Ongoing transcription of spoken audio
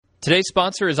Today's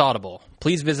sponsor is Audible.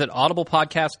 Please visit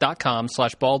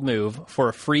audiblepodcast.com/baldmove for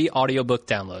a free audiobook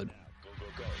download.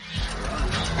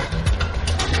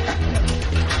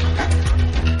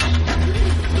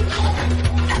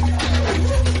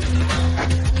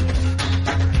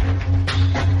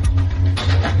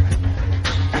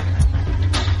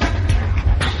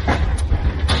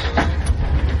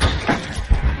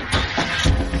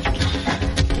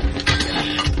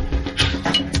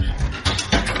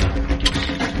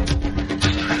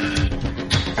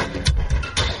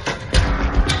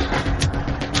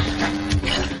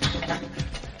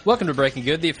 Welcome to Breaking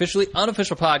Good, the officially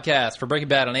unofficial podcast for Breaking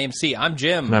Bad on AMC. I'm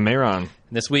Jim. And I'm Aaron.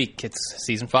 This week, it's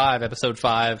Season 5, Episode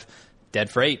 5, Dead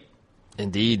Freight.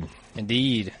 Indeed. Do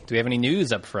we have any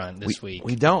news up front this week?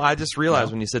 We don't. I just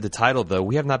realized when you said the title, though,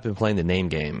 we have not been playing the name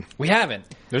game. We haven't.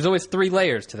 There's always 3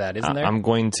 layers to that, isn't there? I'm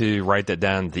going to write that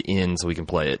down at the end so we can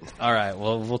play it. All right.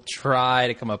 Well, we'll try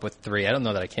to come up with 3. I don't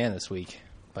know that I can this week,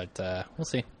 but we'll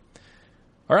see.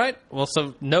 All right. Well,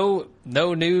 so no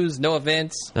news, no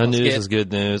events. No news is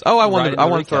good news. Oh, I want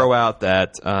to throw out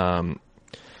that.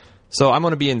 So I'm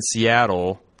going to be in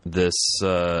Seattle this.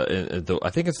 I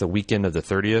think it's the weekend of the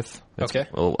 30th. Okay.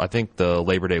 Well, I think the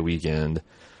Labor Day weekend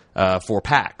for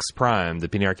PAX Prime, the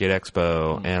Penny Arcade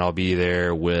Expo, and I'll be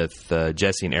there with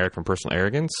Jesse and Eric from Personal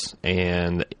Arrogance.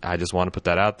 And I just want to put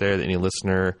that out there that any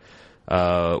listener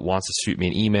wants to shoot me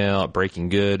an email at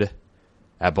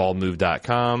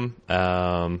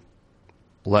breakinggood@baldmove.com.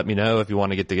 Let me know if you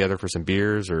want to get together for some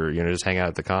beers or just hang out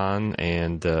at the con,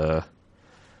 and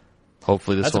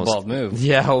hopefully this won't. That's a bald move.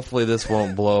 Yeah, hopefully this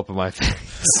won't blow up in my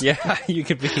face. Yeah, you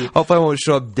could be. Hopefully I won't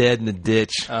show up dead in the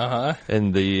ditch. Uh-huh.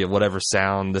 And the whatever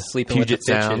sound, the sleeping Puget with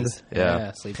the sound. fishes.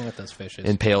 Yeah, sleeping with those fishes.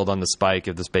 Impaled on the spike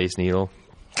of the Space Needle.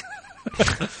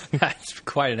 That's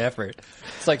quite an effort.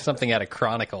 It's like something out of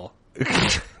Chronicle.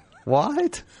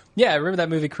 What? Yeah, remember that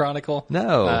movie Chronicle?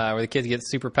 No. Where the kids get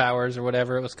superpowers or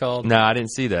whatever it was called? No, I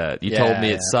didn't see that. You told me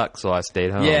it sucked, so I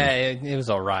stayed home. Yeah, it was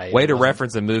all right. Way to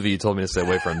reference a movie you told me to stay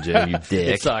away from, Jim, you dick.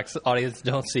 It sucks. Audience,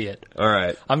 don't see it. All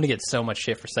right. I'm going to get so much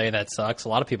shit for saying that sucks. A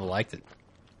lot of people liked it.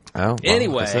 Oh, well,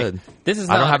 anyway, like I said, this is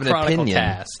I don't not have a an Chronicle opinion.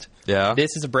 cast. Yeah.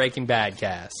 This is a Breaking Bad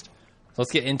cast. So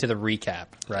let's get into the recap,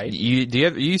 right?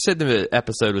 You said the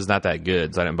episode was not that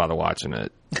good, so I didn't bother watching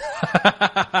it.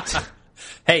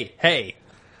 Hey.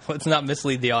 Let's not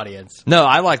mislead the audience. No,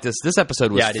 I like this. This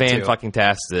episode was Yeah, I did too.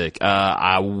 fan-fucking-tastic.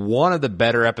 One of the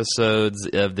better episodes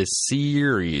of the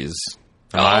series.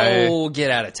 Get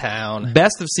out of town.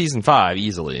 Best of season 5,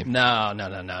 easily. No.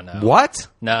 What?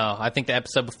 No, I think the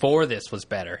episode before this was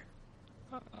better.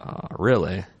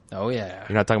 Really? Oh, yeah.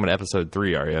 You're not talking about episode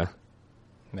 3, are you?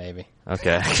 Maybe.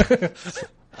 Okay.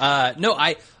 No,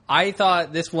 I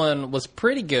thought this one was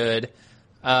pretty good.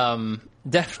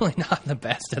 Definitely not the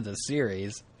best of the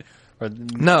series.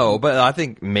 No, but I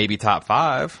think maybe top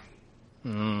 5.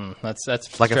 That's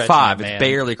like a 5. Man. It's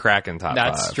barely cracking top 5.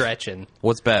 That's stretching.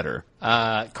 What's better?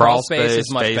 Crawl Space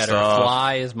is much Face better. Off,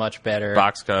 Fly is much better.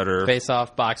 Box Cutter. Face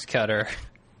Off, Box Cutter.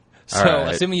 So,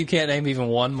 right. assuming you can't name even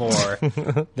one more,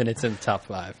 then it's in the top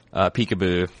 5.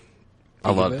 Peekaboo. I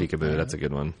love Peekaboo? Peekaboo. That's a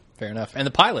good one. Fair enough. And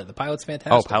the pilot's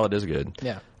fantastic. Oh, Pilot is good.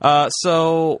 Yeah.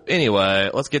 So, anyway,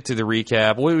 let's get to the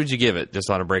recap. What would you give it, just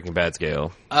on a Breaking Bad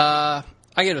scale?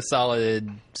 I give it a solid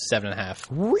 7.5.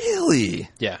 Really?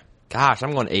 Yeah. Gosh,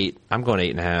 I'm going 8. I'm going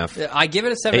 8.5. I give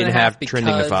it a 7.5 8.5 because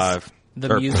trending to 5.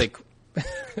 the music...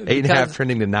 8.5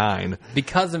 trending to 9.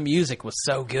 Because the music was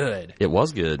so good. It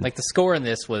was good. Like, the score in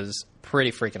this was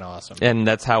pretty freaking awesome. And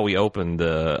that's how we opened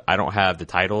I don't have the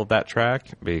title of that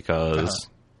track because,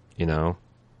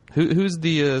 Who's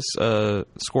the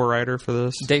score writer for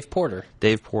this? Dave Porter.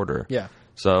 Dave Porter. Yeah.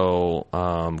 So,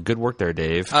 good work there,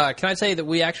 Dave. Can I say that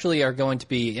we actually are going to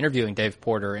be interviewing Dave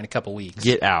Porter in a couple weeks?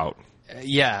 Get out.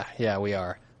 Yeah, we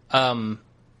are.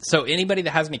 So anybody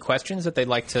that has any questions that they'd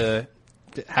like to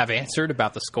have answered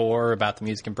about the score, about the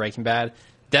music in Breaking Bad,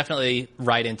 definitely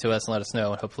write into us and let us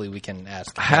know, and hopefully we can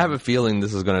ask. I have a feeling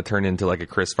this is going to turn into like a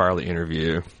Chris Farley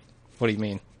interview. What do you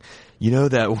mean? You know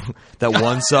that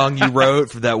one song you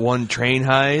wrote for that one train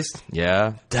heist?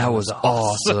 Yeah, that was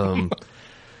awesome.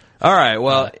 All right,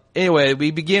 well, anyway,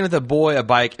 we begin with a boy, a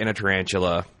bike, and a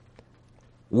tarantula.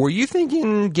 Were you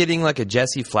thinking getting like a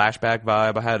Jesse flashback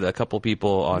vibe? I had a couple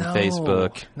people on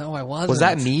Facebook. No, I wasn't. Was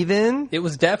that me then? It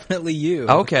was definitely you.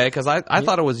 Okay, because I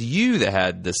thought it was you that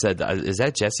had said that. Is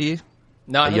that Jesse?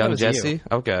 No, I think young it was Jesse? you.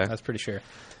 Okay. I was pretty sure.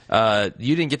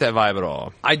 You didn't get that vibe at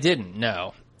all. I didn't,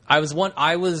 no. I was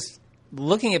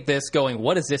looking at this going,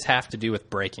 what does this have to do with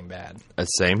Breaking Bad?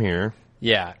 Same here.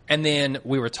 Yeah. And then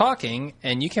we were talking,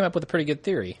 and you came up with a pretty good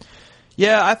theory.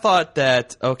 Yeah, I thought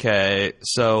that, okay,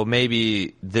 so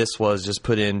maybe this was just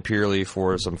put in purely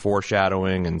for some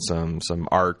foreshadowing and some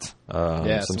art,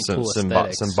 some cool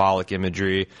aesthetics. symbolic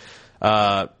imagery,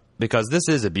 because this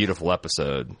is a beautiful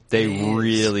episode. They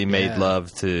really made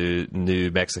love to New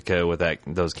Mexico with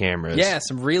those cameras. Yeah,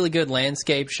 some really good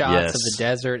landscape shots of the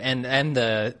desert, and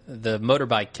the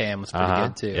motorbike cam was pretty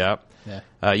good, too. Yep.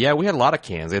 Yeah. We had a lot of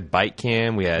cams. We had bike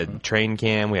cam, we had train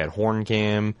cam, we had horn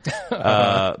cam.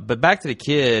 But back to the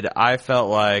kid, I felt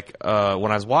like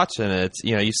when I was watching it,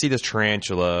 you see this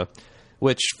tarantula,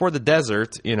 which for the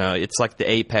desert, it's like the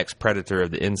apex predator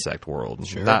of the insect world.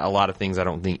 Sure. Not a lot of things I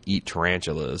don't think eat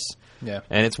tarantulas. Yeah.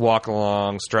 And it's walking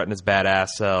along, strutting its badass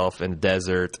self in the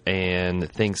desert, and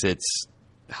thinks it's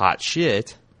hot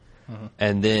shit.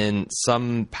 And then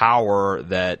some power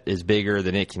that is bigger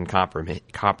than it can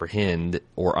comprehend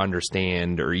or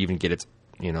understand or even get its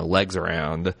legs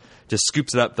around just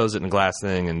scoops it up, throws it in a glass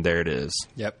thing, and there it is.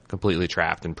 Yep. Completely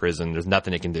trapped in prison. There's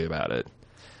nothing it can do about it.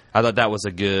 I thought that was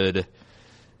a good,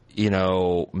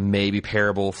 maybe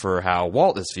parable for how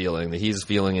Walt is feeling, that he's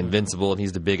feeling invincible and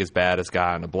he's the biggest, baddest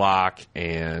guy on the block,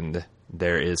 and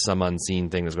there is some unseen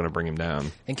thing that's going to bring him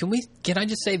down. And can I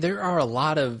just say there are a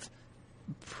lot of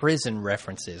prison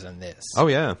references in this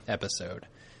episode,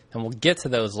 and we'll get to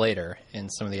those later in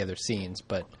some of the other scenes,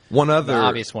 but the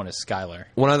obvious one is Skylar.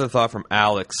 One other thought from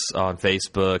Alex on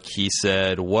Facebook. He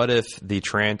said, what if the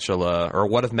tarantula, or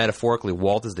what if metaphorically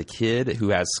Walt is the kid who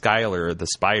has Skylar the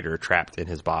spider trapped in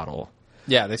his bottle?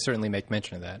 Yeah, they certainly make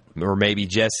mention of that. Or maybe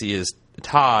Jesse is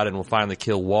Todd and will finally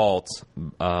kill Walt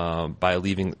by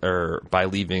leaving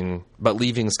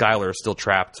Skylar still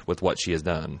trapped with what she has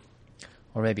done.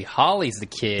 Or maybe Holly's the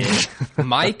kid,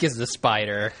 Mike is the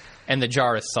spider, and the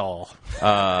jar is Saul.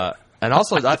 And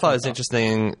also, I thought it was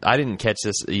interesting. I didn't catch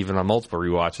this even on multiple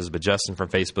rewatches, but Justin from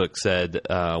Facebook said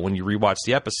when you rewatch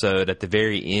the episode, at the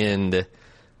very end,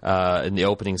 in the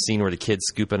opening scene where the kid's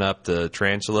scooping up the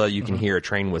tarantula, you can hear a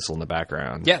train whistle in the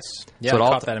background. Yes. Yeah, so I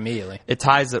caught that immediately. It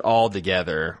ties it all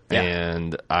together,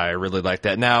 and I really like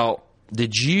that. Now,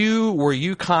 were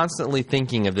you constantly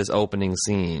thinking of this opening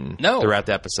scene throughout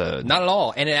the episode? Not at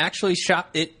all. And it actually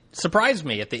surprised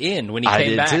me at the end when he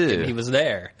came back and he was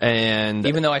there. And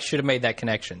even though I should have made that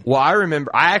connection. Well, I remember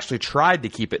I actually tried to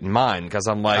keep it in mind because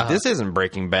I'm like, this isn't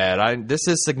Breaking Bad. This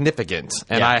is significant.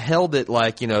 And I held it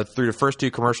through the first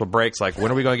two commercial breaks, like, when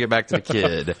are we going to get back to the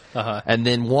kid? And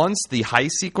then once the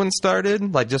heist sequence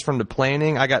started, like just from the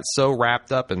planning, I got so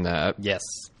wrapped up in that. Yes.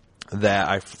 That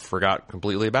I forgot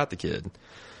completely about the kid.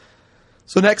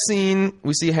 So next scene,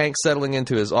 we see Hank settling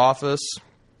into his office.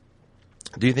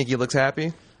 Do you think he looks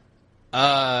happy?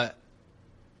 Not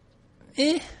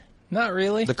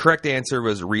really. The correct answer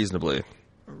was reasonably.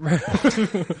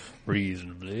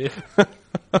 Reasonably.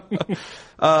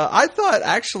 I thought,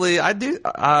 actually, I do,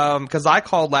 because I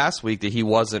called last week that he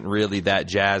wasn't really that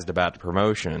jazzed about the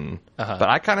promotion. But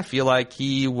I kind of feel like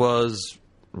he was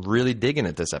really digging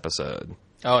it this episode.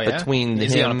 Oh, yeah?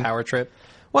 Is he on a power trip?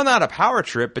 Well, not a power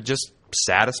trip, but just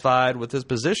satisfied with his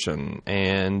position.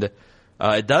 And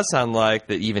it does sound like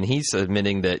that even he's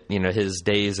admitting that, his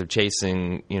days of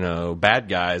chasing, bad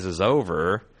guys is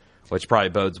over, which probably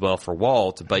bodes well for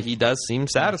Walt. But he does seem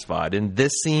satisfied. In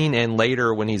this scene and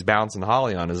later when he's bouncing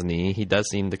Holly on his knee, he does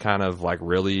seem to kind of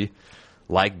really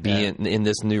like being in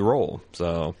this new role.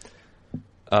 So,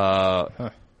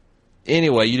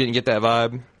 anyway, you didn't get that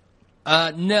vibe?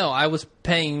 No, I was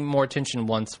paying more attention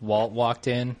once Walt walked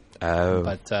in. Oh.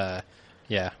 But,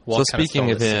 Walt so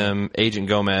speaking of him, Agent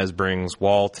Gomez brings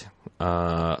Walt,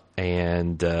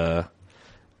 and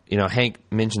Hank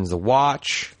mentions the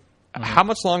watch. How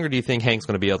much longer do you think Hank's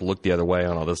going to be able to look the other way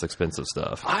on all this expensive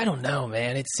stuff? I don't know,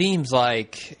 man. It seems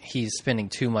like he's spending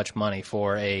too much money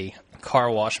for a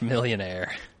car wash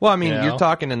millionaire. Well, I mean, you're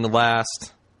talking in the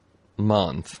last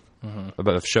month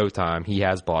of Showtime, he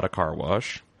has bought a car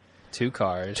wash. 2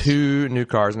 cars. 2 new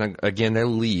cars, and again, they're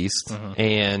leased,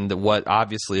 and what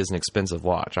obviously is an expensive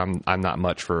watch. I'm not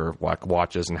much for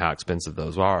watches and how expensive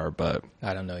those are, but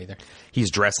I don't know either.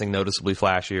 He's dressing noticeably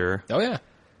flashier. Oh, yeah.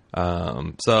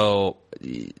 So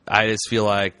I just feel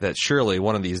like that surely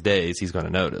one of these days he's going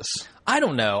to notice. I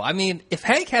don't know. I mean, if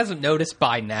Hank hasn't noticed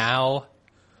by now,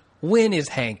 when is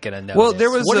Hank going to notice? Well,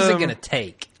 what is it going to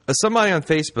take? Somebody on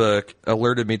Facebook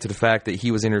alerted me to the fact that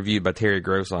he was interviewed by Terry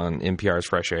Gross on NPR's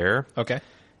Fresh Air. Okay.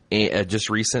 Just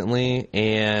recently,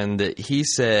 and he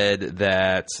said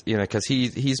that, because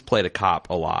he's played a cop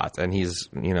a lot, and he's,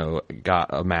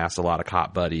 amassed a lot of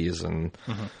cop buddies, and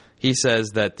he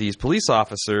says that these police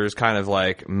officers kind of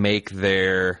make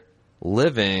their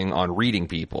living on reading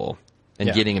people. and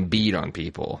Yeah. getting a beat on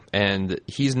people. And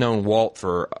he's known Walt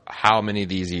for how many of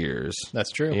these years?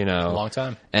 That's true. You know, A long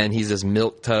time. And he's this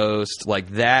milquetoast, like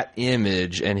that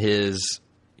image and his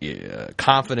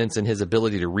confidence in his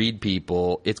ability to read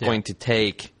people. It's going to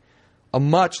take a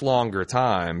much longer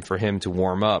time for him to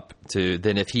warm up to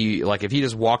than if he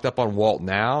just walked up on Walt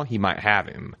now, he might have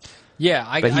him.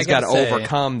 Yeah, But he's got to say,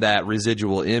 overcome that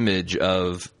residual image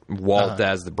of Walt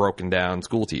as the broken down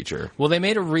school teacher. Well, they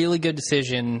made a really good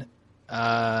decision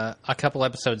a couple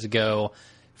episodes ago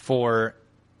for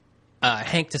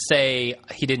Hank to say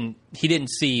he didn't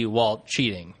see Walt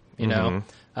cheating. You know,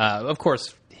 of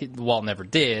course Walt never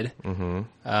did,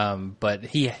 but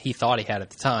he thought he had at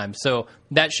the time. So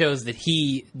that shows that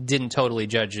he didn't totally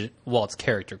judge Walt's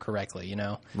character correctly. You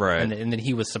know, Right. And that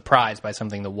he was surprised by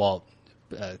something that Walt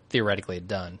theoretically had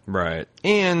done. Right.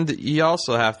 And you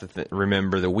also have to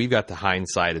remember that we've got the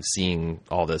hindsight of seeing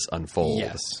all this unfold.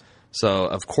 Yes. So,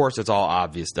 of course, it's all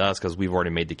obvious to us because we've already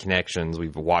made the connections.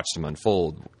 We've watched them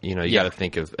unfold. You know, you got to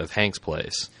think of Hank's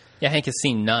place. Yeah, Hank has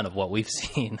seen none of what we've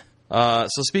seen. So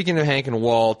speaking of Hank and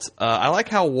Walt, I like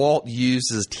how Walt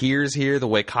uses tears here the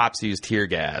way cops use tear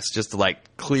gas, just to,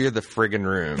 like, clear the friggin'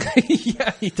 room.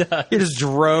 Yeah, he does. He just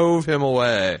drove him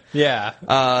away. Yeah.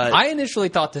 I initially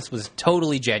thought this was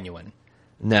totally genuine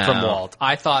No. from Walt.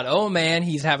 I thought, oh, man,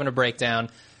 he's having a breakdown.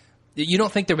 You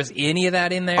don't think there was any of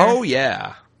that in there? Oh,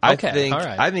 yeah. Okay, I think all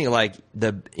right. I think like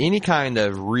any kind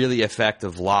of really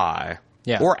effective lie,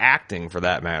 Yeah. or acting for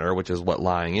that matter, which is what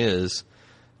lying is,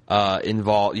 you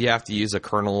have to use a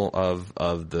kernel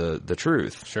of the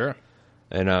truth. Sure.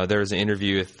 And there was an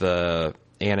interview with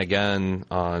Anna Gunn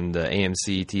on the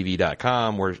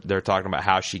AMCTV.com where they're talking about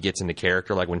how she gets into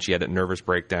character, like when she had a nervous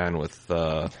breakdown with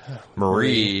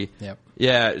Marie. Yep.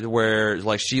 Yeah, where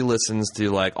like she listens to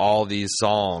like all these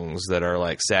songs that are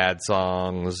like sad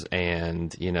songs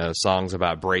and, you know, songs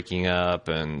about breaking up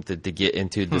and to get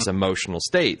into this emotional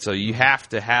state. So you have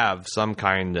to have some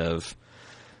kind of,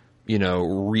 you know,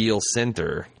 real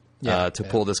center to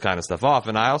pull this kind of stuff off.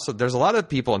 And there's a lot of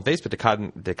people on Facebook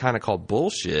that kind of call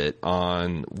bullshit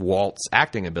on Walt's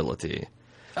acting ability.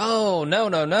 Oh, no.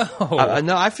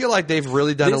 No, I feel like they've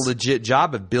really done a legit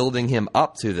job of building him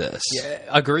up to this.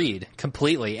 Agreed,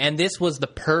 completely. And this was the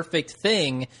perfect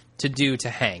thing to do to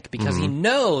Hank because he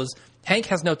knows Hank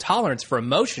has no tolerance for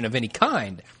emotion of any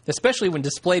kind, especially when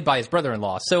displayed by his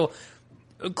brother-in-law. So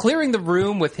clearing the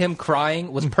room with him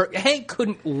crying was Hank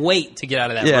couldn't wait to get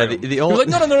out of that room. The He only was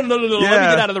like, no, let me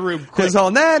get out of the room quick. His whole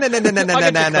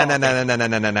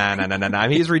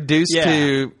he's reduced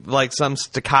to like some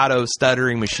staccato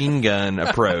stuttering machine gun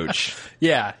approach.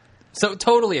 Yeah. So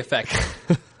totally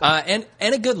effective. And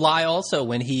a good lie also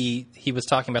when he was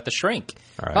talking about the shrink.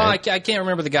 All right. I can't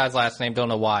remember the guy's last name, don't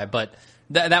know why, but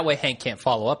that way Hank can't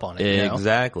follow up on it. You know?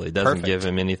 Exactly. Doesn't Perfect. give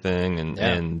him anything.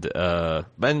 And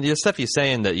the stuff he's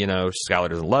saying that, you know, Skylar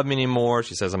doesn't love me anymore.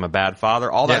 She says I'm a bad father.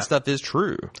 All that stuff is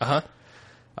true. But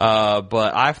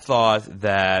I thought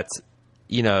that,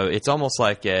 you know, it's almost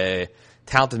like a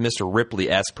talented Mr.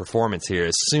 Ripley-esque performance here.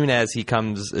 As soon as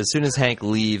Hank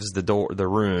leaves the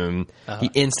room, he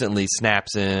instantly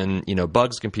snaps in, you know,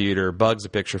 Bug's computer, Bug's a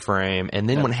picture frame. And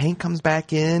then when Hank comes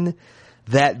back in,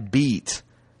 that beat...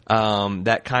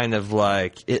 that kind of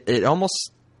like it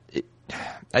almost.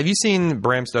 Have you seen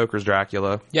Bram Stoker's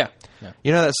Dracula? Yeah.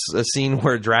 You know that's a scene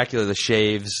where Dracula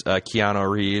shaves Keanu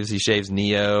Reeves. He shaves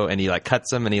Neo and he like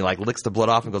cuts him and he like licks the blood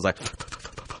off and goes like,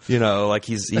 you know, like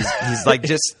he's like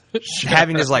just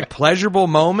having his like pleasurable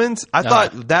moments. I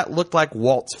thought that looked like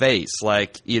Walt's face,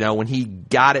 like, you know, when he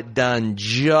got it done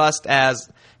just as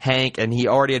Hank, and he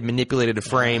already had manipulated a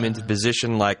frame into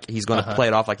position like he's going to play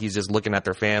it off like he's just looking at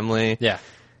their family. Yeah.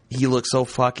 He looked so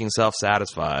fucking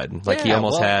self-satisfied. Like he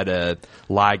almost had a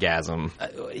ligasm.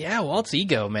 Walt's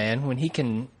ego, man. When he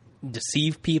can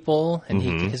deceive people and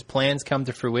his plans come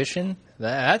to fruition,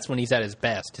 that's when he's at his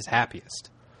best, his happiest.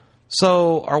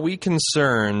 So are we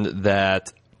concerned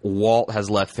that Walt has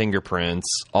left fingerprints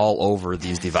all over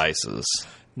these devices?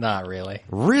 Not really.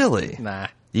 Really? Nah.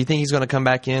 Do you think he's going to come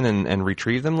back in and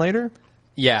retrieve them later?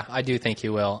 Yeah, I do think he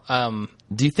will.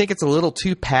 Do you think it's a little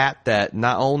too pat that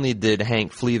not only did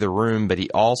Hank flee the room, but he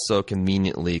also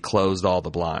conveniently closed all the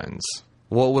blinds?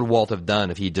 What would Walt have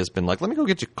done if he'd just been like, let me go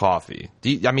get you coffee?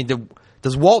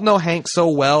 Does Walt know Hank so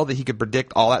well that he could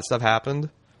predict all that stuff happened?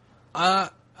 I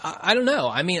don't know.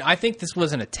 I mean, I think this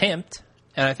was an attempt,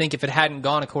 and I think if it hadn't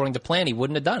gone according to plan, he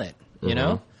wouldn't have done it, you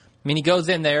know? I mean, he goes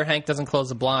in there, Hank doesn't close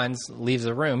the blinds, leaves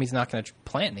the room, he's not going to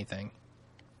plant anything.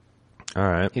 All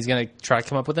right. He's going to try to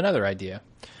come up with another idea.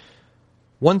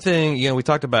 One thing, we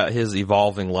talked about his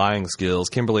evolving lying skills.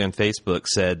 Kimberly on Facebook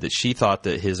said that she thought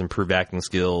that his improved acting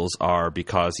skills are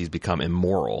because he's become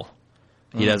immoral.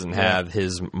 He doesn't have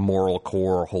his moral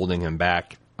core holding him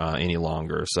back any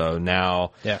longer. So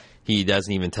now he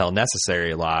doesn't even tell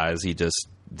necessary lies.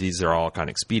 These are all kind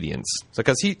of expedients. So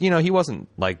because he wasn't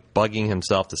like bugging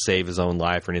himself to save his own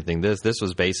life or anything. This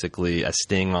was basically a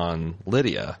sting on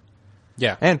Lydia.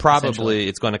 Yeah, and probably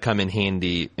it's going to come in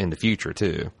handy in the future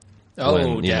too.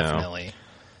 Oh, definitely.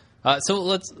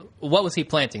 So what was he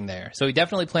planting there? So he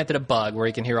definitely planted a bug where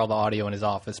he can hear all the audio in his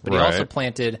office, but he also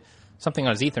planted something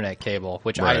on his Ethernet cable,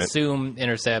 which I assume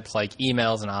intercepts like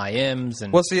emails and IMs.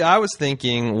 And well, see, I was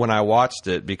thinking when I watched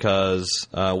it, because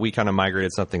we kind of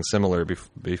migrated something similar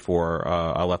before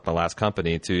I left my last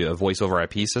company to a voice over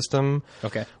IP system.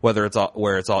 Okay, where it's all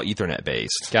Ethernet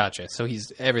based. Gotcha. So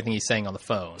everything he's saying on the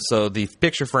phone. So the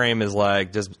picture frame is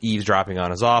like just eavesdropping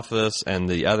on his office, and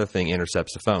the other thing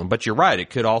intercepts the phone. But you're right; it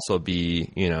could also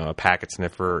be a packet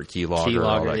sniffer, keylogger,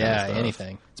 all that kind of stuff.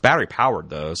 Anything. It's battery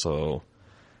powered though, so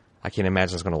I can't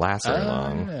imagine it's going to last very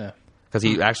long. Because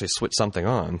he actually switched something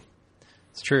on.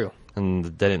 It's true. And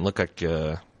that didn't look like,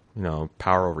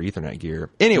 power over Ethernet gear.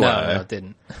 Anyway. No, it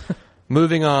didn't.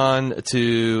 Moving on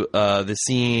to the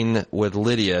scene with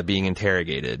Lydia being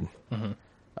interrogated. Mm-hmm.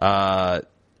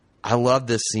 I love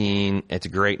this scene. It's a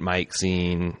great Mike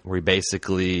scene where he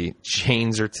basically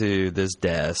chains her to this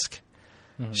desk.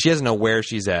 Mm-hmm. She doesn't know where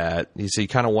she's at. So you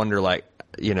kind of wonder, like,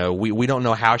 we don't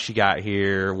know how she got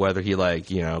here, whether he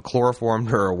chloroformed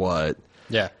her or what.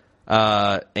 Yeah.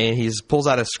 And he pulls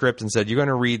out a script and said, "You're going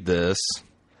to read this,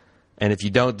 and if you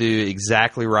don't do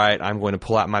exactly right, I'm going to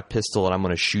pull out my pistol and I'm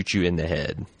going to shoot you in the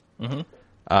head."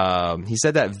 Mm-hmm. He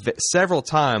said that several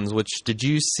times. Which, did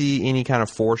you see any kind of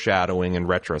foreshadowing in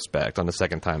retrospect on the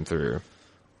second time through?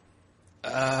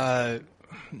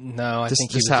 No, I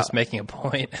think he was just making a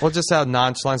point. Well, just how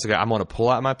nonchalant. I'm going to pull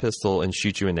out my pistol and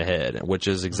shoot you in the head, which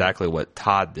is exactly what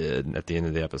Todd did at the end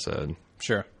of the episode.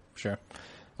 Sure.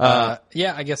 Yeah,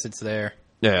 I guess it's there.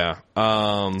 Yeah.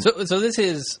 So this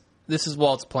is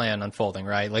Walt's plan unfolding,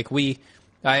 right? Like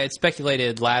I had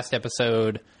speculated last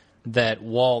episode that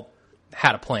Walt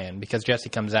had a plan because Jesse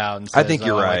comes out and says, I think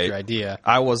you're right. I like your idea.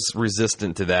 I was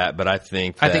resistant to that, but I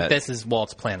think this is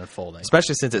Walt's plan unfolding.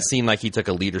 Especially since it seemed like he took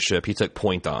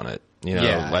point on it.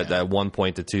 At one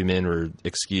point the two men were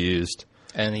excused.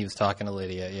 And he was talking to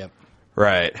Lydia, yep.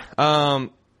 Right.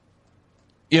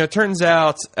 It turns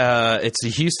out it's the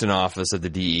Houston office of the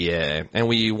DEA, and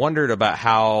we wondered about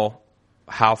how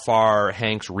far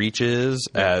Hank's reach is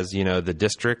as, the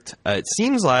district. It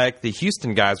seems like the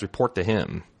Houston guys report to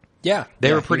him. Yeah.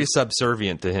 They were pretty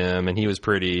subservient to him, and he was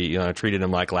pretty, treated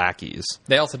them like lackeys.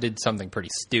 They also did something pretty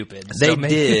stupid. They did.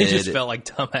 They just felt like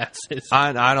dumbasses.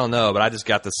 I don't know, but I just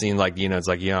got the scene like, it's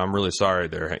like, I'm really sorry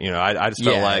there. I just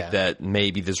felt like that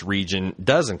maybe this region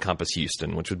does encompass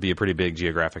Houston, which would be a pretty big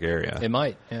geographic area. It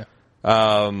might, yeah.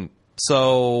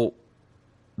 So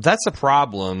that's a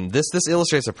problem. This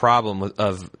illustrates a problem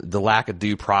of the lack of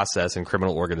due process in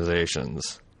criminal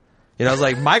organizations. It's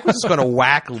like Mike was just going to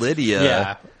whack Lydia.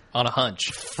 Yeah. On a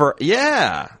hunch.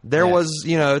 There was,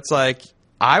 it's like,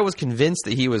 I was convinced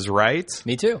that he was right.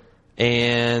 Me too.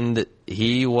 And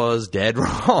he was dead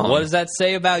wrong. What does that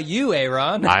say about you,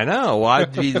 Aaron? I know. Well,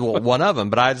 I'd be one of them,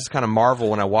 but I just kind of marvel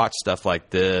when I watch stuff like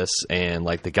this and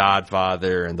like The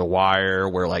Godfather and The Wire,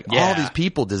 where all these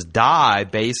people just die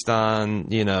based on,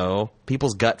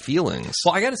 people's gut feelings.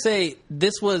 Well, I got to say,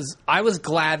 I was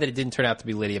glad that it didn't turn out to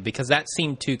be Lydia because that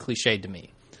seemed too cliched to me.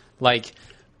 Like,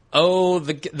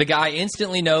 the guy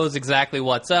instantly knows exactly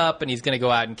what's up, and he's going to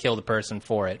go out and kill the person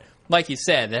for it. Like you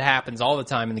said, that happens all the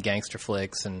time in the gangster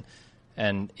flicks, and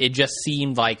it just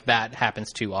seemed like that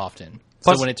happens too often.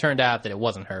 So when it turned out that it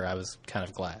wasn't her, I was kind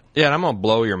of glad. Yeah, and I'm going to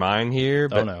blow your mind here,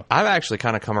 but I've actually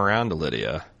kind of come around to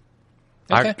Lydia.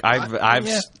 Okay.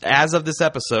 As of this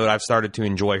episode, I've started to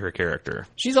enjoy her character.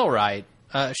 She's all right.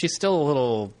 She's still a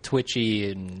little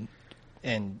twitchy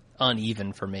and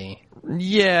uneven for me.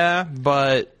 Yeah,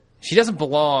 but she doesn't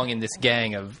belong in this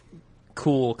gang of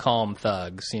cool, calm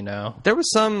thugs, There was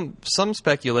some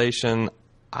speculation,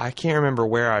 I can't remember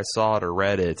where I saw it or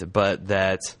read it, but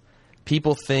that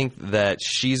people think that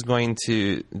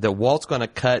that Walt's going to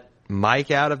cut Mike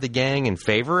out of the gang in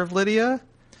favor of Lydia.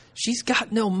 She's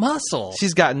got no muscle.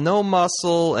 She's got no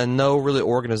muscle and no really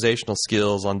organizational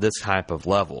skills on this type of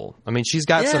level. I mean, she's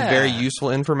got some very useful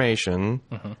information,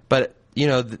 but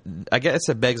I guess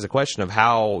it begs the question of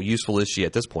how useful is she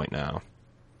at this point now?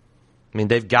 I mean,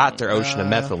 they've got their ocean of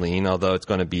methylene, although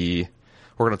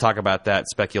we're we're going to talk about that,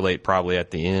 speculate probably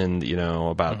at the end,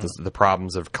 about the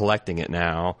problems of collecting it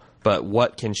now. But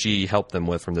what can she help them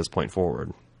with from this point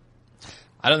forward?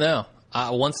 I don't know.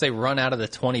 Once they run out of the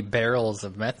 20 barrels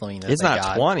of methylamine that it's they not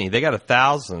got, 20. They got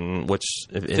 1,000, which...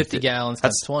 50 gallons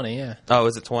times 20, yeah. Oh,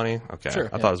 is it 20? Okay. Sure,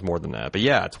 I thought it was more than that. But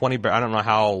yeah, 20... I don't know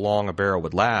how long a barrel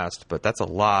would last, but that's a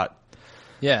lot.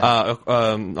 Yeah.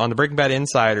 On the Breaking Bad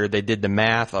Insider, they did the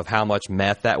math of how much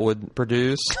meth that would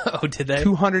produce. Oh, did they?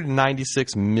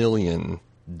 $296 million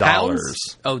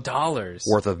Pounds? Oh, dollars.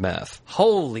 worth of meth.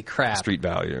 Holy crap. Street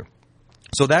value.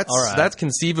 So that's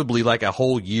conceivably like a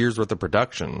whole year's worth of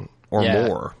production or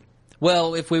more.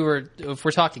 Well, if we're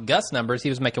talking Gus numbers, he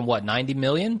was making what, 90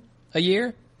 million a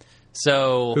year?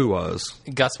 So Who was?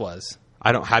 Gus was.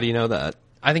 How do you know that?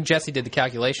 I think Jesse did the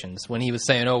calculations when he was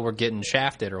saying, "Oh, we're getting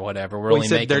shafted or whatever. We're only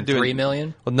making 3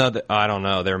 million." Well, no, I don't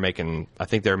know. I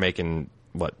think they're making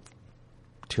what,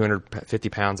 250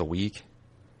 pounds a week.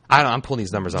 I'm pulling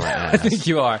these numbers on my ass. I think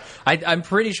you are. I'm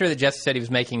pretty sure that Jesse said he was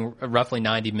making roughly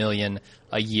 90 million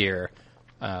a year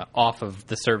off of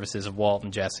the services of Walt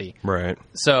and Jesse. Right.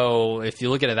 So if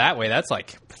you look at it that way, that's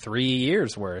like 3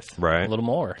 years worth. Right. A little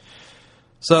more.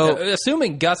 So,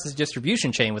 assuming Gus's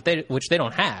distribution chain, which they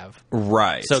don't have.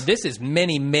 Right. So this is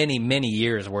many, many, many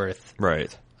years worth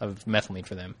right. of methylamine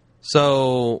for them.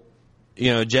 So,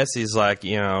 Jesse's like,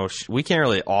 we can't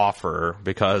really offer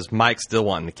because Mike's still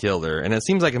wanting to kill her. And it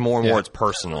seems like more and more it's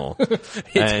personal.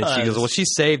 And she goes, well, she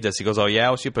saved us. He goes, oh, yeah?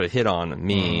 Well, she put a hit on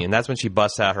me. And that's when she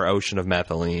busts out her ocean of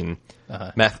methylene.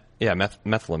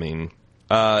 Methylamine.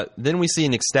 Then we see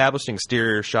an established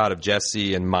exterior shot of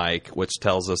Jesse and Mike, which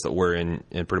tells us that we're in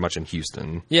pretty much in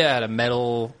Houston. Yeah, at a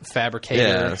metal fabricator.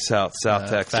 Yeah, South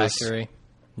Texas. Factory.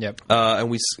 Yep. And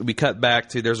we cut back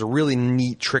to, there's a really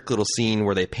neat trick little scene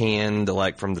where they pan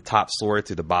from the top story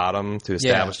to the bottom to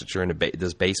establish that you're in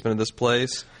this basement of this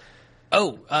place.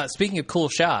 Oh, speaking of cool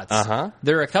shots,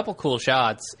 there are a couple cool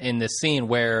shots in this scene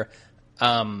where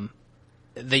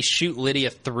they shoot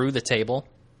Lydia through the table.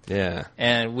 Yeah.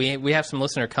 And we have some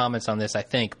listener comments on this, I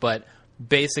think, but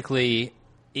basically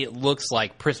it looks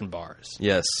like prison bars.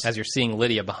 Yes. As you're seeing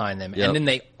Lydia behind them. Yep. And then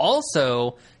they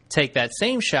also take that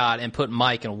same shot and put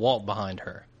Mike and Walt behind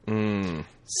her.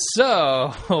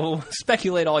 So,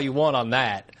 speculate all you want on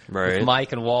that. Right. With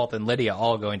Mike and Walt and Lydia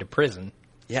all going to prison.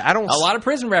 Yeah, a lot of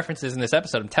prison references in this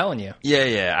episode, I'm telling you.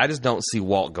 Yeah. I just don't see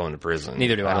Walt going to prison.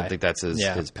 Neither do I. I don't think that's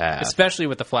his path. Especially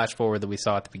with the flash forward that we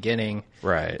saw at the beginning.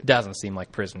 Right. It doesn't seem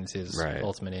like prison is his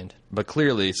ultimate end. But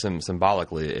clearly,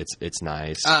 symbolically, it's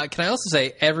nice. Can I also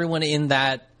say, everyone in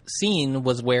that scene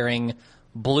was wearing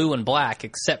blue and black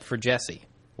except for Jesse.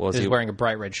 Was he he was wearing a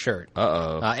bright red shirt.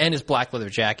 And his black leather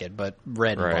jacket, but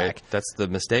red and black. That's the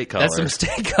mistake color. That's the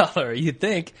mistake color. You'd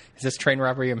think. Is this train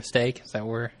robbery a mistake? Is that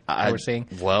what we're seeing?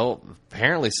 Well,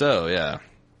 apparently so, yeah.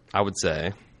 I would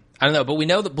say. I don't know, but we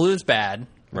know that blue's bad,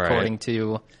 according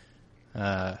to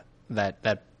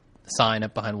that sign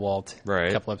up behind Walt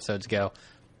a couple episodes ago.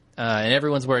 And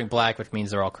everyone's wearing black, which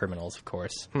means they're all criminals, of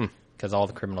course. Because all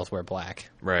the criminals wear black.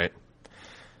 Right.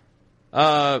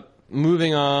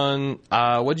 Moving on,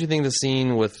 what did you think of the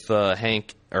scene with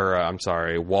Walt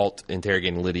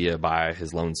interrogating Lydia by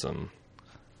his lonesome?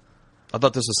 I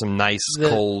thought this was some nice,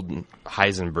 cold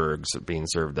Heisenbergs being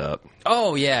served up.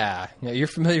 Oh, yeah. You're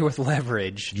familiar with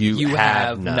leverage. You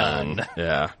have none.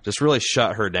 Yeah. Just really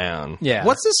shut her down. Yeah.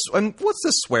 What's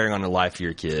this swearing on the life of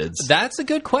your kids? That's a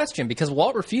good question, because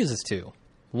Walt refuses to.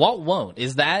 Walt won't.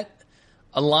 Is that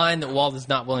a line that Walt is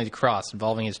not willing to cross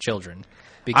involving his children?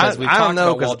 Because we've talked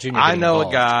about Walt Jr. I know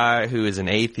involved. a guy who is an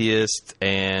atheist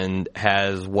and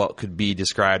has what could be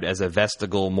described as a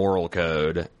vestigial moral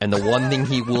code. And the one thing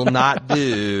he will not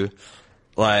do,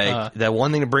 that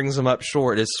one thing that brings him up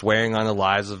short is swearing on the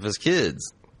lives of his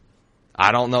kids.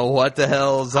 I don't know what the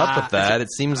hell is up with that.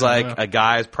 It seems like a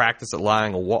guy's practice at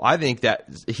lying. I think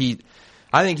he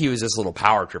was just a little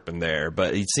power tripping there,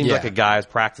 but it seems like a guy's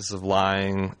practice of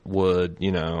lying would,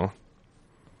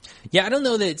 Yeah, I don't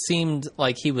know that it seemed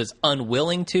like he was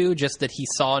unwilling to, just that he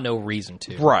saw no reason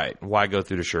to. Right. Why go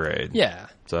through the charade? Yeah.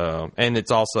 So, and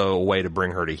it's also a way to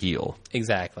bring her to heel.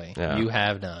 Exactly. Yeah. You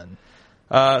have none.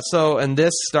 And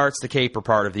this starts the caper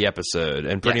part of the episode,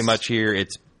 and pretty much here it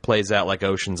plays out like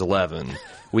Ocean's 11.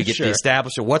 We get the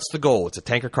establishment. What's the goal? It's a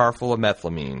tanker car full of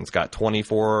methylamine. It's got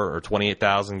 24 or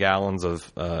 28,000 gallons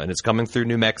of, and it's coming through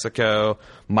New Mexico.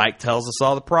 Mike tells us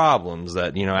all the problems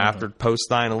that, after post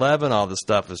 9/11, all this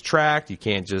stuff is tracked. You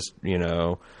can't just,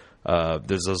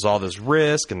 there's all this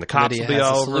risk, and the cops Lydia will be has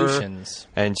all the over. solutions.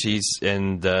 And she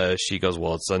goes,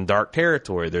 well, it's in dark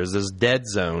territory. There's this dead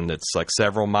zone that's like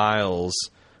several miles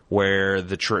where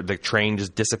the train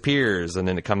just disappears and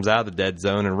then it comes out of the dead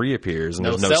zone and reappears. And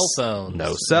No there's cell phones.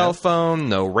 No cell phone,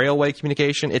 no railway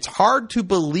communication. It's hard to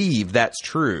believe that's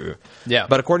true. Yeah.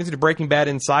 But according to the Breaking Bad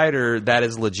Insider, that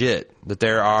is legit. That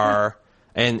there are...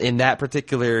 And in that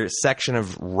particular section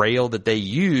of rail that they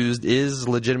used is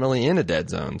legitimately in a dead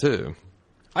zone, too.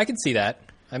 I can see that.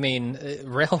 I mean,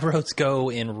 railroads go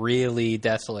in really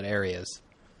desolate areas.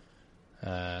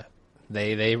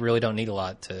 They really don't need a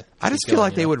lot to I just feel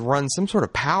like they would run some sort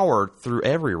of power through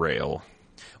every rail.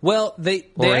 Well, they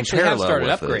Or in actually have parallel started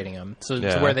with it. upgrading them to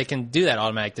Yeah. where they can do that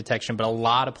automatic detection, but a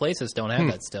lot of places don't have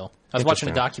that still. I was watching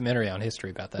a Interesting. documentary on history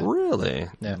about that. Really?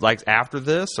 Yeah. Like after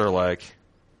this or like...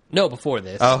 No, before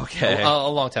this. Oh, okay. A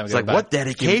long time ago. like, about what a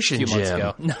dedication, few months Jim?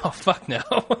 ago. No, fuck no.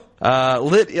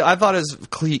 I thought it was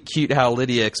cute how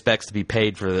Lydia expects to be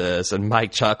paid for this, and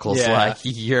Mike chuckles Yeah. like,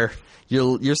 "You're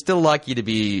still lucky to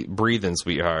be breathing,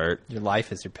 sweetheart." Your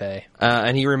life is your pay.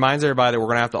 And he reminds everybody that we're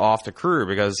going to have to off the crew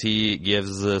because he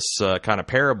gives this kind of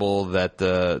parable that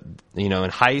in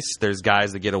heists there's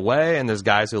guys that get away and there's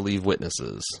guys who leave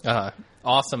witnesses.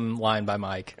 Awesome line by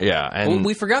Mike. Yeah, and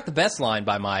We forgot the best line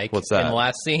by Mike What's that? in the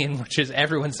last scene, which is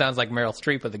everyone sounds like Meryl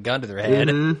Streep with a gun to their head.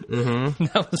 Mm-hmm.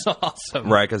 That was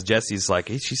awesome. right, because Jesse's like,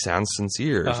 hey, she sounds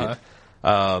sincere,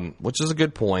 which is a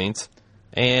good point.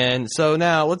 And so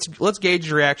now let's gauge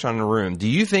your reaction on the room. Do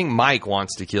you think Mike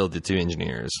wants to kill the two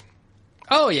engineers?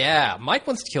 Oh, yeah. Mike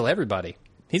wants to kill everybody.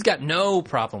 He's got no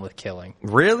problem with killing.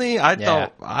 Really? I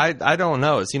Yeah. don't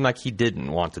know. It seemed like he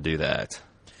didn't want to do that.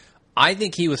 I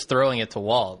think he was throwing it to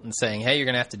Walt and saying, hey, you're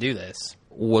going to have to do this.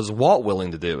 Was Walt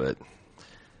willing to do it?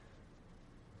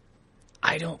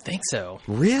 I don't think so.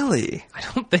 Really? I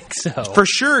don't think so. For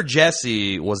sure,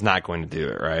 Jesse was not going to do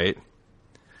it, right?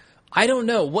 I don't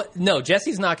know. No,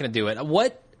 Jesse's not going to do it.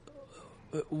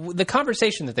 The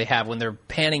conversation that they have when they're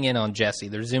panning in on Jesse,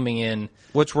 they're zooming in.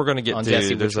 Which we're going to get On to.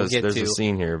 Jesse, There's which we'll get a to.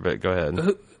 scene here, but go ahead.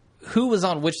 Who was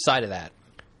on which side of that?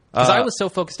 Because I was so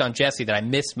focused on Jesse that I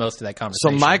missed most of that So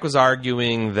conversation. Mike was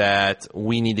arguing that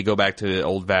we need to go back to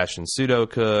old-fashioned pseudo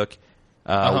cook.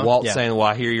 Walt yeah. saying, "Well,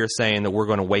 I hear you're saying that we're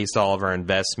going to waste all of our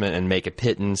investment and make a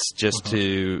pittance just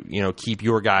to keep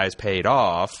your guys paid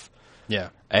off." Yeah.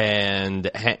 And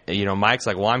Mike's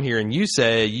like, "Well, I'm hearing you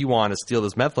say you want to steal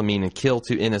this methylamine and kill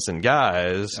two innocent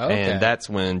guys," Okay. and that's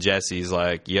when Jesse's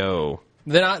like, "Yo."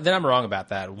 Then I'm wrong about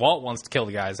that. Walt wants to kill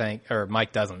the guys, or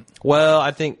Mike doesn't. Well,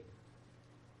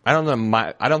 I don't know.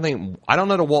 I don't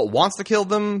know that Walt wants to kill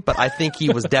them, but I think he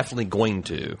was definitely going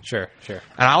to. Sure. And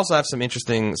I also have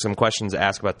some questions to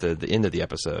ask about the end of the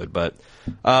episode. But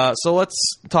so let's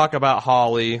talk about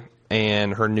Holly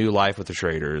and her new life with the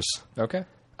Schraders. Okay.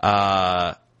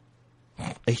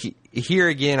 Here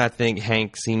again, I think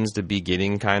Hank seems to be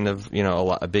getting kind of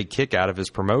a big kick out of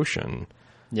his promotion.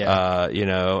 Yeah.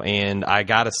 And I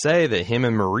gotta say that him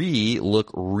and Marie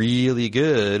look really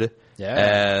good. Yeah.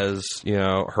 As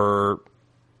her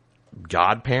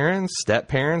godparents, step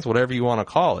parents, whatever you want to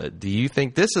call it. Do you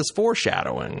think this is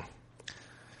foreshadowing?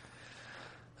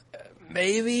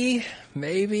 Maybe.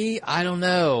 I don't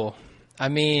know. I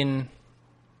mean,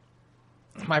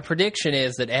 my prediction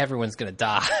is that everyone's going to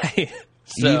die.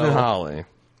 So, Even Holly.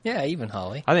 Yeah, even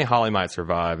Holly. I think Holly might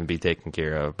survive and be taken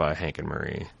care of by Hank and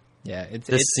Marie. Yeah, it's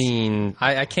Scene.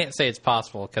 I can't say it's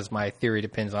possible because my theory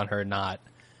depends on her not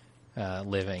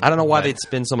living. I don't know why but, they'd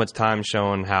spend so much time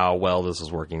showing how well this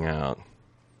is working out.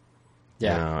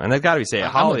 Yeah, And they've got to be saying,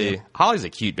 I'm with you. Holly's a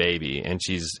cute baby, and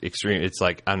she's extreme. It's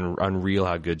like unreal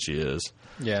how good she is.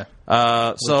 yeah.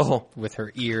 So, With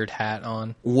her eared hat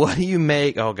on. what do you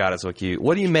make? Oh God, it's so cute.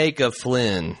 What do you make of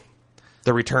Flynn?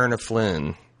 The return of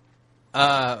Flynn.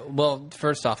 Well,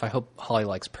 first off, I hope Holly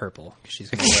likes purple because she's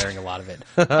going to be wearing a lot of it.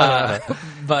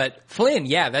 But Flynn,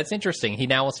 yeah, that's interesting. He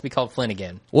now wants to be called Flynn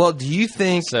again. Well, do you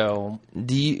think So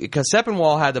because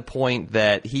Sepinwall had the point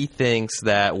that he thinks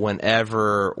that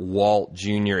whenever Walt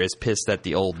Jr. is pissed at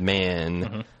the old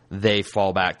man, they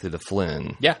fall back to the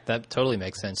Flynn. yeah, that totally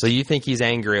makes sense. So you think he's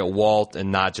angry at Walt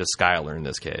and not just Skyler in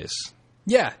this case?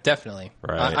 Yeah, definitely.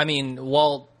 Right. I mean,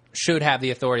 Walt should have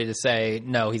the authority to say,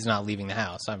 no, he's not leaving the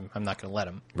house. I'm not going to let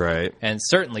him. Right. And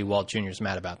certainly Walt Jr.'s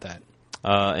mad about that.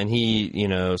 And he,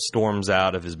 storms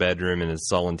out of his bedroom in his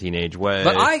sullen teenage way.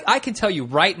 But I can tell you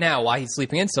right now why he's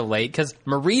sleeping in so late, because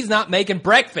Marie's not making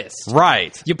breakfast.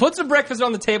 Right. You put some breakfast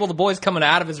on the table, the boy's coming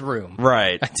out of his room.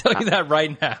 Right. I tell you that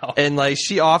right now. And,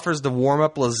 she offers to warm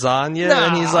up lasagna,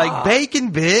 and he's like,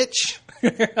 bacon, bitch.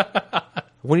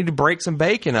 We need to break some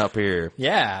bacon up here.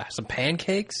 Yeah, some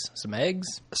pancakes, some eggs.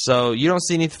 So you don't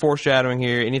see any foreshadowing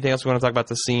here. Anything else we want to talk about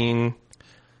the scene?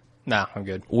 No, I'm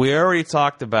good. We already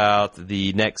talked about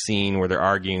the next scene where they're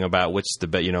arguing about which the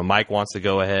bet. Mike wants to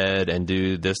go ahead and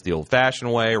do this the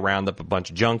old-fashioned way, round up a bunch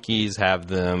of junkies, have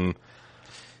them,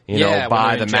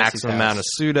 buy the maximum amount of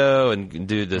pseudo and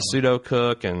do the pseudo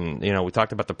cook. And, we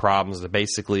talked about the problems that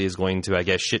basically is going to, I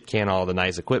guess, shit can all the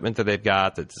nice equipment that they've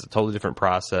got. That's a totally different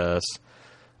process.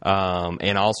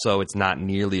 And also, it's not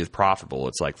nearly as profitable.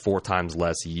 It's like 4 times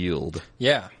less yield.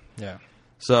 Yeah.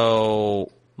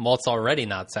 So Malt's already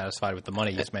not satisfied with the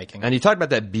money he's making. And you talked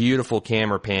about that beautiful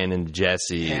camera pan into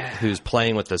Jesse, who's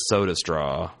playing with the soda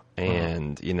straw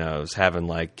and, is having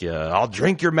like, I'll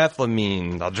drink your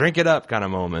methylamine, I'll drink it up kind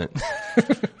of moment.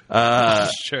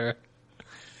 Sure.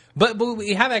 But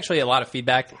we have actually a lot of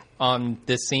feedback on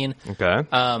this scene.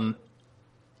 Okay.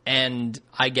 And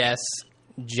I guess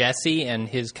Jesse and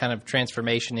his kind of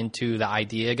transformation into the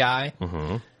idea guy.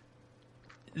 Mm-hmm.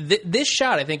 This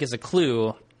shot, I think, is a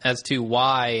clue as to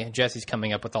why Jesse's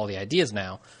coming up with all the ideas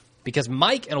now. Because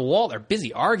Mike and Walt are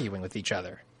busy arguing with each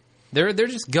other. They're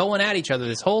just going at each other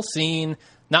this whole scene,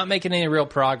 not making any real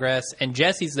progress, and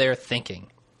Jesse's there thinking.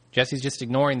 Jesse's just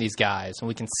ignoring these guys, and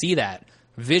we can see that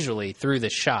visually through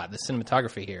this shot. The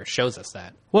cinematography here shows us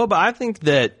that. Well, but I think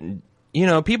that,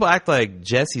 people act like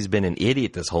Jesse's been an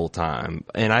idiot this whole time.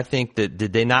 And I think that,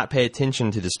 did they not pay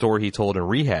attention to the story he told in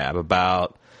rehab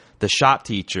about the shop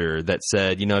teacher that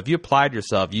said, if you applied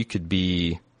yourself, you could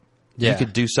be, you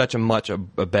could do such a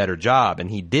better job. And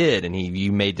he did. And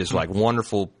you made this like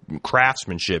wonderful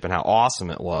craftsmanship and how awesome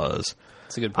it was.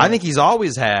 That's a good point. I think he's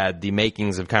always had the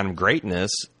makings of kind of greatness,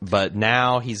 but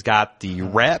now he's got the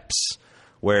reps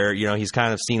where, he's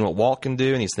kind of seen what Walt can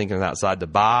do and he's thinking outside the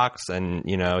box and,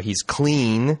 he's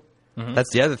clean. Mm-hmm.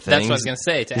 That's the other thing. That's what I was going to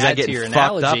say. To he's add not getting to your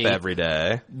fucked analogy, up every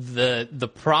day.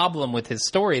 The problem with his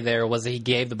story there was that he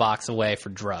gave the box away for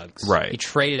drugs. Right. He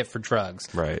traded it for drugs.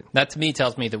 Right. That to me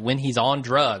tells me that when he's on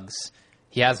drugs,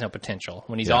 he has no potential.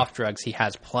 When he's off drugs, he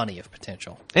has plenty of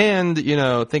potential. And,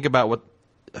 think about what...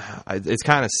 It's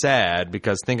kind of sad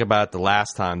because think about the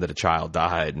last time that a child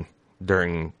died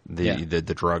during the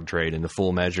drug trade in the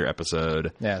Full Measure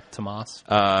episode. Yeah, Tomas.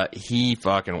 He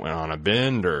fucking went on a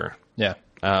bender. Yeah.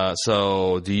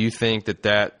 So do you think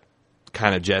that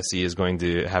kind of Jesse is going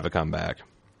to have a comeback?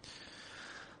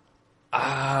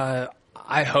 I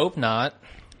hope not.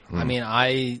 I mean,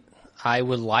 I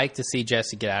would like to see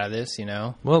Jesse get out of this,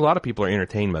 Well, a lot of people are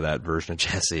entertained by that version of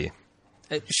Jesse.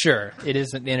 Sure, it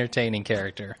is an entertaining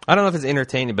character. I don't know if it's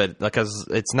entertaining, but because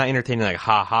it's not entertaining like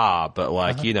ha-ha, but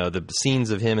like, the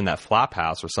scenes of him in that flop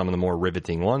house were some of the more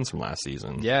riveting ones from last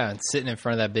season. Yeah, and sitting in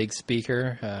front of that big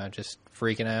speaker, just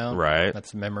freaking out. Right.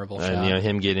 That's a memorable shot. And,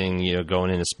 him getting,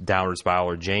 going in a downward spiral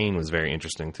with Jane was very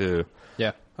interesting, too.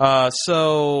 Yeah.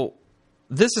 So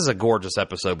this is a gorgeous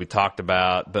episode we talked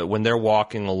about, but when they're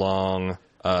walking along...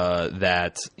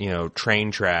 that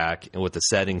train track with the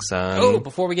setting sun. Oh,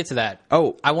 before we get to that,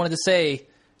 I wanted to say,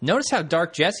 notice how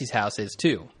dark Jesse's house is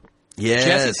too. Yes,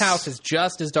 Jesse's house is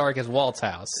just as dark as Walt's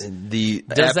house.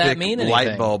 Does that mean anything?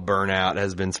 Light bulb burnout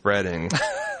has been spreading.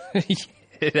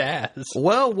 It has.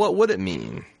 Well, what would it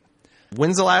mean?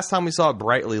 When's the last time we saw it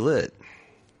brightly lit?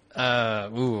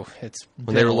 It's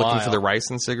when they were looking for the rice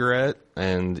and cigarette,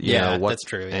 and that's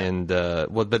true. Yeah. And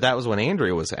but that was when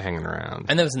Andrea was hanging around,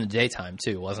 and that was in the daytime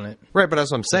too, wasn't it? Right, but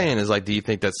that's what I'm saying is like, do you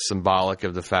think that's symbolic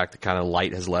of the fact that kind of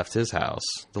light has left his house?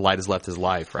 The light has left his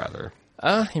life, rather.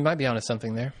 He might be onto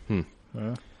something there.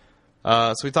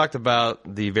 So we talked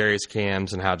about the various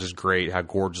cams and how just great, how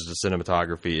gorgeous the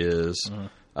cinematography is.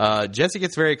 Jesse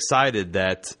gets very excited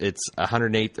that it's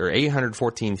 108 or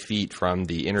 814 feet from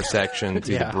the intersection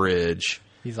to the bridge.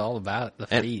 He's all about the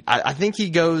feet. I think he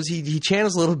goes, he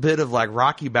channels a little bit of like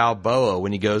Rocky Balboa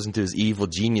when he goes into his evil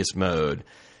genius mode.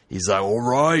 He's like, all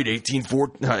right,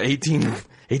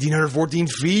 1,814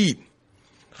 feet.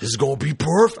 This is going to be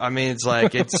perfect. I mean, it's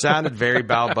like, it sounded very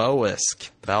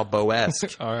Balboa-esque. All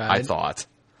right. I thought.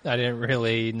 I didn't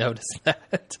really notice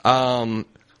that.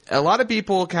 A lot of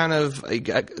people kind of...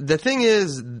 The thing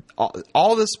is,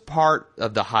 all this part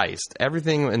of the heist,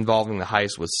 everything involving the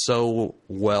heist was so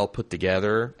well put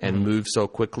together and moved so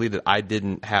quickly that I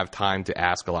didn't have time to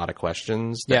ask a lot of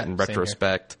questions that in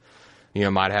retrospect,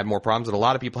 might have more problems. And a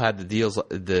lot of people had a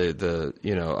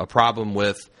problem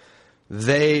with...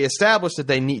 They established that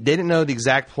they didn't know the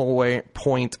exact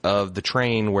point of the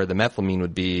train where the methylamine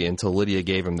would be until Lydia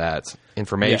gave them that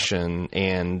information. Yeah.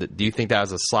 And do you think that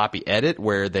was a sloppy edit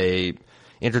where they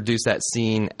introduced that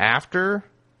scene after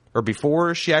or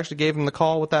before she actually gave him the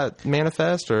call with that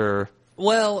manifest? Or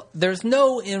well, there's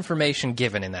no information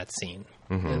given in that scene.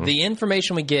 Mm-hmm. The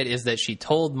information we get is that she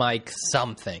told Mike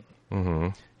something.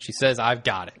 Mm-hmm. She says, "I've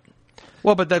got it."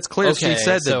 Well, but that's clear. She Okay,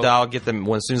 said so- that I'll get them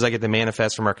as soon as I get the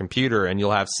manifest from our computer, and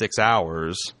you'll have 6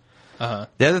 hours. Uh-huh.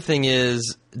 The other thing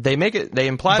is they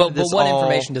imply But that this what all,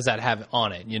 information does that have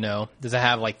on it? You know, does it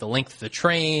have like the length of the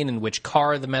train and which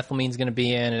car the methylamine is going to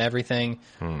be in and everything?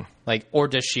 Like, or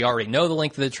does she already know the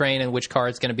length of the train and which car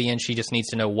it's going to be in? She just needs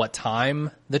to know what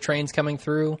time the train's coming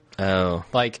through. Oh,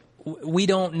 Like, we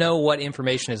don't know what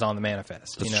information is on the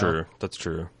manifest. that's you know? true. That's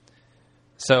true.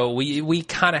 So we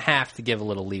kind of have to give a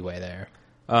little leeway there.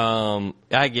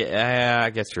 I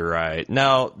guess you're right.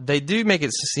 Now they do make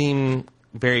it seem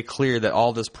very clear that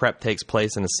all this prep takes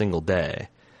place in a single day.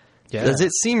 Yeah. Does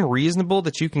it seem reasonable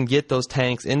that you can get those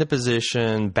tanks into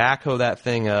position, backhoe that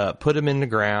thing up, put them in the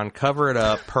ground, cover it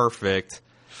up perfect?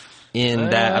 In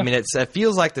that, I mean, it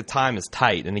feels like the time is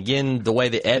tight. And again, the way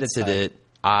they edited it,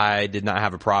 I did not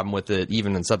have a problem with it,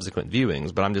 even in subsequent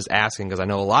viewings. But I'm just asking because I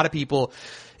know a lot of people.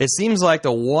 It seems like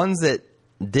the ones that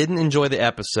didn't enjoy the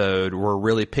episode were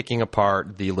really picking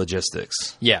apart the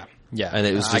logistics, Yeah. and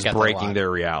it was I just got that a breaking lot. their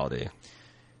reality.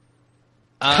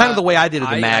 Kind of the way I did with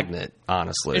the magnet,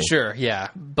 honestly. Sure, yeah.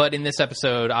 But in this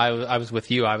episode, I was with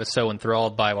you. I was so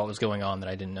enthralled by what was going on that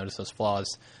I didn't notice those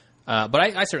flaws. But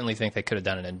I certainly think they could have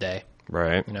done it in a day.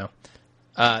 Right. You know,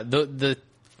 the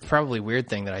probably weird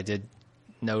thing that I did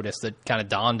notice that kind of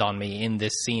dawned on me in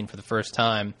this scene for the first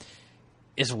time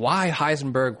is why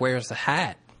Heisenberg wears the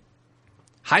hat.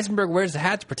 Heisenberg wears the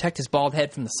hat to protect his bald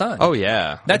head from the sun. Oh,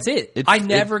 yeah. That's it. I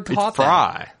never caught it's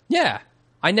Fry. that. Yeah.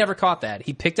 I never caught that.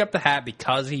 He picked up the hat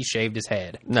because he shaved his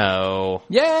head. No.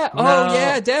 Yeah. No. Oh,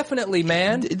 yeah, definitely,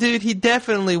 man. Dude, he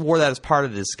definitely wore that as part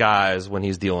of the disguise when he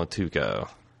was dealing with Tuco.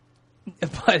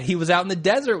 But he was out in the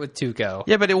desert with Tuco.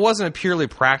 Yeah, but it wasn't a purely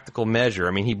practical measure.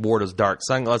 I mean, he wore those dark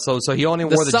sunglasses. So he only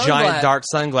wore the sunglass- giant dark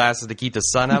sunglasses to keep the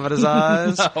sun out of his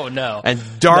eyes. No. And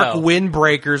dark No.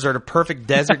 windbreakers are the perfect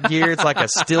desert gear. It's like a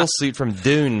still suit from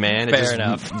Dune, man. It Fair just,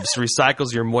 enough. just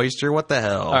recycles your moisture. What the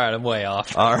hell? All right, I'm way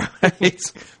off. All right.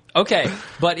 Okay,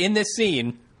 but in this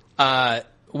scene,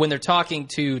 when they're talking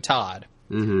to Todd,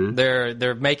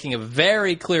 they're making a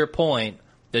very clear point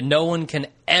that no one can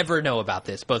ever know about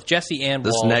this. Both Jesse and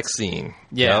This Walt. next scene.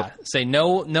 Yeah. Yep. Say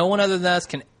no one other than us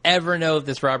can ever know if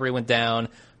this robbery went down.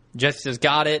 Jesse says,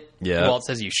 got it. Yeah. Walt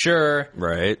says, you sure?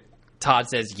 Right. Todd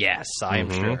says, yes, I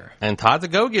am sure. And Todd's a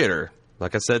go-getter,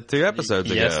 like I said 2 episodes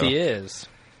ago. Yes, he is.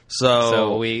 So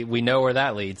So we know where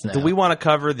that leads now. do we want to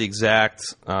cover the exact,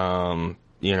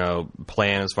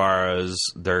 plan as far as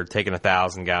they're taking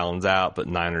 1,000 gallons out, but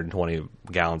 920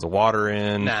 gallons of water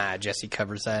in? Nah, Jesse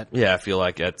covers that. Yeah, I feel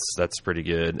like that's pretty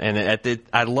good. And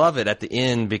I love it at the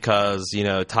end because,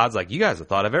 Todd's like, you guys have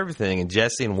thought of everything. And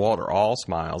Jesse and Walt are all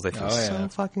smiles. They feel Oh, yeah. so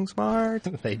fucking smart.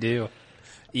 They do.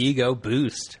 Ego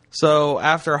boost. So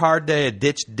after a hard day of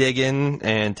ditch digging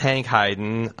and tank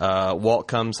hiding, Walt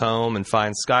comes home and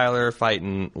finds Skylar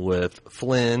fighting with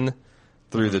Flynn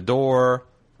through the door.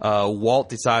 Walt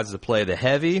decides to play the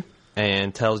heavy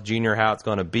and tells Junior how it's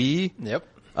going to be. Yep.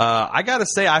 I got to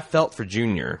say, I felt for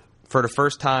Junior for the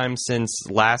first time since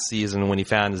last season when he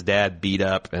found his dad beat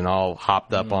up and all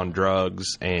hopped up on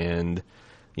drugs and,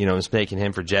 mistaking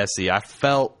him for Jesse. I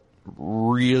felt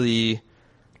really...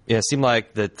 Yeah, it seemed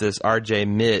like that this RJ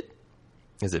Mitt,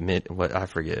 is it Mitt? What I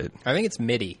forget. I think it's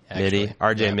Mitty, actually. Mitty,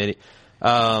 RJ Yeah. Mitty.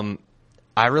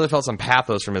 I really felt some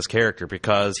pathos from his character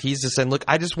because he's just saying, "Look,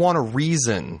 I just want a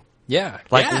reason. Yeah.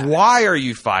 Like, yeah. why are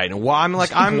you fighting? Why?" I'm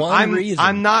like, One reason.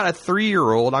 I'm not a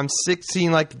 3-year-old. I'm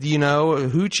 16. Like,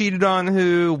 who cheated on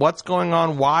who? What's going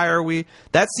on? Why are we?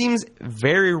 That seems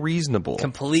very reasonable.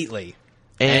 Completely.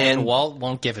 And And Walt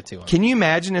won't give it to him. Can you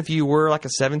imagine if you were like a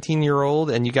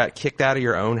 17-year-old and you got kicked out of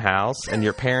your own house and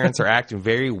your parents are acting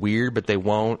very weird, but they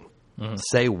won't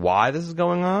say why this is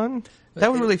going on?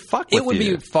 That would really fuck with you. It would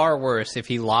be far worse if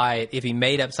he lied, if he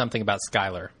made up something about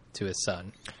Skylar to his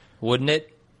son. Wouldn't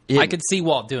it? I could see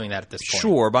Walt doing that at this point.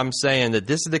 Sure, but I'm saying that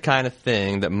this is the kind of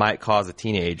thing that might cause a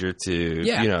teenager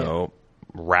to,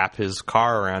 wrap his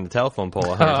car around the telephone pole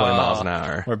 120 miles an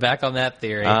hour. We're back on that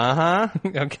theory. Uh-huh.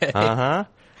 Okay. Uh-huh.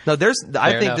 No,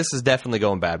 I think enough. this is definitely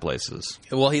going bad places.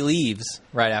 Well, he leaves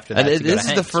right after that. And to go this to is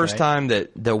the Hank's, first right? time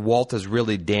that Walt has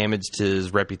really damaged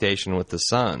his reputation with the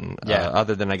son. Yeah.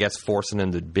 Other than, I guess, forcing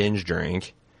him to binge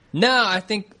drink. No, I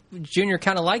think Junior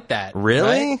kind of liked that.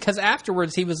 Really? Because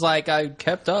afterwards he was like, I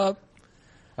kept up.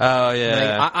 Oh,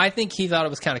 yeah. Like, I think he thought it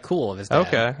was kind of cool of his dad.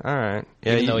 Okay, all right.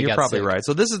 Yeah, Even though he you're got probably sick. right.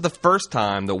 So this is the first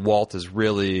time that Walt has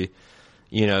really,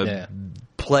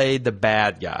 played the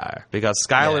bad guy. Because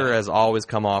Skylar Yeah. has always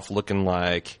come off looking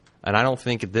like, and I don't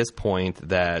think at this point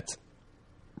that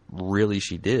really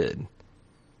she did.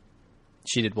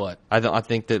 She did what? I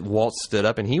think that Walt stood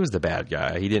up and he was the bad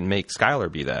guy. He didn't make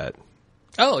Skylar be that.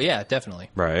 Oh, yeah, definitely.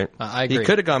 Right. I agree. He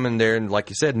could have come in there and, like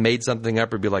you said, made something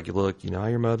up or be like, look, you know how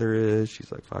your mother is?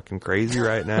 She's like fucking crazy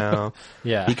right now.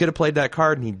 Yeah. He could have played that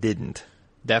card and he didn't.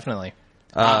 Definitely.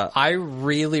 I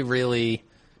really, really,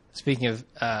 speaking of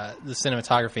the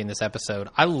cinematography in this episode,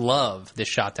 I love this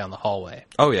shot down the hallway.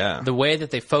 Oh, yeah. The way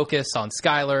that they focus on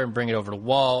Skylar and bring it over to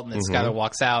Walt, and then Skylar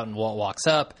walks out and Walt walks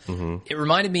up. It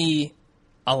reminded me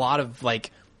a lot of,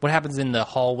 like, what happens in the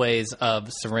hallways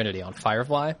of Serenity on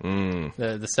Firefly.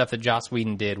 The stuff that Joss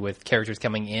Whedon did with characters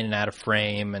coming in and out of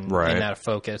frame and in and out of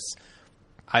focus.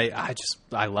 I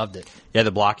loved it. Yeah,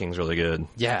 the blocking's really good.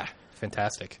 Yeah,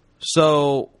 fantastic.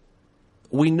 So,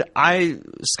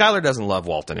 Skylar doesn't love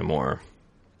Walt anymore.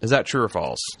 Is that true or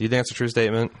false? Do you think that's a true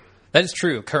statement? That is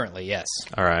true currently, yes.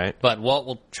 All right. But Walt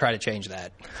will try to change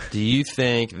that. Do you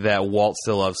think that Walt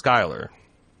still loves Skylar?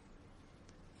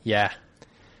 Yeah.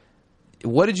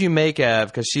 What did you make of,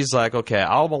 because she's like, okay,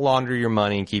 I'll launder your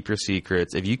money and keep your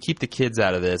secrets. If you keep the kids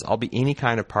out of this, I'll be any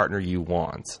kind of partner you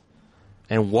want.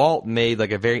 And Walt made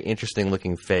like a very interesting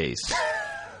looking face.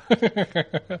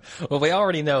 Well, we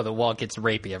already know that Walt gets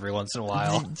rapey every once in a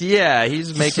while. Yeah,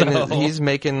 he's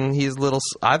making his little.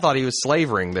 I thought he was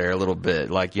slavering there a little bit,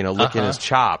 like, you know, licking his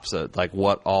chops at like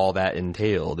what all that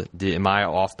entailed. Am I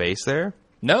off base there?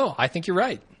 No, I think you're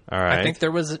right. All right. I think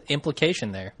there was an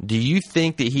implication there. Do you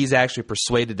think that he's actually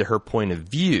persuaded to her point of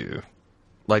view?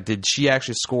 Like, did she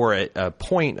actually score a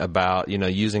point about, you know,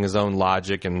 using his own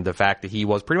logic and the fact that he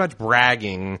was pretty much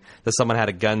bragging that someone had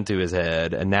a gun to his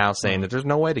head and now saying that there's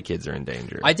no way the kids are in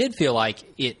danger? I did feel like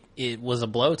it was a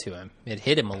blow to him. It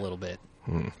hit him a little bit.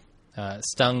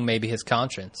 Stung maybe his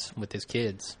conscience with his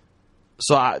kids.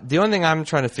 So the only thing I'm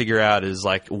trying to figure out is,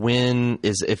 like,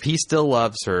 if he still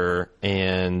loves her,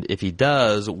 and if he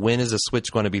does, when is the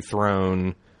switch going to be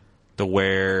thrown to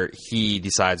where he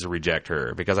decides to reject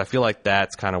her? Because I feel like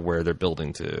that's kind of where they're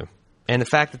building to. And the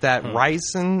fact that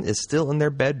ricin is still in their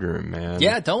bedroom, man.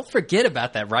 Yeah, don't forget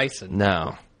about that ricin.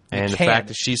 No. And the fact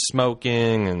that she's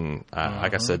smoking, and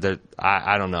like I said,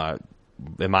 I don't know.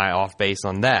 Am I off base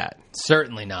on that?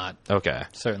 Certainly not. Okay.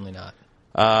 Certainly not.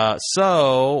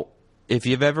 So, if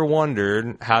you've ever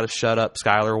wondered how to shut up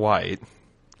Skylar White,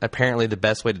 apparently the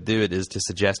best way to do it is to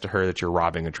suggest to her that you're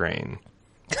robbing a train.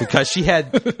 Because she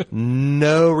had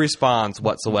no response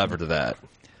whatsoever to that.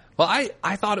 Well,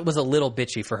 I thought it was a little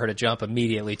bitchy for her to jump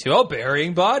immediately to,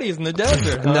 burying bodies in the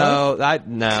desert. Huh? No,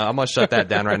 I'm going to shut that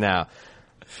down right now.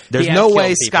 There's no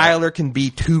way Skylar can be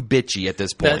too bitchy at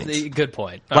this point. That's a good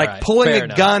point. All right, pulling a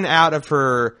gun out of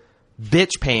her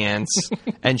bitch pants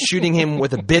and shooting him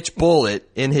with a bitch bullet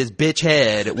in his bitch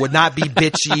head would not be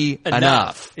bitchy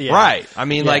enough. Yeah. Right. I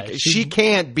mean, she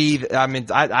can't be. I mean,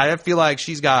 I feel like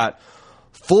she's got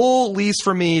full lease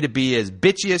for me to be as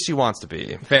bitchy as she wants to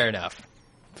be. Fair enough.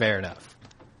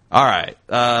 All right.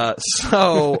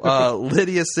 So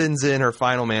Lydia sends in her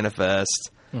final manifest.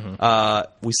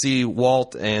 We see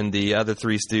Walt and the other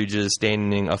three stooges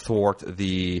standing athwart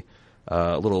the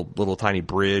little tiny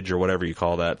bridge or whatever you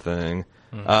call that thing.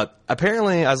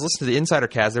 Apparently, I was listening to the Insider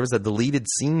Cast. There was a deleted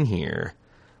scene here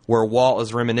where Walt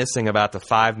was reminiscing about the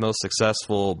 5 most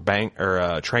successful bank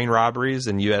or train robberies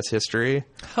in U.S. history.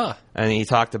 Huh. And he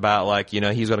talked about, like, you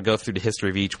know, he's going to go through the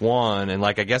history of each one. And,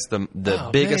 like, I guess the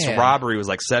biggest robbery was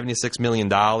like $76 million.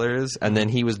 And then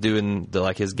he was doing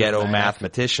his ghetto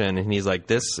mathematician. And he's like,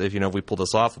 this, if we pull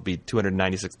this off, would be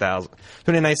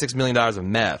 $296 million of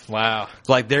meth. Wow.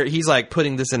 Like, he's like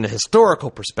putting this into historical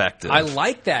perspective. I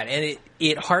like that. And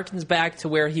it harkens back to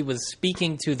where he was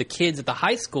speaking to the kids at the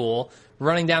high school,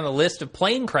 running down the list of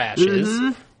plane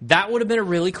crashes. That would have been a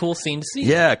really cool scene to see.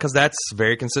 Yeah, because that's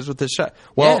very consistent with this shot.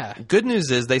 Well, good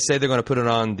news is they say they're going to put it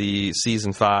on the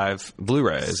Season 5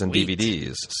 Blu-rays and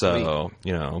DVDs. So,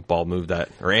 baldmove that,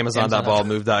 or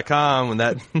Amazon.baldmove.com when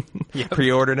that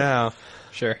pre-order now.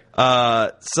 Sure.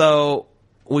 So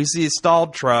we see a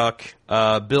stalled truck.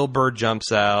 Bill Burr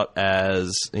jumps out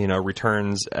as,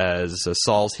 returns as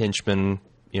Saul's henchman,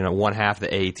 one half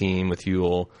the A-team with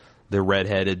Huel. The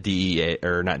redheaded DEA,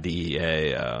 or not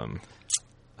DEA,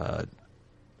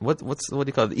 what do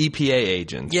you call it? The EPA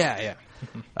agent. Yeah.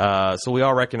 So we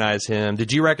all recognize him.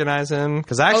 Did you recognize him?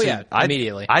 Because actually,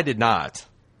 immediately. I did not.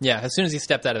 Yeah, as soon as he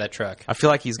stepped out of that truck. I feel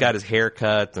like he's got his hair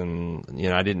cut, and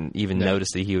I didn't even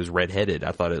notice that he was redheaded.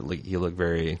 I thought he looked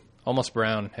very almost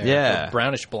brown hair. Yeah, or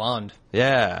brownish blonde.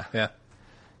 Yeah.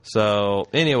 So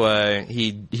anyway,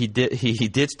 he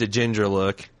ditched the ginger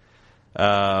look.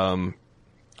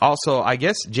 Also, I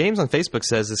guess James on Facebook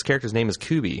says this character's name is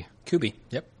Kubi. Kubi,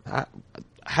 yep.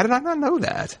 How did I not know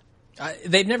that?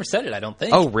 They've never said it, I don't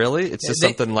think. Oh, really? It's just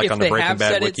something like on the Breaking Bad wiki? If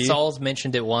they have said it, Saul's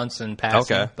mentioned it once in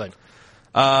passing. Okay. But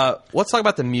let's talk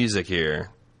about the music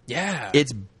here. Yeah.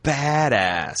 It's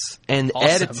badass. And Awesome.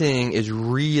 editing is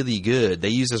really good. They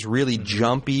use this really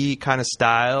jumpy kind of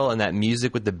style, and that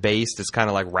music with the bass that's kind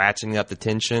of like ratcheting up the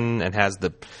tension and has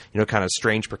the, kind of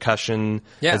strange percussion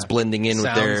that's blending in with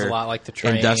Sounds their a lot like the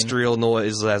train. industrial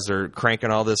noise as they're cranking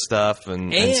all this stuff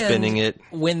and spinning it.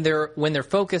 When they're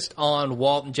focused on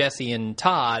Walt and Jesse and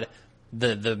Todd,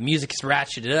 the music's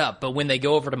ratcheted up, but when they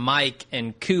go over to Mike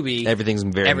and Kubi,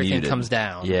 Everything muted. comes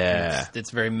down. Yeah.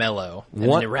 It's very mellow. And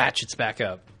then it ratchets back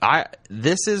up.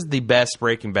 This is the best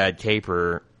Breaking Bad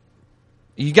caper.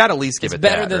 You got to at least give It's it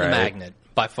better that, than right? the Magnet,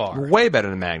 by far. Way better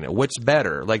than Magnet. What's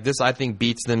better? Like this, I think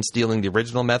beats them stealing the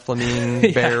original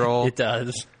methylamine barrel. It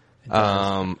does.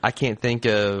 I can't think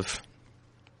of.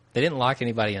 They didn't lock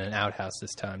anybody in an outhouse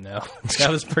this time, though. That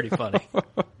was pretty funny.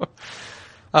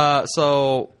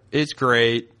 So it's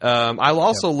great. I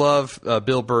also love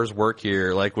Bill Burr's work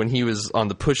here. Like when he was on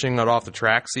the pushing it off the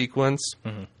track sequence,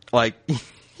 like.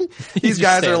 These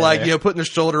guys are like, putting their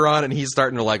shoulder on, and he's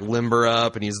starting to like limber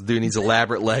up, and he's doing these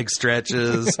elaborate leg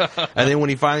stretches. And then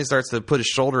when he finally starts to put his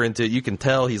shoulder into it, you can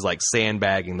tell he's like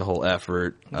sandbagging the whole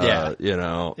effort.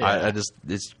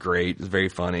 It's great. It's very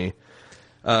funny.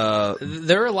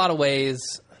 There are a lot of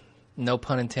ways, no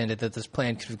pun intended, that this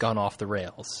plan could have gone off the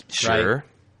rails. Sure. Right?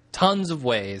 Tons of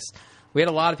ways. We had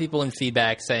a lot of people in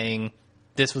feedback saying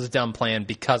this was a dumb plan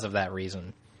because of that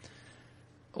reason.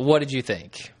 What did you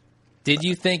think? Did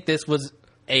you think this was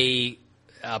a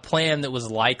plan that was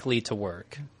likely to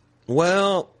work?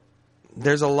 Well,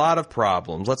 there's a lot of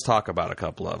problems. Let's talk about a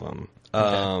couple of them.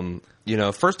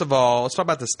 Okay. First of all, let's talk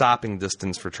about the stopping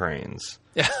distance for trains.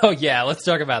 Oh yeah, let's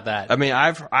talk about that. I mean,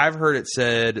 I've heard it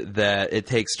said that it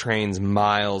takes trains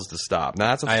miles to stop. Now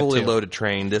that's a fully loaded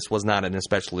train. This was not an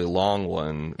especially long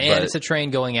one, and it's a train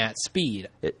going at speed.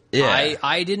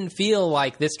 I didn't feel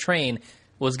like this train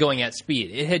was going at speed.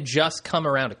 It had just come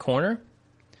around a corner.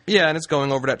 Yeah, and it's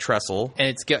going over that trestle. And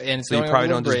it's going so you probably over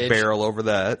don't the bridge. Just barrel over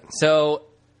that. So,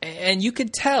 and you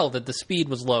could tell that the speed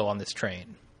was low on this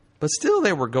train. But still,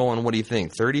 they were going, what do you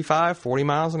think, 35, 40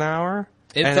 miles an hour?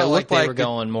 It felt like they were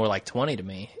going more like 20 to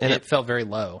me. And it felt very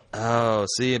low. Oh,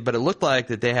 see, but it looked like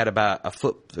that they had about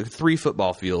 3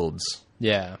 football fields.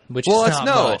 Yeah, which is not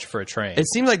much for a train. It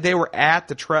seemed like they were at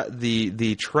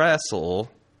the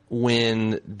trestle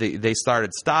when they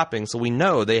started stopping, so we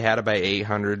know they had about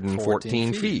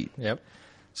 814 feet. Yep.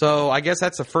 So I guess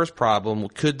that's the first problem.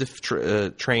 Could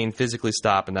the train physically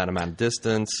stop in that amount of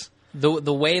distance?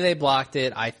 The way they blocked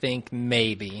it, I think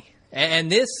maybe. And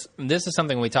this is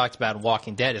something we talked about in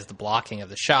Walking Dead, is the blocking of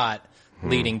the shot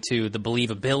leading to the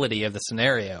believability of the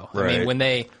scenario. Right. I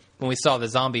mean, when we saw the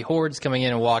zombie hordes coming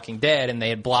in Walking Dead and they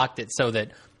had blocked it so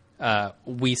that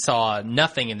we saw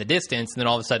nothing in the distance, and then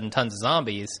all of a sudden tons of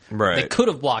zombies. Right. They could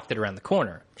have blocked it around the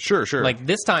corner. Sure. Like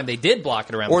this time they did block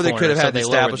it around the corner. Or they could have had the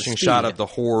establishing speed. shot of the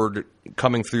horde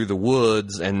coming through the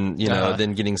woods and,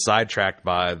 then getting sidetracked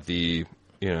by the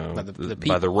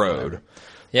by the road.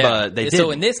 Yeah. But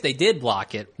so in this, they did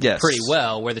block it Yes. pretty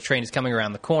well, where the train is coming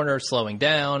around the corner, slowing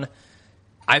down.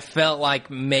 I felt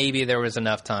like maybe there was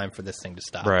enough time for this thing to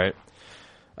stop. Right.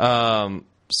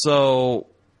 So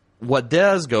what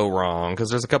does go wrong,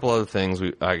 because there's a couple other things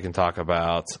I can talk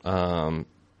about,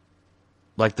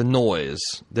 like the noise.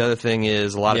 The other thing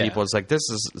is a lot of people, it's like, this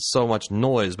is so much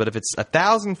noise, but if it's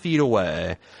 1,000 feet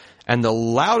away and the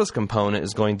loudest component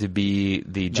is going to be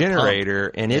the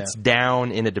generator pump. And it's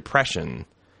down in a depression.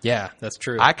 Yeah, that's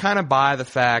true. I kind of buy the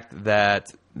fact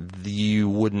that you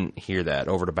wouldn't hear that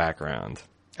over the background.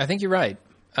 I think you're right.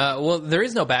 Well, there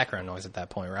is no background noise at that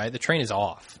point, right? The train is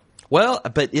off. Well,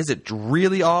 but is it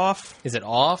really off? Is it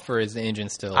off, or is the engine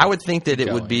still I would think that going?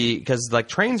 It would be, because like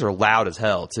trains are loud as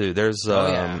hell too. There's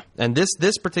and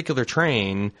this particular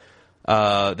train,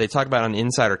 they talk about on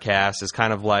Insider Cast, is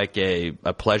kind of like a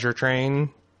pleasure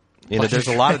train. There's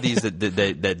a lot of these that do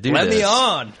Let this. me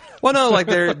on. Well, no, like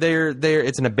they're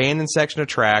it's an abandoned section of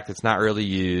track that's not really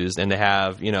used, and they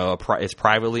have it's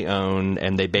privately owned,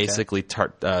 and they basically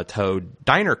tow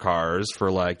diner cars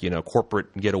for like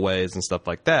corporate getaways and stuff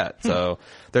like that. So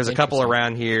there's a couple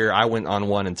around here. I went on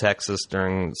one in Texas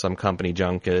during some company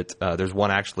junket. There's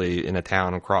one actually in a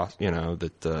town across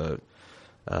that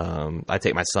I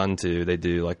take my son to. They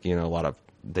do like a lot of.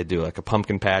 They do like a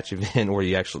pumpkin patch event where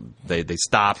you actually they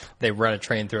stop. They run a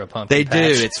train through a pumpkin. They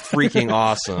patch. do. It's freaking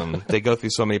awesome. They go through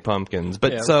so many pumpkins.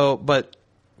 But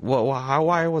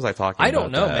why was I talking? I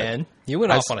don't know, that? Man. You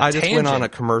went off on a tangent. I just went on a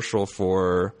commercial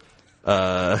for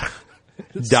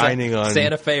dining on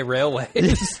Santa Fe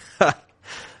Railways.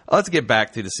 Let's get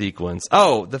back to the sequence.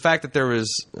 Oh, the fact that there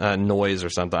was noise or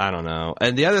something. I don't know.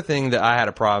 And the other thing that I had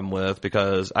a problem with,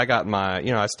 because I got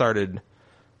I started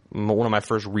one of my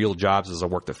first real jobs is I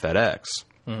worked at FedEx.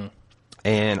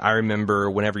 And I remember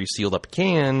whenever you sealed up a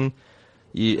can,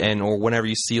 or whenever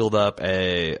you sealed up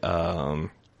the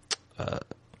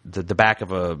back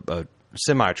of a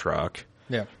semi truck,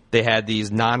 they had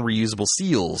these non-reusable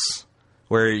seals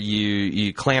where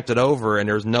you clamped it over, and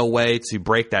there was no way to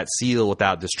break that seal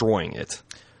without destroying it.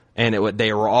 And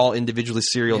they were all individually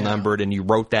serial numbered, and you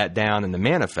wrote that down in the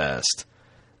manifest.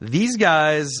 These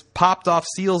guys popped off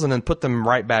seals and then put them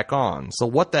right back on. So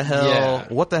what the hell? Yeah.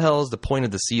 What the hell is the point of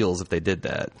the seals if they did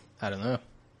that? I don't know.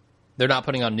 They're not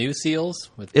putting on new seals?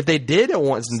 If they did it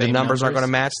once, the numbers aren't going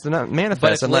to match the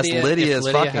manifest unless Lydia is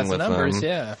fucking with numbers,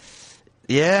 them.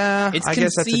 Yeah, it's I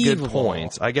guess that's a good conceivable.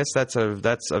 point. I guess that's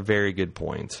a very good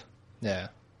point. Yeah.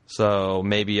 So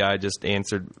maybe I just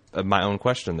answered my own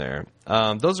question there.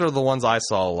 Those are the ones I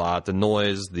saw a lot: the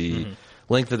noise, the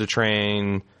length of the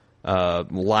train,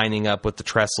 lining up with the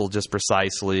trestle just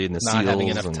precisely, and the Not seals. having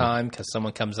enough time because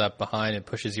someone comes up behind and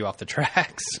pushes you off the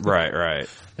tracks. Right.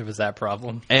 There was that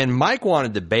problem. And Mike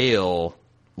wanted to bail,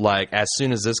 like, as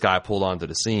soon as this guy pulled onto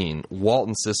the scene. Walt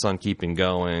insists on keeping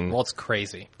going. Walt's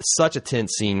crazy. Such a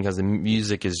tense scene because the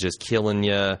music is just killing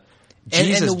you. And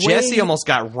Jesus, the way- Jesse almost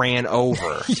got ran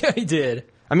over. Yeah, he did.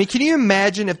 I mean, can you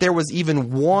imagine if there was even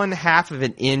 1/2 of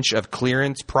an inch of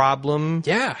clearance problem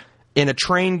Yeah. in a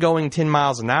train going 10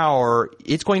 miles an hour?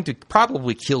 It's going to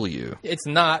probably kill you. It's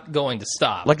not going to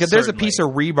stop. Like if there's a certainly. piece of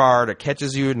rebar that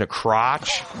catches you in the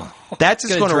crotch, that's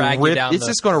just gonna going drag to you rip. down It's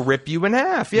just going to rip you in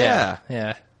half. Yeah.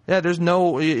 Yeah. There's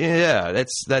no. Yeah,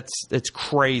 it's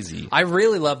crazy. I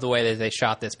really love the way that they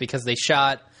shot this because they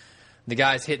shot the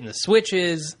guys hitting the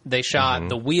switches. They shot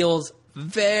the wheels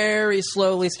very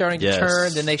slowly starting to Yes.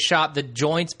 turn. Then they shot the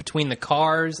joints between the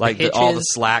cars, Like the hitches, all the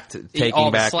slack taking all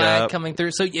the back slack up. coming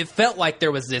through. So it felt like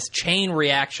there was this chain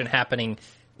reaction happening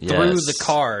through the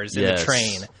cars in the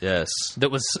train Yes.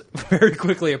 that was very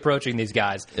quickly approaching these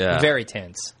guys. Yeah. Very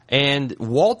tense. And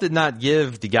Walt did not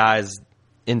give the guys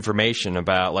information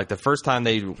about, like, the first time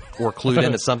they were clued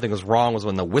in that something was wrong was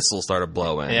when the whistle started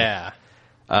blowing. Yeah,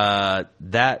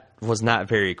 That was not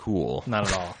very cool. not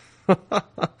at all. Do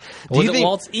Was you it think-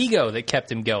 Walt's ego that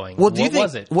kept him going? Well, do you What think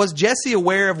was it? was Jesse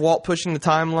aware of Walt pushing the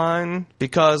timeline?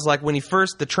 Because, like, when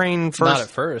the train first, Not at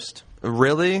first.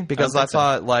 really? Because I think so.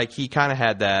 thought, like, he kind of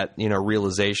had that,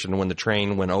 realization when the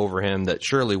train went over him that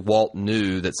surely Walt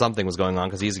knew that something was going on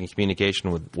because he's in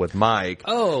communication with Mike.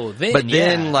 Oh, then But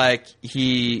then, yeah. like,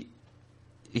 he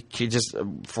just,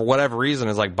 for whatever reason,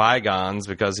 is like bygones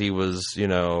because he was,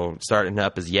 starting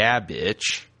up his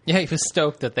bitch. Yeah, he was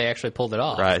stoked that they actually pulled it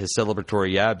off. Right, his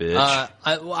celebratory bitch.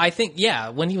 I think, yeah,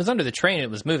 when he was under the train and it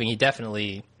was moving, he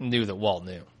definitely knew that Walt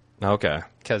knew Okay.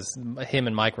 because him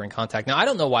and Mike were in contact. Now, I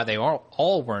don't know why they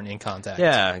all weren't in contact.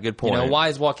 Yeah, good point. Why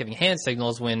is Walt giving hand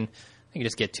signals when you can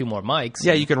just get 2 more mics?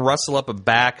 Yeah, you can rustle up a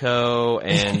backhoe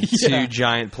and Yeah. 2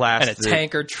 giant And plastic a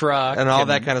tanker truck. and all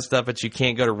that kind of stuff, but you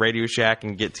can't go to Radio Shack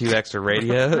and get 2 extra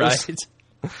radios. Right.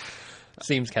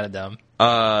 Seems kind of dumb.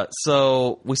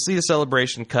 So we see the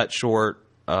celebration cut short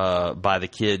by the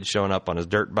kid showing up on his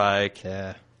dirt bike.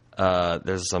 Yeah.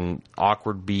 There's some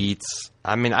awkward beats.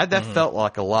 I mean, that felt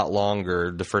like a lot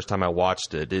longer the first time I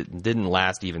watched it. It didn't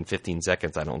last even 15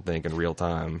 seconds, I don't think, in real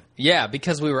time. Yeah,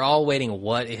 because we were all waiting,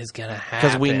 what is going to happen?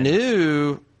 Because we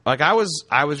knew, like, I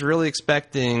was really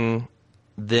expecting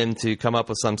them to come up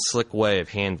with some slick way of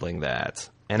handling that.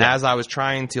 And as I was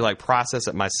trying to, like, process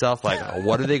it myself, like,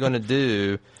 what are they going to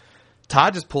do?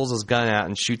 Todd just pulls his gun out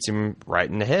and shoots him right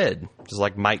in the head, just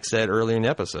like Mike said earlier in the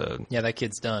episode. Yeah, that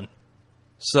kid's done.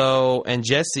 So, and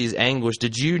Jesse's anguish.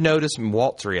 Did you notice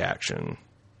Walt's reaction?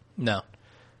 No.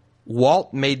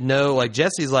 Walt made no, like,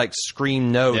 Jesse's like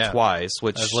screamed no Yeah. twice,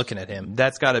 which I was looking at him.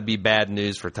 That's got to be bad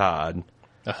news for Todd.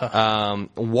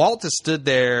 Walt just stood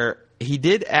there. He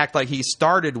did act like he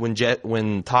started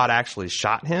when Todd actually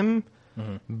shot him,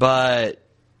 but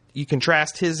you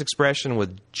contrast his expression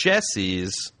with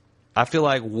Jesse's. I feel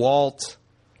like Walt,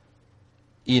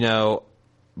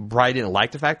 probably didn't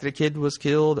like the fact that a kid was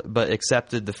killed, but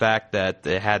accepted the fact that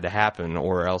it had to happen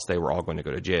or else they were all going to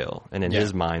go to jail. And in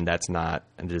his mind, that's not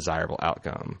a desirable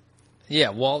outcome.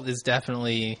 Yeah, Walt is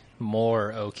definitely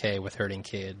more okay with hurting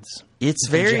kids. It's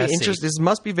very Jesse. interesting. This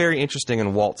must be very interesting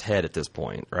in Walt's head at this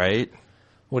point, right?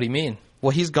 What do you mean?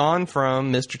 Well, he's gone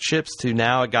from Mr. Chips to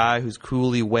now a guy who's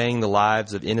coolly weighing the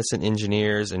lives of innocent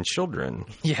engineers and children.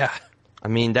 Yeah. I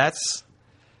mean,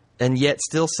 and yet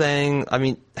still saying, I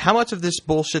mean, how much of this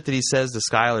bullshit that he says to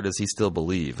Skylar does he still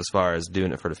believe as far as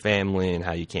doing it for the family and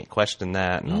how you can't question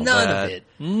that and all None that? of it.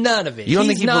 None of it. You don't He's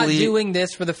think he not believe- doing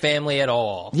this for the family at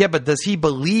all. Yeah, but does he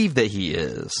believe that he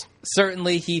is?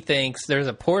 Certainly he thinks there's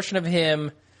a portion of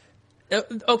him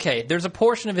okay, there's a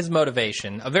portion of his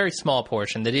motivation, a very small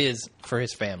portion, that is for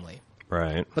his family.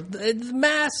 Right. But the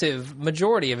massive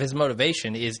majority of his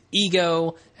motivation is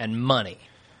ego and money.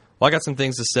 Well, I got some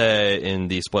things to say in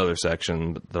the spoiler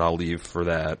section that I'll leave for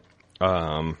that.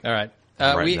 All right.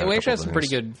 We actually have some pretty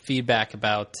good feedback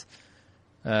about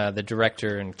the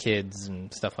director and kids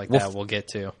and stuff like that we'll get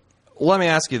to. Let me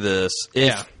ask you this.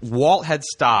 If Walt had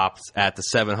stopped at the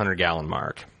 700-gallon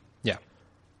mark,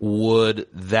 would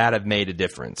that have made a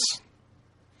difference?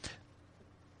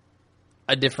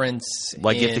 A difference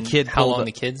like in if the kid how long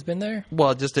the kid's been there?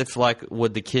 Well, just if, like,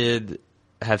 would the kid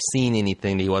have seen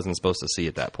anything that he wasn't supposed to see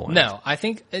at that point? No. I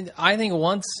think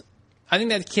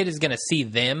that kid is going to see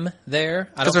them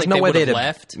there. I don't there's think no they way would have they'd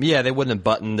left. Yeah, they wouldn't have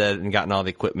buttoned it and gotten all the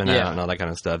equipment out and all that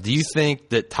kind of stuff. Do you think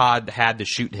that Todd had to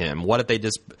shoot him? What if they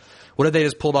just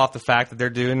pulled off the fact that they're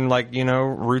doing, like,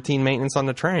 routine maintenance on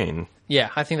the train? Yeah,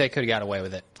 I think they could have got away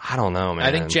with it. I don't know, man.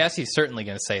 I think Jesse's certainly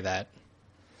going to say that.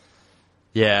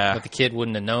 Yeah. But the kid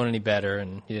wouldn't have known any better,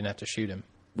 and he didn't have to shoot him.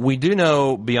 We do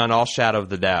know, beyond all shadow of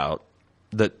the doubt,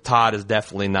 that Todd is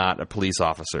definitely not a police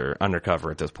officer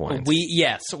undercover at this point.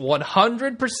 Yes,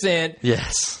 100%.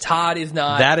 Yes. Todd is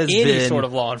not any sort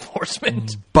of law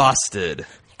enforcement. Busted.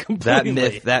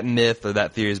 Completely. That myth or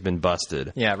that theory has been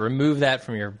busted. Yeah, remove that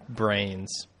from your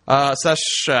brains. So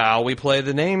shall we play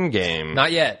the name game?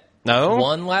 Not yet. No?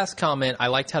 One last comment. I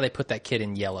liked how they put that kid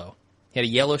in yellow. He had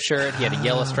a yellow shirt. He had a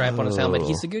yellow stripe on his helmet.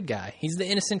 He's the good guy. He's the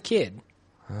innocent kid.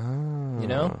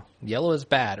 Oh. Yellow is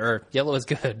bad, or yellow is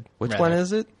good. Which one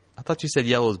is it? I thought you said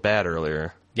yellow is bad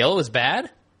earlier. Yellow is bad?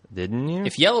 Didn't you?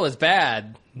 If yellow is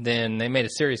bad, then they made a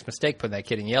serious mistake putting that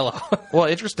kid in yellow. Well,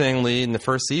 interestingly, in the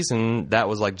first season, that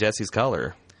was like Jesse's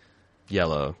color.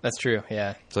 Yellow. That's true,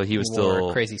 yeah. So he was wore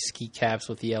still... crazy ski caps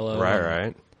with yellow.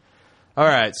 Right. All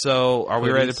right, so are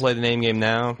we ready to play the name game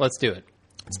now? Let's do it.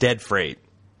 It's Dead Freight.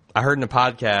 I heard in a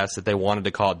podcast that they wanted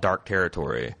to call it Dark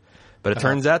Territory. But it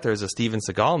turns out there's a Steven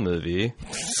Seagal movie,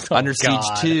 Under Siege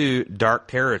 2, Dark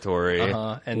Territory,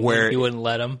 and where you wouldn't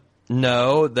let him.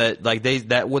 No,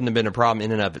 that wouldn't have been a problem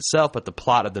in and of itself. But the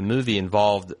plot of the movie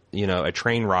involved, a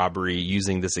train robbery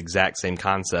using this exact same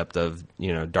concept of,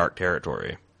 Dark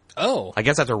Territory. Oh, I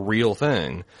guess that's a real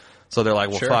thing. So they're like,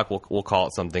 well, sure. fuck, we'll call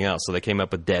it something else. So they came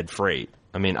up with Dead Freight.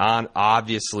 I mean,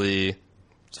 obviously,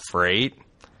 it's freight,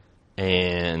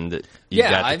 and we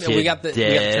got the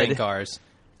train cars.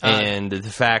 And the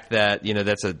fact that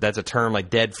that's a term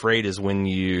like dead freight is when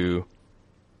you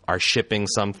are shipping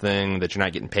something that you're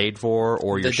not getting paid for,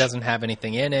 or that doesn't have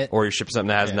anything in it, or you're shipping something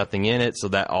that has nothing in it. So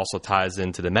that also ties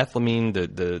into the methylamine,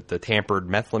 the tampered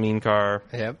methylamine car.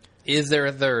 Yep. Is there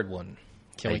a third one?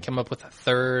 Can we come up with a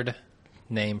third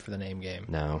name for the name game?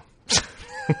 No.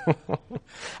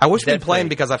 I wish we'd play them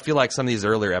because I feel like some of these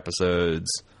earlier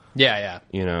episodes. Yeah.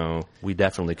 We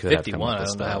definitely could 51, have come up with I don't know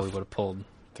stuff. how we would have pulled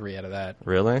 3 out of that.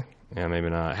 Really? Yeah, maybe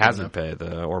not. Hazard Pay,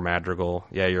 or Madrigal.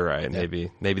 Yeah, you're right. Yeah.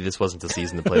 Maybe this wasn't the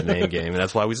season to play the name game, and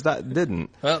that's why we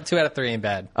didn't. Well, 2 out of 3 ain't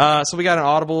bad. So we got an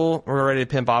Audible. We're ready to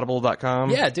pimp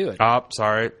Audible.com. Yeah, do it.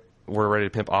 Sorry. We're ready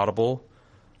to pimp Audible.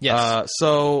 Yes.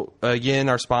 So, again,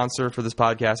 our sponsor for this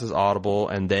podcast is Audible,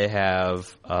 and they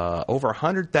have over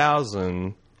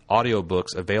 100,000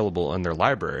 audiobooks available in their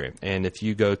library. And if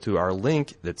you go to our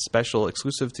link that's special,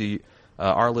 exclusive to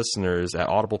our listeners at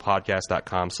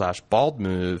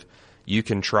audiblepodcast.com/baldmove, you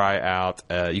can try out,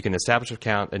 you can establish an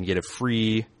account and get a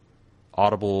free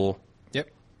Audible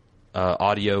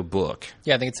audio book.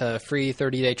 Yeah, I think it's a free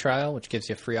 30-day trial, which gives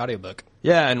you a free audiobook.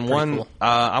 Yeah, and cool.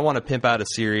 I want to pimp out a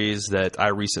series that I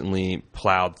recently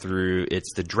plowed through.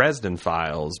 It's The Dresden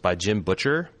Files by Jim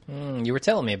Butcher. You were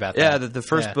telling me about that. Yeah, the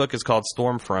first book is called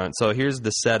Stormfront. So here's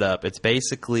the setup. It's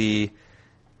basically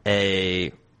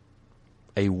a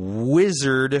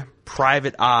wizard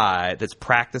private eye that's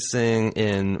practicing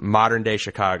in modern-day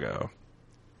Chicago.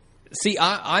 See,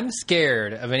 I'm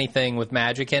scared of anything with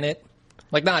magic in it.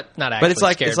 Like, not actually but it's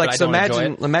like scared, it's like so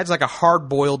imagine like a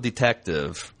hard-boiled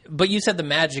detective. But you said the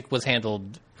magic was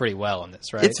handled pretty well in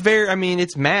this, right? It's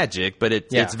it's magic, but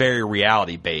it's very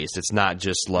reality based. It's not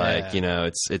just like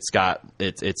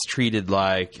it's treated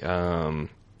like there's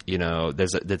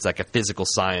like a physical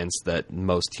science that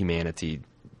most humanity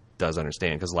does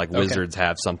understand, because wizards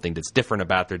have something that's different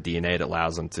about their DNA that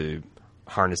allows them to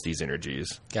harness these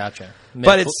energies. Gotcha.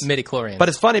 But it's midichlorians. But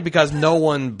it's funny because no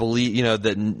one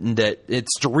that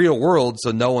it's the real world,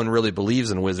 so no one really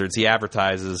believes in wizards. He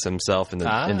advertises himself in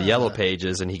the yellow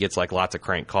pages, and he gets lots of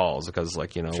crank calls because a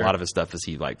lot of his stuff is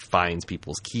he finds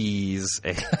people's keys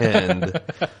and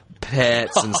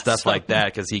pets and stuff like that,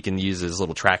 because he can use his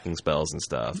little tracking spells and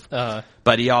stuff.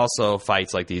 But he also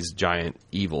fights these giant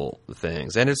evil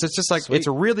things, and it's just Sweet.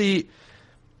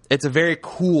 it's a very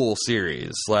cool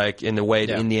series, like in the way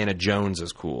that Yeah. Indiana Jones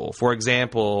is cool. For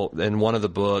example, in one of the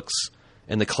books,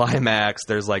 in the climax,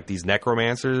 there's like these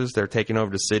necromancers. They're taking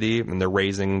over the city, and they're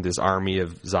raising this army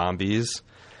of zombies.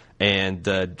 And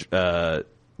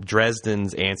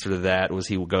Dresden's answer to that was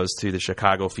he goes to the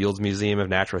Chicago Fields Museum of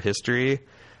Natural History.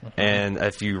 And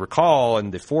if you recall, in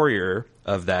the foyer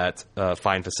of that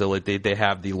fine facility, they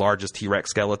have the largest T-Rex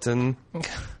skeleton.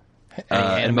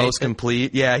 And most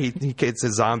complete. Yeah, he gets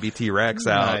his zombie T-Rex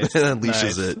out Nice, and unleashes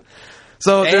nice. it.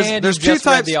 So And there's you two just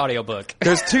read types. the audiobook.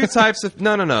 There's two types of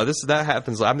no. That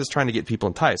happens. I'm just trying to get people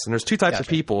enticed. And there's two types of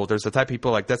Gotcha. people. There's the type of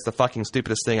people like that's the fucking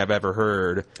stupidest thing I've ever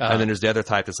heard, and then there's the other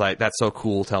type that's like that's so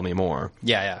cool. Tell me more.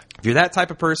 Yeah. If you're that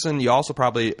type of person, you also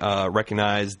probably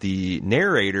recognize the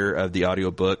narrator of the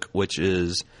audiobook, which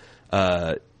is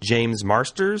James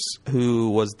Marsters,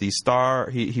 who was the star.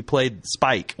 He played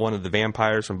Spike, one of the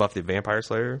vampires from Buffy the Vampire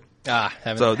Slayer.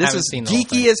 So this is seen the whole geeky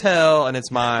thing. as hell, and it's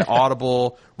my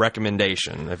Audible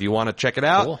recommendation. If you want to check it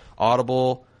out, Cool.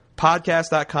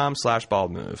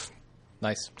 audiblepodcast.com/baldmove.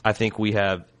 Nice. I think we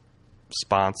have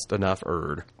sponsed enough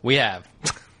Erd. We have.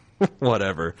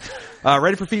 Whatever.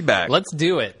 Ready for feedback. Let's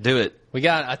do it. do it. We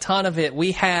got a ton of it.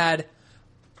 We had.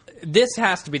 This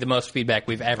has to be the most feedback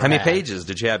we've ever How many had. pages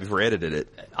did you have before I edited it?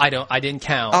 I didn't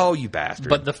count. Oh, you bastard.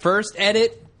 But the first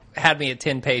edit had me at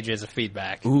 10 pages of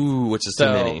feedback. Ooh, which is too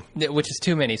many. Which is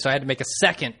too many. So I had to make a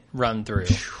second run through.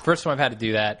 First time I've had to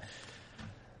do that.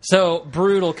 So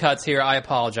brutal cuts here. I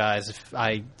apologize if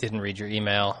I didn't read your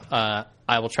email.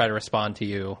 I will try to respond to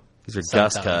you. These are sometime.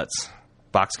 dust cuts.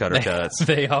 Box cutter cuts.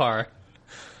 They are.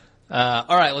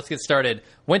 All right, let's get started.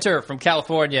 Winter from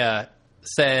California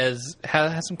says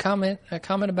has a comment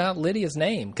about Lydia's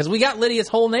name, because we got Lydia's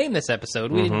whole name this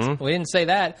episode. We didn't say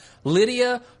that.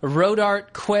 Lydia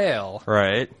Rodart Quayle,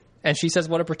 Right. and she says,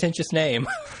 "What a pretentious name."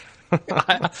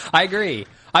 I agree.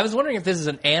 I was wondering if this is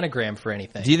an anagram for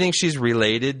anything. Do you think she's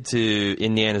related to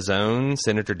Indiana's own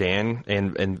Senator Dan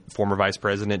and former Vice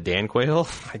President Dan Quayle?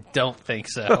 I don't think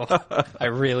so. I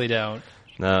really don't.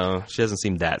 No, she doesn't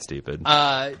seem that stupid.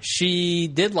 She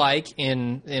did like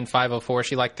in 504.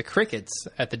 She liked the crickets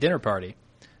at the dinner party.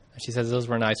 She says those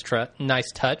were a nice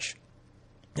touch,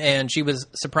 and she was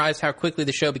surprised how quickly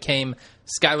the show became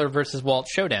Skyler versus Walt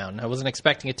showdown. I wasn't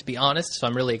expecting it, to be honest, so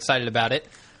I'm really excited about it.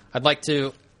 I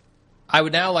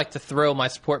would now like to throw my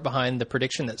support behind the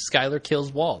prediction that Skyler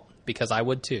kills Walt, because I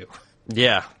would too.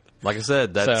 Yeah, like I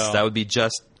said, that would be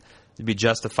it'd be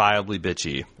justifiably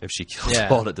bitchy if she kills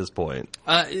Walt at this point.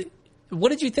 What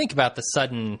did you think about the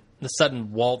sudden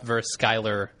Walt versus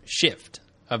Skyler shift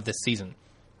of this season?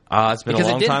 It's been Because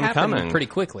a long it did time happen coming. pretty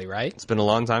quickly, right? It's been a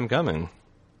long time coming.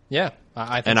 Yeah,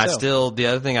 I think And so. the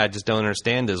other thing I just don't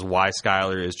understand is why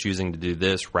Skyler is choosing to do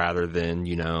this rather than,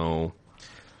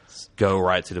 go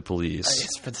right to the police.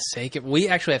 It's for the sake of... We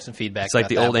actually have some feedback. It's like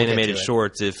the about old that. We'll get animated to it.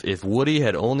 shorts. If Woody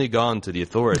had only gone to the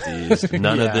authorities,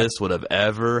 none of this would have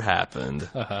ever happened.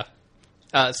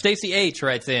 Stacey H.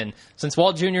 writes in, since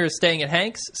Walt Jr. is staying at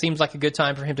Hank's, seems like a good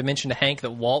time for him to mention to Hank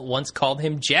that Walt once called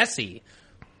him Jesse.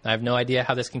 I have no idea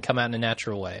how this can come out in a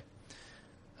natural way.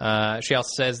 She also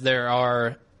says there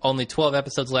are only 12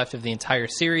 episodes left of the entire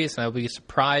series, and I will be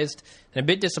surprised and a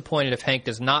bit disappointed if Hank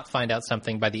does not find out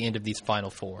something by the end of these final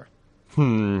 4.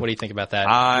 What do you think about that?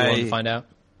 You want to find out?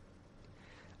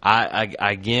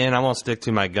 Again, I'm going to stick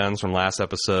to my guns from last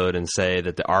episode and say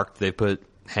that the arc they put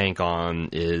Hank on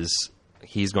is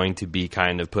he's going to be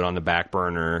kind of put on the back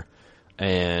burner,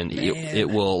 and it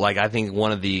will, I think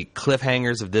one of the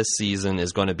cliffhangers of this season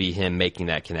is going to be him making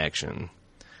that connection,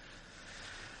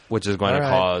 which is going to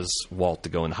cause Walt to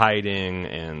go in hiding,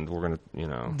 and we're going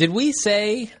to, Did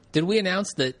we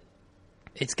announce that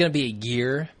it's going to be a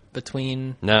year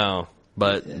between... No,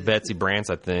 but Betsy Brant,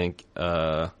 I think,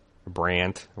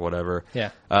 Brandt, whatever.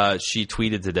 Yeah. She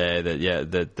tweeted today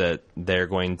that they're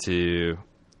going to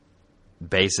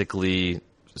basically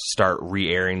start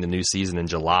re-airing the new season in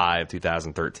July of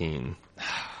 2013.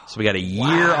 So we got a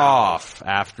year off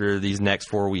after these next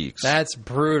 4 weeks. That's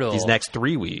brutal. These next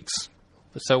 3 weeks.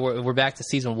 So we're back to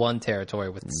season 1 territory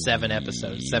with 7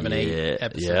 episodes, 8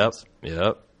 episodes.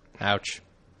 Yep. Ouch.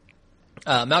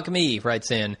 Malcolm E.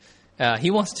 writes in, he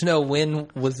wants to know, when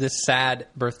was this sad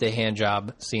birthday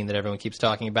handjob scene that everyone keeps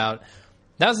talking about?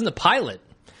 That was in the pilot.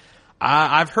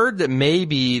 I've heard that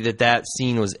maybe that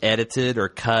scene was edited or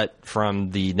cut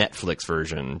from the Netflix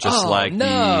version, just like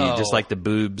the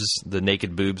boobs, the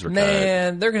naked boobs were cut.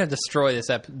 Man, they're going to destroy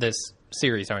this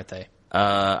series, aren't they?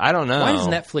 I don't know. Why does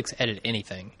Netflix edit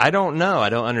anything? I don't know. I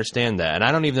don't understand that, and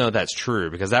I don't even know if that's true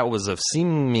because that was a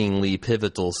seemingly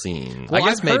pivotal scene. Well, I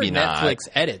guess I've heard maybe not. Netflix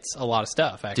edits a lot of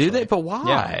stuff. Actually, Do they? But why?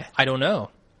 Yeah, I don't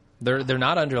know. They're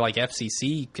not under like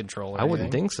FCC control. Or I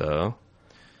wouldn't think so.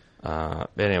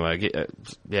 Anyway,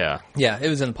 yeah. Yeah, it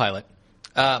was in the pilot.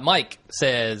 Mike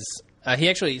says he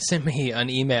actually sent me an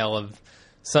email of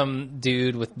some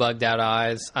dude with bugged out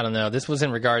eyes. I don't know. This was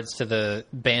in regards to the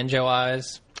banjo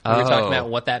eyes. We were talking about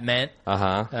what that meant.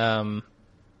 And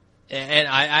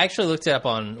I actually looked it up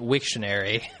on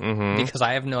Wiktionary because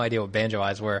I have no idea what banjo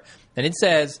eyes were. And it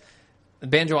says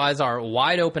banjo eyes are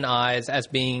wide open eyes as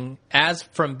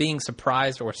from being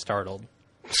surprised or startled.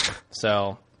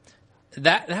 So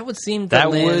that would seem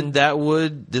to that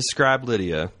would describe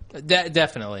Lydia.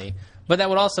 Definitely. But that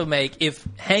would also make, if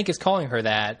Hank is calling her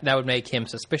that would make him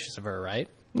suspicious of her, right?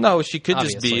 No, she could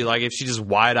just Obviously. be like, if she's just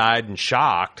wide-eyed and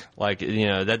shocked, like,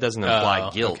 that doesn't imply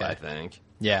guilt, okay. I think.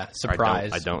 Yeah,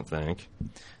 surprise. I don't think.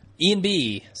 Ian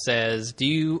B says, do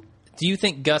you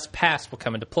think Gus' past will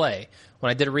come into play?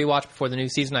 When I did a rewatch before the new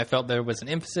season, I felt there was an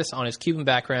emphasis on his Cuban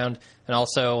background and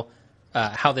also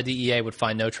how the DEA would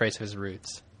find no trace of his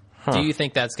roots. Huh. Do you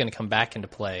think that's going to come back into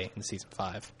play in season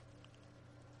 5?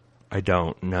 I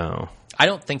don't know. I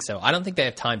don't think so. I don't think they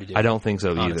have time to do it. I don't think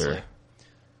so honestly.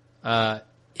 Either.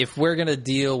 If we're going to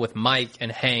deal with Mike and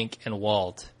Hank and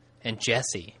Walt and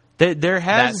Jesse, there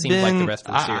has that seems been, like the rest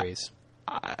of the series.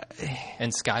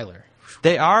 And Skyler.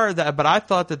 They are that, but I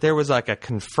thought that there was like a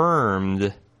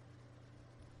confirmed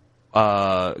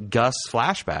Gus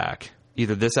flashback,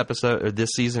 either this episode or this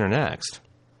season or next.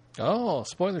 Oh,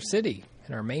 Spoiler City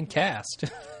in our main cast.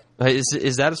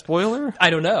 Is that a spoiler? I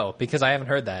don't know because I haven't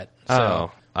heard that.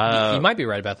 So you might be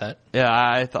right about that. Yeah,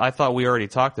 I thought we already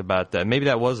talked about that. Maybe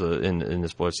that was in the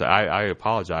spoiler. I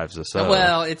apologize.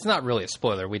 Well, it's not really a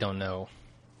spoiler. We don't know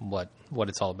what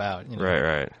it's all about. You know?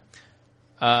 Right.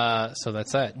 So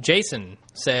that's that. Jason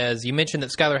says, you mentioned that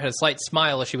Skylar had a slight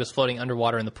smile as she was floating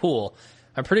underwater in the pool.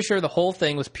 I'm pretty sure the whole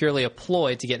thing was purely a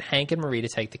ploy to get Hank and Marie to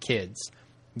take the kids.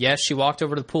 Yes, she walked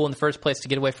over to the pool in the first place to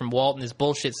get away from Walt and his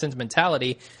bullshit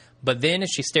sentimentality, but then as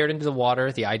she stared into the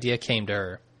water, the idea came to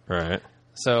her. Right.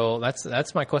 So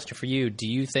that's my question for you. Do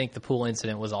you think the pool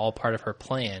incident was all part of her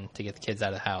plan to get the kids out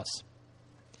of the house?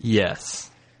 Yes.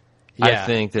 Yeah. I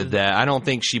think that I don't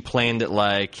think she planned it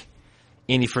like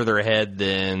any further ahead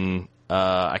than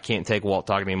I can't take Walt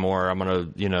talking anymore. I'm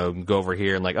going to, go over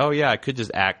here and like, oh yeah, I could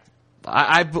just act.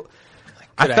 I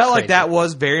felt like that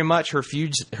was very much her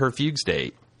fugue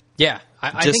state. Yeah,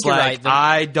 I just think you're like, right.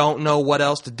 I don't know what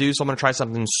else to do, so I'm going to try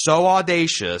something so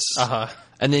audacious,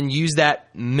 and then use that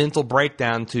mental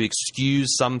breakdown to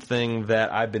excuse something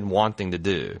that I've been wanting to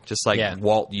do. Just like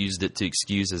Walt used it to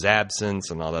excuse his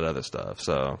absence and all that other stuff.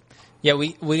 So yeah,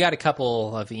 we got a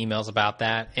couple of emails about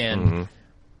that, and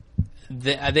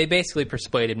they basically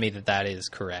persuaded me that is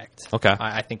correct. Okay,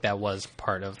 I think that was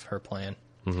part of her plan.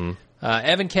 Mm-hmm.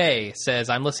 Evan K. says,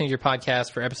 I'm listening to your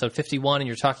podcast for episode 51, and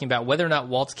you're talking about whether or not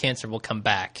Walt's cancer will come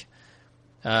back.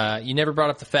 You never brought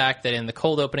up the fact that in the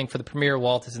cold opening for the premiere,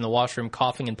 Walt is in the washroom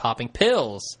coughing and popping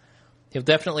pills. He'll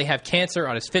definitely have cancer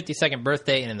on his 52nd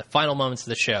birthday and in the final moments of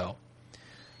the show.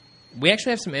 We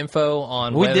actually have some info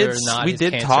on whether or not his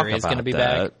cancer is going to be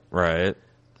back. Right.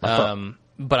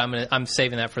 But I'm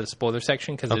saving that for the spoiler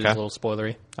section because it is a little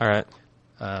spoilery. All right.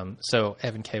 So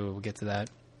Evan K. will get to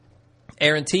that.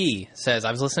 Aaron T. says,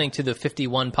 I was listening to the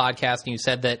 51 podcast and you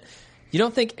said that you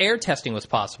don't think air testing was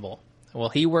possible. Well,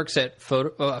 he works at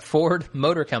Ford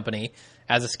Motor Company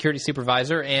as a security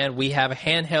supervisor, and we have a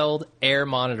handheld air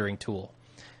monitoring tool.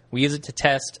 We use it to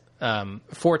test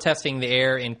for testing the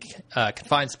air in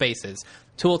confined spaces.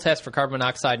 Tool tests for carbon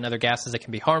monoxide and other gases that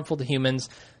can be harmful to humans,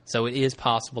 so it is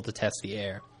possible to test the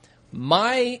air.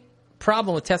 My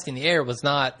problem with testing the air was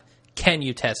not, can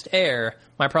you test air?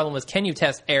 My problem was, can you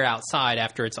test air outside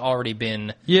after it's already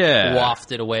been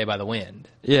wafted away by the wind?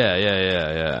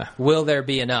 Yeah. Will there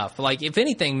be enough? Like, if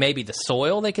anything, maybe the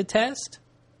soil they could test?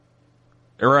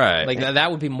 Right. Like,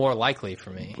 that would be more likely for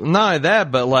me. Not only that,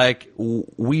 but, like,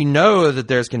 we know that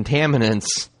there's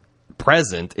contaminants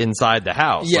present inside the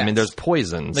house. Yes. I mean, there's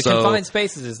poison. The confined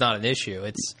spaces is not an issue.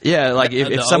 It's like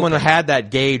if someone open. had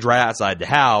that gauge right outside the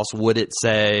house, would it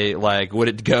say like, would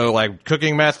it go like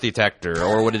cooking meth detector,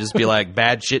 or would it just be like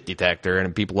bad shit detector?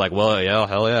 And people like, well, yeah,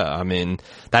 hell yeah. I mean,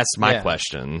 that's my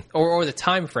question. Or the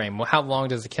time frame. Well, how long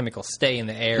does the chemical stay in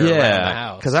the air around the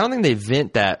house? Because I don't think they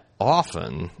vent that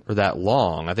often or that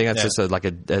long. I think that's just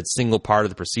a single part of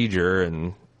the procedure.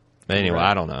 And anyway,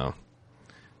 I don't know.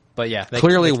 But yeah,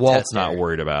 clearly Walt's not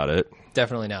worried about it.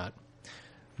 Definitely not.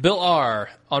 Bill R.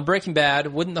 On Breaking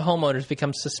Bad, wouldn't the homeowners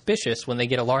become suspicious when they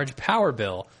get a large power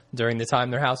bill during the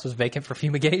time their house was vacant for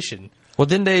fumigation? Well,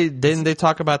 didn't they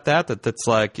talk about that's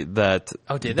like that?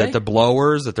 Oh, did that they? The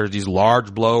blowers, that there's these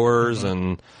large blowers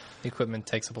and the equipment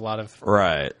takes up a lot of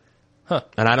right.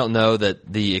 And I don't know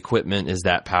that the equipment is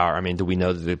that power. I mean, do we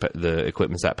know that the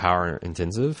equipment's that power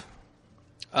intensive?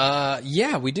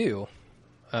 Yeah, we do.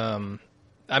 I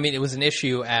mean, it was an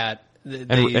issue at. They keep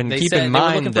said in they were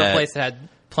mind looking for that a place that had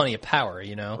plenty of power.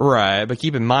 Right, but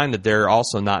keep in mind that they're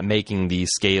also not making the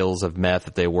scales of meth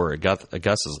that they were at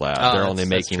Gus's lab. They're only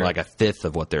making like a fifth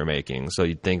of what they're making. So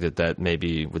you'd think that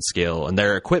maybe would scale. And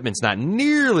their equipment's not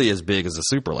nearly as big as a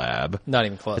super lab. Not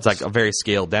even close. It's like a very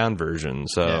scaled down version.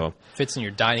 So fits in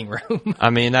your dining room.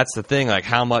 I mean, that's the thing. Like,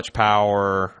 how much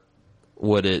power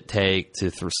would it take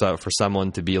for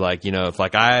someone to be like, if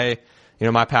like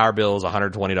my power bill is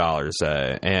 $120,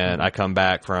 say, and I come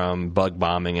back from bug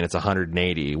bombing and it's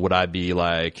 $180. Would I be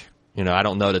like, I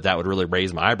don't know that would really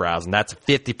raise my eyebrows, and that's a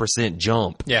 50%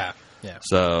 jump. Yeah.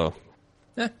 So,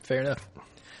 fair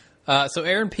enough. So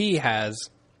Aaron P has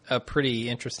a pretty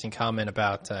interesting comment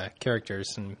about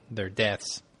characters and their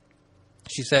deaths.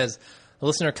 She says, a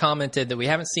listener commented that we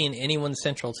haven't seen anyone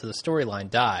central to the storyline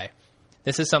die.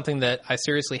 This is something that I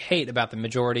seriously hate about the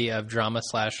majority of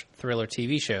drama/thriller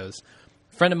TV shows.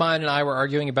 A friend of mine and I were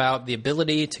arguing about the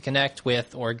ability to connect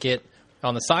with or get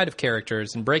on the side of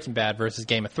characters in Breaking Bad versus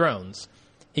Game of Thrones.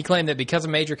 He claimed that because a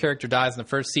major character dies in the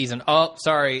first season,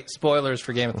 spoilers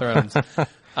for Game of Thrones,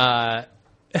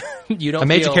 you don't a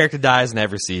major character dies in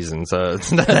every season, so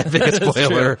it's not that big a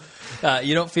spoiler.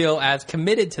 You don't feel as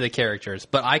committed to the characters,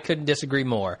 but I couldn't disagree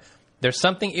more. There's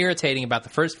something irritating about the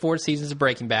first 4 seasons of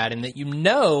Breaking Bad in that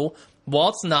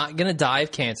Walt's not going to die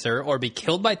of cancer or be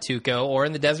killed by Tuco or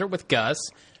in the desert with Gus.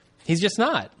 He's just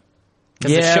not.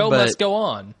 Because the show must go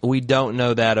on. We don't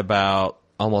know that about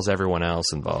almost everyone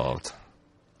else involved.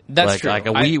 That's true.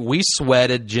 We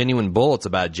sweated genuine bullets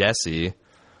about Jesse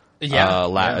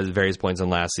at various points in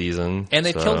last season. And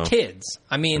they've killed kids.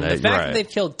 I mean, the fact that they've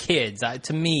killed kids,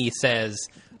 to me, says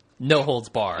no holds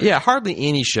barred. Yeah, hardly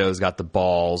any show's got the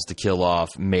balls to kill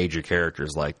off major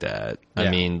characters like that. Yeah.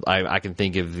 I mean, I can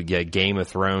think of Game of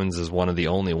Thrones as one of the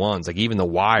only ones. Like, even The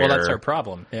Wire. Well, that's our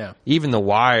problem, yeah. Even The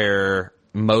Wire,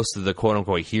 most of the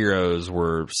quote-unquote heroes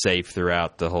were safe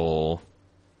throughout the whole...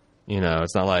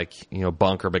 it's not like,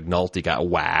 Bunker McNulty got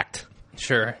whacked.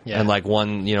 Sure, yeah. And like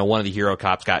one of the hero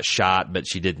cops got shot, but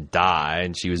she didn't die,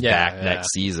 and she was back next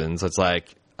season. So it's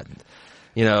like...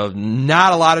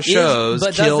 not a lot of shows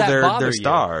kill their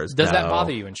stars. Does that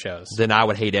bother you in shows? Then I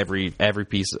would hate every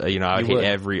piece. I would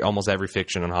hate almost every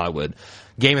fiction on Hollywood.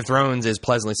 Game of Thrones is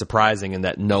pleasantly surprising in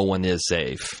that no one is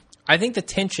safe. I think the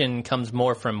tension comes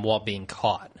more from Walt being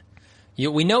caught.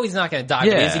 We know he's not going to die,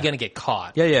 but is he going to get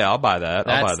caught? Yeah, I'll buy that.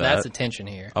 That's the tension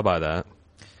here. I'll buy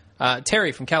that.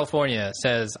 Terry from California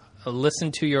says,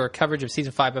 listen to your coverage of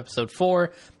Season 5, Episode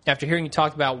 4. After hearing you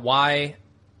talk about why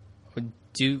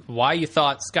you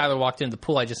thought Skylar walked into the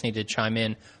pool, I just needed to chime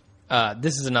in.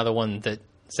 This is another one that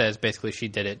says basically she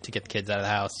did it to get the kids out of the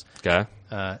house. Okay.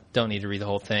 Don't need to read the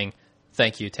whole thing.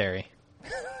 Thank you, Terry.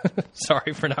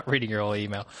 Sorry for not reading your whole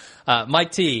email.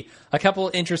 Mike T, a couple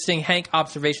interesting Hank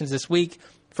observations this week.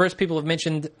 First, people have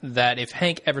mentioned that if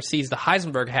Hank ever sees the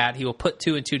Heisenberg hat, he will put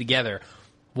 2 and 2 together.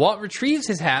 Walt retrieves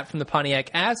his hat from the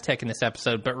Pontiac Aztec in this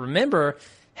episode, but remember,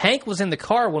 Hank was in the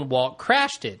car when Walt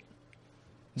crashed it.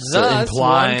 Thus,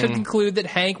 one could conclude that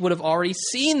Hank would have already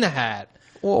seen the hat.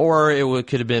 Or it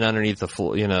could have been underneath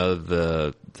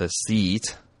the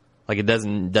seat. Like, it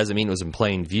doesn't mean it was in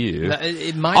plain view.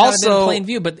 It might not have been in plain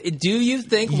view, but do you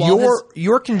think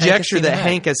your conjecture that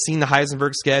Hank has seen the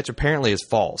Heisenberg sketch apparently is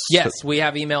false? Yes, we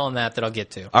have email on that I'll get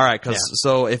to. All right,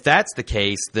 so if that's the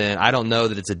case, then I don't know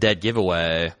that it's a dead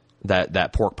giveaway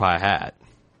that pork pie hat.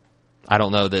 I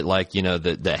don't know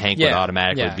that that Hank would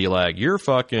automatically be like, you're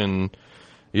fucking...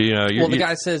 the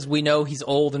guy says we know he's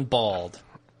old and bald.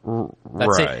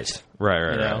 That's it.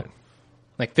 Right.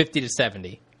 Like 50 to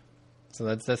 70. So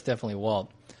that's definitely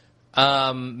Walt.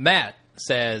 Matt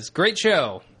says, great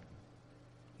show.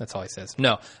 That's all he says.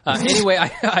 No. Anyway,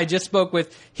 I just spoke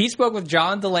with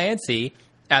John Delancey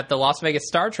at the Las Vegas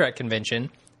Star Trek convention.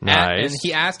 Nice. And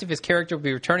he asked if his character would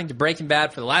be returning to Breaking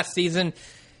Bad for the last season.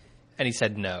 And he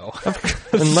said no.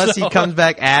 Unless he comes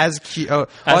back as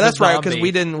that's right, because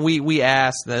we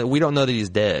asked that we don't know that he's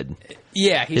dead.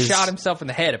 Yeah, he shot himself in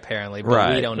the head apparently,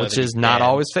 but we don't know which that is not dead.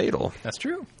 Always fatal. That's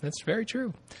true. That's very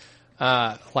true.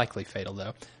 Likely fatal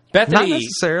though. Bethany, not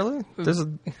necessarily. There's a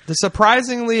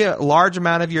surprisingly large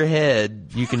amount of your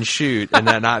head you can shoot and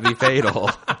that not be fatal.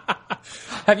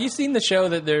 Have you seen the show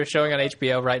that they're showing on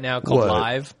HBO right now called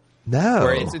Live? No.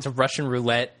 Where it's a Russian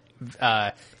roulette.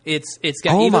 It's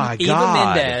got Eva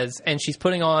Mendes, and she's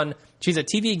a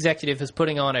TV executive who's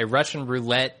putting on a Russian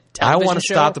roulette television I want to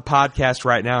show. stop the podcast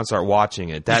right now and start watching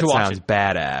it. That sounds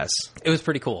badass. It was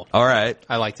pretty cool. All right.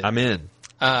 I liked it. I'm in.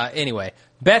 Anyway,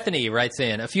 Bethany writes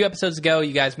in, a few episodes ago,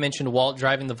 you guys mentioned Walt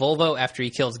driving the Volvo after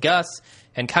he kills Gus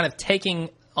and kind of taking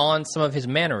on some of his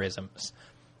mannerisms.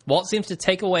 Walt seems to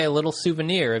take away a little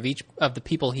souvenir of each of the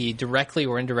people he directly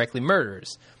or indirectly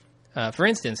murders. For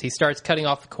instance, he starts cutting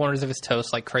off the corners of his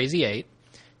toast like Crazy 8.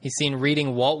 He's seen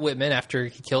reading Walt Whitman after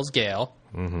he kills Gale,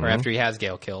 or after he has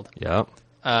Gale killed. Yep.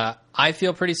 I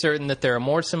feel pretty certain that there are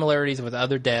more similarities with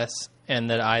other deaths, and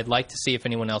that I'd like to see if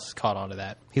anyone else has caught on to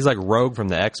that. He's like Rogue from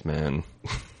the X-Men.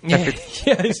 Yeah,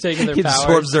 he's taking their He powers.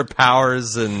 absorbs their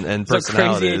powers and So Crazy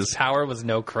personalities. 8's power was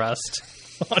no crust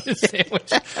on his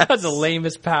sandwich. That's the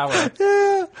lamest power.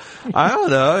 Yeah. I don't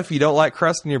know. If you don't like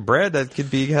crust in your bread, that could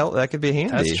be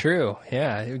handy. That's true.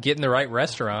 Yeah, get in the right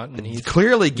restaurant, and he's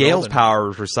Clearly, Gale's golden. power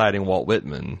was reciting Walt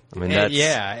Whitman. I mean,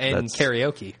 And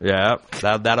karaoke. Yeah,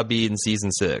 that'll be in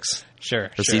season 6. Sure,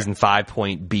 Or season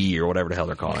 5.B or whatever the hell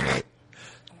they're calling it.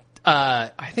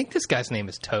 I think this guy's name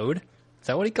is Toad. Is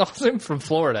that what he calls him? From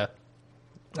Florida.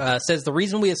 Says the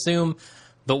reason we assume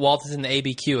that Walt is in the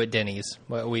ABQ at Denny's,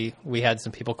 well, we had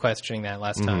some people questioning that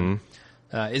last time,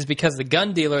 is because the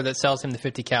gun dealer that sells him the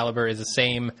 50 caliber is the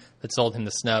same that sold him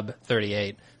the snub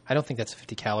 38. I don't think that's a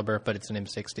 50 caliber, but it's an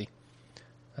M60.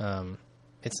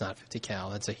 It's not 50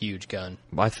 cal. That's a huge gun.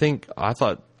 I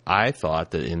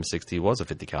thought that M60 was a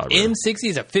 50 caliber. M60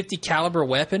 is a 50 caliber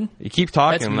weapon? You keep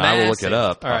talking, That's and I will look massive. it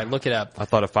up. All right, look it up. I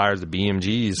thought it fires the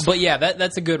BMGs. But yeah,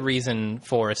 that's a good reason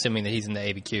for assuming that he's in the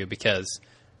ABQ because,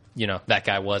 that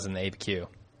guy was in the ABQ.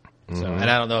 So, and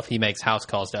I don't know if he makes house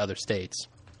calls to other states.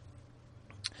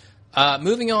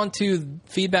 Moving on to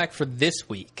feedback for this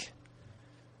week,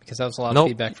 because that was a lot of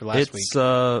feedback for last week.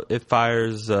 It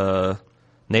fires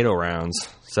NATO rounds,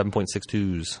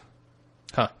 7.62s.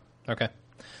 Huh. Okay.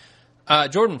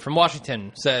 Jordan from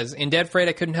Washington says, in Dead Freight,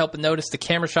 I couldn't help but notice the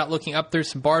camera shot looking up through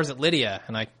some bars at Lydia.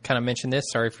 And I kind of mentioned this.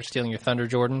 Sorry for stealing your thunder,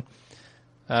 Jordan.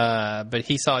 But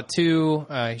he saw it too.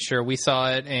 Sure, we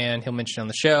saw it, and he'll mention it on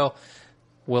the show.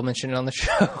 We'll mention it on the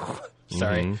show.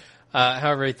 Sorry.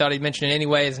 However, he thought he'd mention it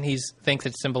anyways, and he thinks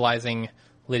it's symbolizing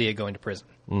Lydia going to prison.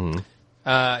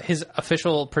 His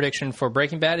official prediction for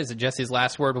Breaking Bad is that Jesse's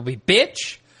last word will be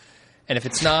bitch. And if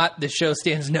it's not, this show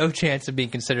stands no chance of being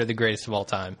considered the greatest of all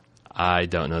time. I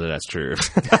don't know that that's true.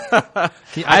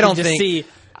 I don't see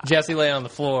Jesse laying on the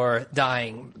floor,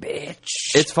 dying, bitch.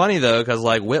 It's funny, though, because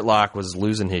Whitlock was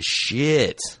losing his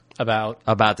shit about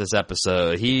this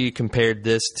episode. He compared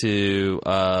this to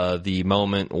the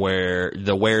moment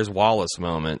the Where's Wallace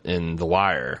moment in The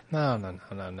Wire. No.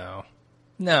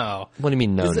 What do you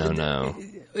mean, no?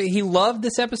 He loved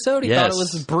this episode? He thought it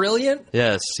was brilliant?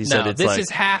 Yes. He said it's this is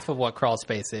half of what Crawl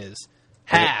Space is.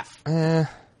 Half.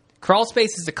 Crawl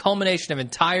Space is the culmination of an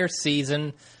entire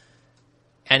season,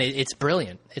 and it's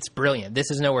brilliant. It's brilliant.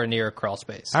 This is nowhere near Crawl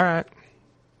Space. All right.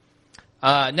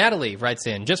 Natalie writes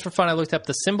in, just for fun, I looked up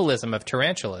the symbolism of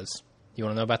tarantulas. You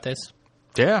want to know about this?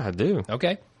 Yeah, I do.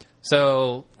 Okay.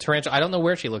 So, tarantula, I don't know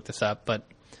where she looked this up, but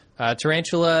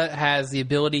tarantula has the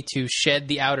ability to shed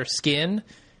the outer skin.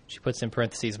 She puts in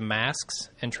parentheses masks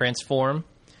and transform.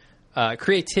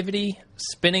 Creativity,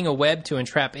 spinning a web to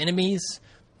entrap enemies,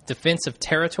 defense of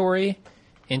territory,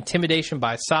 intimidation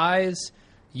by size,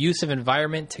 use of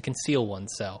environment to conceal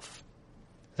oneself.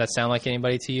 Does that sound like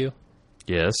anybody to you?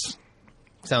 Yes.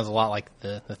 Sounds a lot like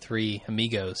the Three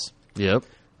Amigos. Yep.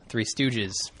 Three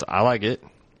Stooges. I like it.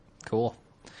 Cool.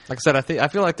 Like I said, I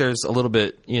feel like there's a little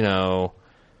bit,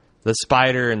 the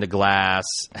spider in the glass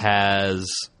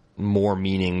has more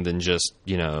meaning than just,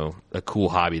 a cool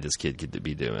hobby this kid could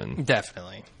be doing.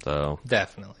 Definitely. So.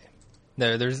 Definitely.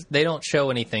 They don't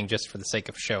show anything just for the sake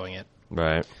of showing it.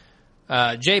 Right.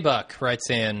 J-Buck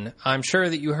writes in, I'm sure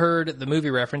that you heard the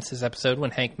movie reference this episode when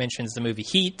Hank mentions the movie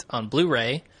Heat on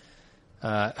Blu-ray,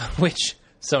 which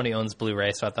Sony owns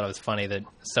Blu-ray, so I thought it was funny that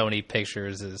Sony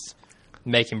Pictures is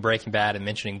making Breaking Bad and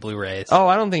mentioning Blu-rays. Oh,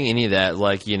 I don't think any of that.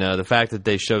 Like, the fact that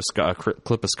they show a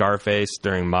clip of Scarface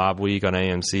during Mob Week on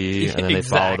AMC, and then they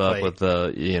followed up with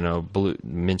the,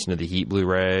 mention of the Heat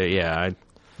Blu-ray. Yeah,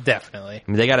 Definitely.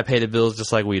 I mean, they got to pay the bills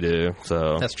just like we do.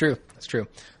 So That's true.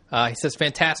 He says,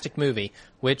 fantastic movie,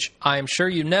 which I'm sure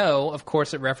you know. Of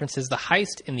course, it references the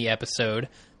heist in the episode,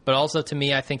 but also to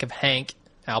me, I think of Hank,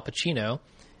 Al Pacino,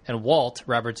 and Walt,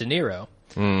 Robert De Niro.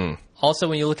 Also,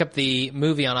 when you look up the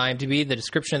movie on IMDb, the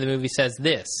description of the movie says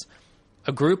this: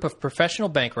 a group of professional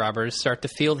bank robbers start to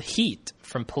feel the heat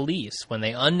from police when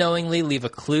they unknowingly leave a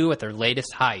clue at their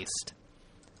latest heist.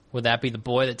 Would that be the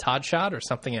boy that Todd shot or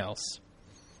something else?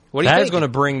 What do you think? That is going to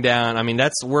bring down,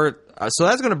 that's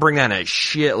going to bring down a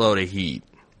shitload of heat.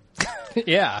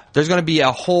 Yeah. There's going to be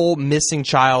a whole missing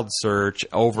child search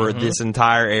over this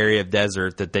entire area of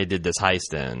desert that they did this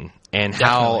heist in. And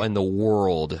how in the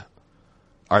world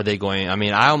are they going? I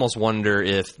mean, I almost wonder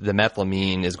if the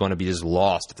methylamine is going to be just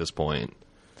lost at this point.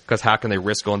 Because how can they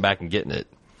risk going back and getting it?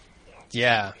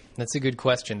 Yeah, that's a good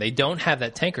question. They don't have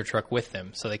that tanker truck with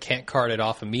them, so they can't cart it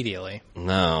off immediately.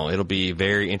 No, it'll be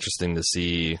very interesting to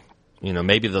see. You know,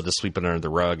 maybe they'll just sweep it under the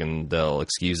rug and they'll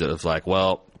excuse it of like,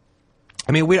 well,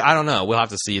 I mean, I don't know. We'll have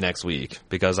to see next week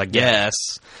because I guess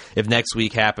if next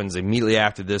week happens immediately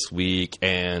after this week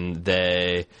and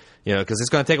they, you know, because it's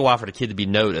going to take a while for the kid to be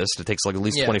noticed. It takes like at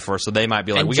least 24, so they might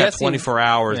be like, we got 24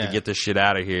 hours to get this shit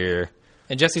out of here.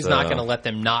 And Jesse's not going to let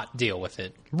them not deal with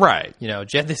it. Right. You know,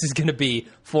 this is going to be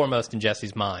foremost in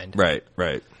Jesse's mind. Right.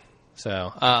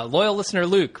 So, loyal listener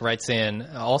Luke writes in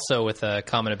also with a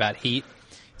comment about Heat.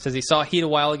 Says he saw Heat a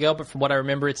while ago, but from what I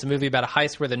remember, it's a movie about a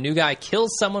heist where the new guy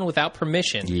kills someone without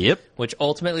permission. Yep. Which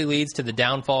ultimately leads to the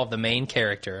downfall of the main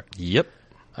character. Yep.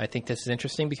 I think this is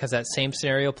interesting because that same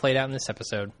scenario played out in this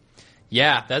episode.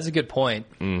 Yeah, that's a good point.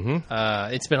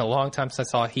 Mm-hmm. It's been a long time since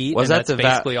I saw Heat, and that's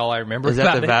basically all I remember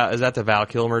about it. Is that the Val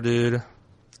Kilmer dude?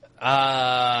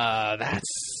 I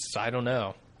don't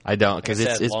know. I don't, because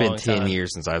it's been 10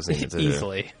 years since I've seen it.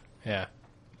 Easily, yeah.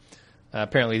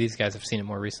 Apparently these guys have seen it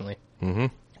more recently. Mm-hmm.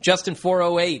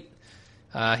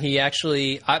 Justin408, he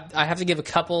actually... I have to give a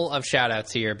couple of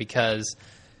shout-outs here because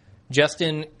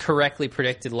Justin correctly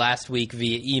predicted last week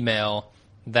via email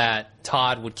that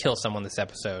Todd would kill someone this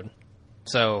episode.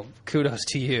 So, kudos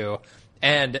to you.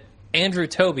 And Andrew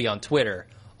Toby on Twitter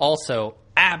also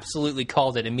absolutely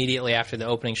called it immediately after the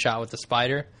opening shot with the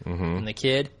spider and the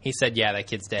kid. He said, yeah, that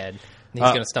kid's dead. He's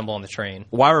going to stumble on the train.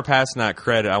 While we're passing out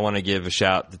credit, I want to give a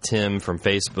shout to Tim from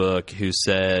Facebook who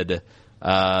said...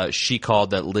 he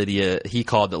called that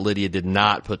Lydia did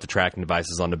not put the tracking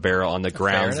devices on the barrel on the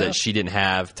grounds that she didn't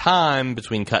have time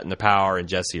between cutting the power and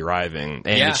Jesse arriving,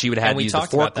 and that she would have to use the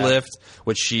forklift,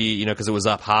 which she, you know, because it was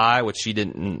up high, which she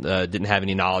didn't have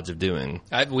any knowledge of doing.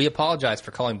 We apologize for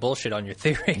calling bullshit on your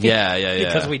theory. Yeah,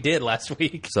 because we did last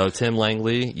week. So Tim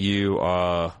Langley, you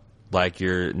are like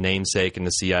your namesake in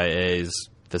the CIA's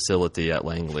facility at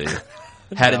Langley.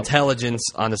 Had intelligence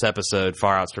on this episode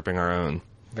far outstripping our own.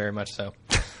 Very much so.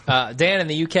 Dan in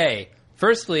the UK.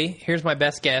 Firstly, here's my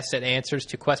best guess at answers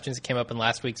to questions that came up in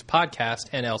last week's podcast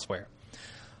and elsewhere.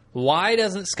 Why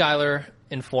doesn't Skylar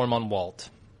inform on Walt?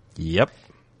 Yep.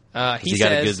 He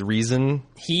got a good reason?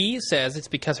 He says it's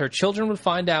because her children would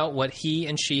find out what he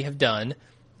and she have done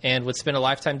and would spend a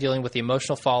lifetime dealing with the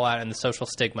emotional fallout and the social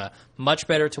stigma. Much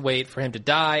better to wait for him to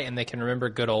die and they can remember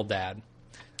good old dad.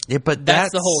 Yeah, but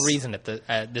that's the whole reason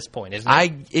at this point, isn't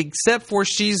it? Except for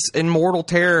she's in mortal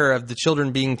terror of the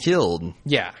children being killed.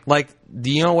 Yeah. Like,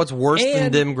 do you know what's worse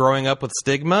than them growing up with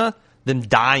stigma? Them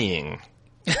dying.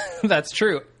 That's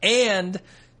true. And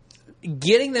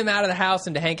getting them out of the house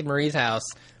into Hank and Marie's house,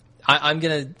 I'm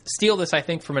going to steal this, I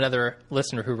think, from another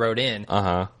listener who wrote in.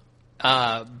 Uh-huh.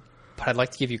 But I'd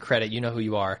like to give you credit. You know who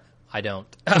you are. I don't.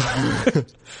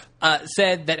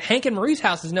 Said that Hank and Marie's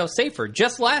house is no safer.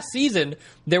 Just last season,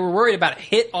 they were worried about a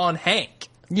hit on Hank.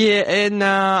 Yeah, and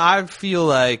I feel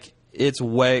like it's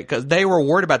because they were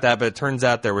worried about that, but it turns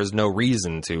out there was no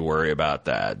reason to worry about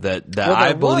that. Well,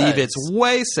 I believe it's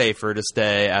way safer to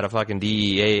stay at a fucking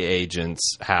DEA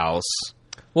agent's house.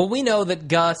 Well, we know that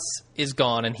Gus is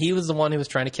gone, and he was the one who was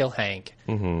trying to kill Hank.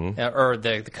 Mm-hmm. Or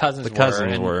the cousins were. The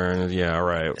cousins were, yeah,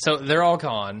 right. So they're all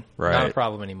gone. Right. Not a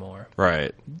problem anymore.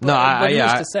 Right. But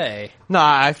who's to say? No,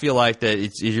 I feel like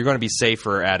that you're going to be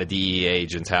safer at a DEA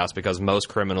agent's house because most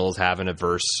criminals have an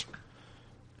averse,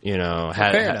 you know,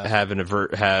 they're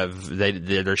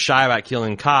shy about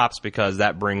killing cops because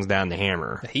that brings down the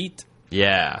hammer. The heat.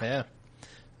 Yeah.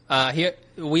 Here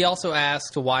we also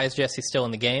asked, why is Jesse still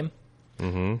in the game?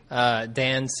 Mm-hmm.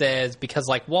 Dan says, because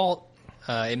like Walt,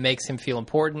 it makes him feel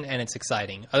important and it's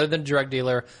exciting. Other than a drug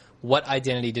dealer, what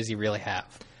identity does he really have?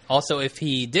 Also, if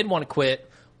he did want to quit,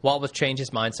 Walt would change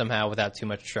his mind somehow without too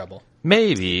much trouble.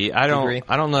 Maybe. I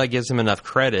don't know that gives him enough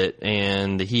credit,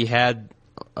 and he had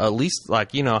at least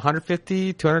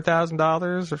 $150,000,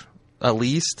 $200,000 at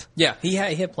least. Yeah, he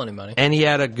had plenty of money. And he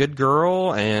had a good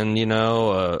girl and,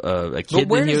 a kid. But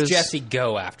where does Jesse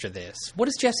go after this? What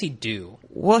does Jesse do?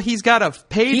 Well, he's got a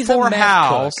paid-for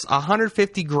house,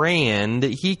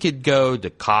 $150,000. He could go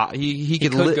to he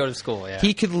could go to school, yeah.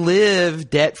 He could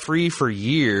live debt-free for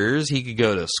years. He could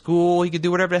go to school. He could do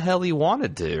whatever the hell he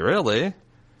wanted to, really.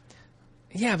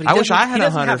 Yeah, but I wish I had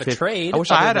 $150,000. I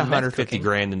wish I had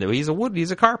 $150,000 into it.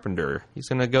 He's a carpenter. He's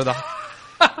going to go the...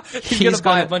 He's going to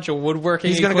buy a bunch of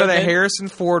woodworking. He's going to go the Harrison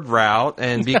Ford route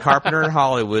and be a carpenter in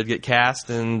Hollywood, get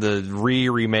cast in the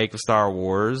remake of Star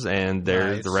Wars, and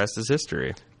the rest is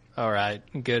history. All right,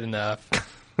 good enough.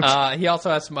 He also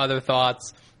has some other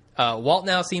thoughts. Walt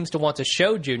now seems to want to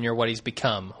show Junior what he's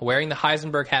become, wearing the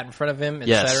Heisenberg hat in front of him,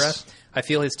 Yes. etc. I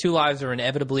feel his two lives are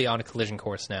inevitably on a collision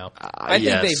course now. I think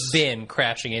yes. they've been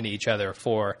crashing into each other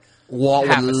for Walt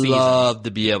half would a season. love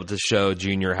to be able to show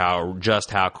Junior how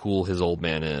cool his old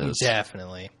man is.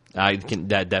 Definitely.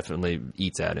 That definitely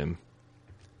eats at him.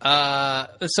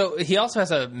 So he also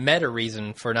has a meta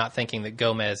reason for not thinking that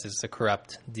Gomez is a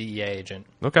corrupt DEA agent.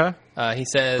 Okay. He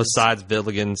says... Besides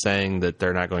Villigan saying that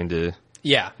they're not going to...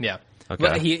 Yeah. Okay.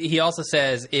 But he also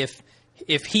says if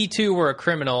he too were a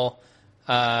criminal,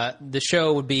 the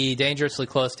show would be dangerously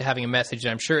close to having a message that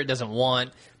I'm sure it doesn't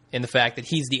want, in the fact that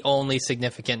he's the only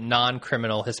significant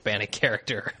non-criminal Hispanic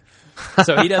character.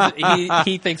 So he doesn't.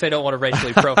 He thinks I don't want to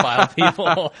racially profile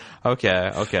people.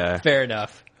 Okay. Fair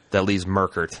enough. That leaves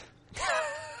Merkert.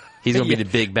 He's going to be the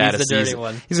big bad he's of the dirty season.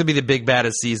 one. He's going to be the big bad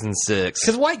of season 6.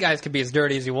 Because white guys can be as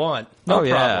dirty as you want. No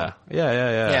problem.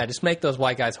 Yeah. Just make those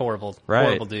white guys horrible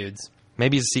dudes.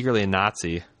 Maybe he's secretly a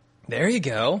Nazi. There you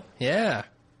go. Yeah.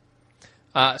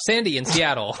 Sandy in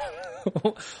Seattle.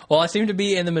 Well, I seem to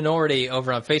be in the minority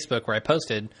over on Facebook where I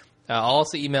posted. I'll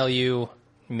also email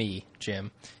me,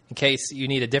 Jim, in case you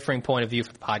need a differing point of view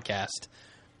for the podcast.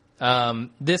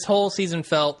 This whole season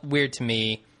felt weird to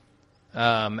me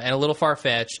and a little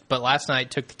far-fetched, but last night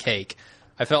took the cake.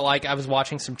 I felt like I was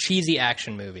watching some cheesy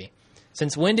action movie.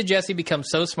 Since when did Jesse become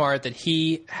so smart that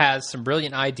he has some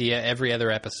brilliant idea every other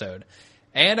episode?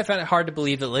 And I found it hard to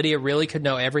believe that Lydia really could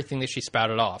know everything that she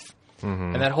spouted off.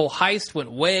 Mm-hmm. And that whole heist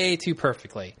went way too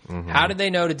perfectly. Mm-hmm. How did they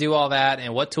know to do all that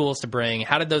and what tools to bring?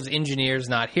 How did those engineers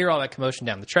not hear all that commotion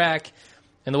down the track?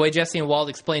 And the way Jesse and Walt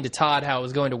explained to Todd how it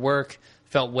was going to work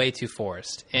felt way too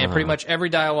forced. And pretty much every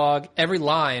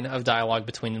line of dialogue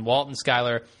between Walt and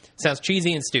Skyler sounds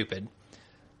cheesy and stupid.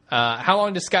 How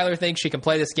long does Skyler think she can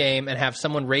play this game and have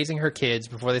someone raising her kids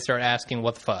before they start asking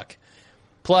what the fuck?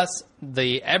 Plus,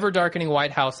 the ever-darkening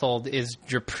White household is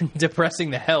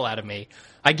depressing the hell out of me.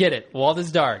 I get it. Walt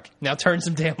is dark. Now turn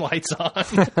some damn lights on.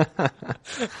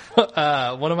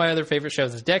 One of my other favorite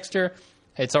shows is Dexter.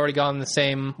 It's already gone the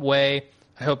same way.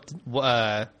 I hope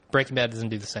Breaking Bad doesn't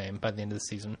do the same by the end of the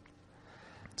season.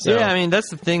 So, yeah, I mean, that's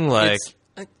the thing, like...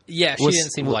 Yeah, she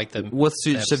didn't seem to like them. With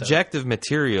subjective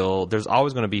material, there's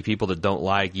always going to be people that don't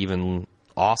like even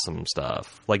awesome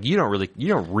stuff. Like, you don't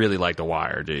really like The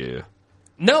Wire, do you?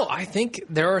 No, I think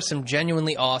there are some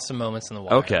genuinely awesome moments in The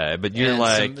Wire. Okay, but you're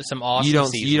like some awesome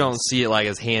you don't see it like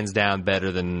as hands down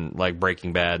better than like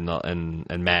Breaking Bad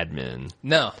and Mad Men.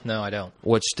 No, I don't.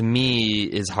 Which to me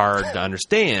is hard to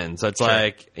understand. So it's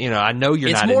like, I know you're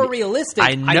not. It's more realistic.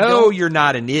 I know you're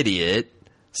not an idiot.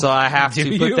 So I have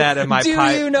to put that in my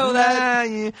pipe. Do you know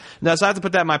that? No, so I have to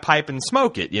put that in my pipe and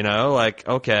smoke it, Like,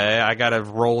 okay, I got to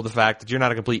roll the fact that you're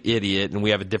not a complete idiot and we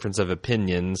have a difference of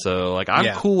opinion. So, like,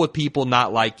 I'm cool with people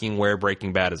not liking where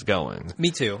Breaking Bad is going. Me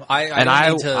too. I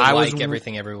need to like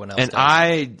everything everyone else does. And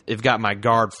I have got my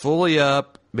guard fully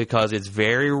up because it's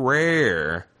very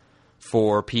rare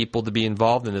for people to be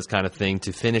involved in this kind of thing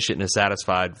to finish it in a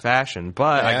satisfied fashion.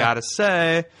 But I got to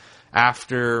say...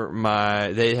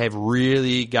 they have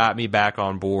really got me back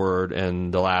on board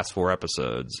in the last 4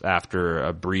 episodes after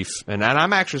a brief, and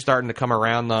I'm actually starting to come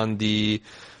around on the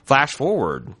flash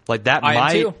forward. Like that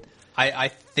I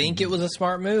think it was a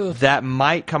smart move. That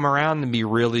might come around and be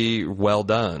really well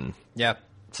done. Yeah.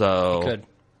 So it could.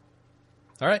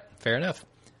 All right. Fair enough.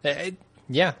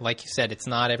 Yeah. Like you said, it's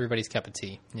not everybody's cup of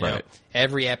tea. Right.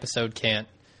 Every episode can't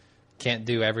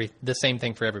do the same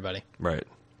thing for everybody. Right.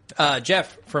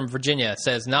 Jeff from Virginia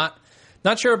says, not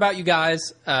sure about you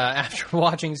guys after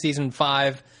watching season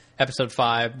 5, episode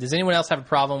 5. Does anyone else have a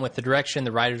problem with the direction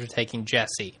the writers are taking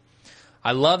Jesse?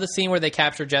 I love the scene where they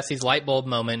capture Jesse's light bulb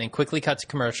moment and quickly cut to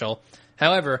commercial.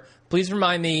 However, please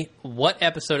remind me what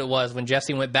episode it was when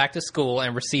Jesse went back to school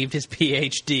and received his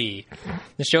PhD.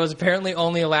 The show has apparently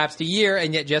only elapsed a year,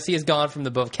 and yet Jesse has gone from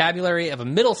the vocabulary of a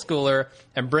middle schooler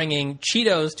and bringing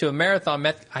Cheetos to a marathon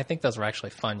I think those were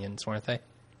actually Funyuns, weren't they?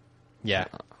 Yeah,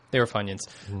 they were Funyuns.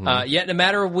 Mm-hmm. Yet in a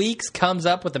matter of weeks, comes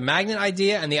up with the magnet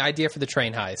idea and the idea for the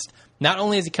train heist. Not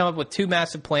only has he come up with 2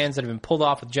 massive plans that have been pulled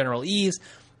off with general ease,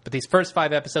 but these first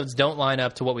 5 episodes don't line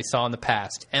up to what we saw in the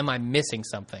past. Am I missing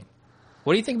something?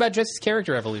 What do you think about Jesse's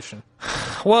character evolution?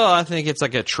 Well, I think it's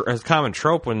like a common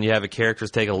trope when you have a characters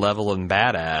take a level in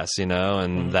badass,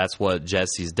 and that's what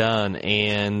Jesse's done.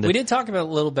 And we did talk about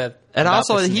a little bit. And about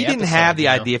also, this in he didn't have the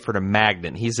idea for the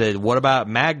magnet. He said, "What about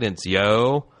magnets,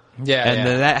 yo?" Yeah, and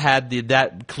then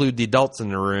that include the adults in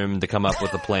the room to come up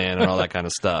with a plan and all that kind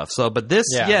of stuff. So, but this,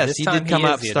 yes, he did come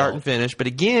up start and finish. But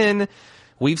again,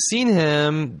 we've seen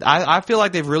him. I feel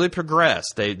like they've really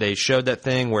progressed. They showed that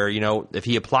thing where, if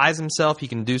he applies himself, he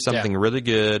can do something really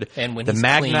good. And when the he's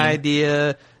Magna clean.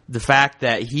 idea, the fact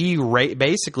that he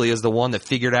basically is the one that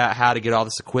figured out how to get all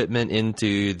this equipment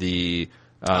into the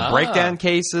breakdown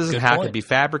cases and how it could be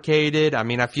fabricated. I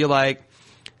mean, I feel like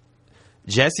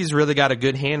Jesse's really got a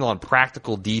good handle on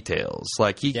practical details.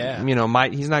 Like he's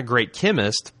not a great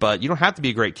chemist, but you don't have to be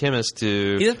a great chemist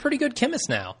to. He's a pretty good chemist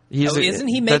now. Isn't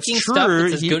he that's making true. stuff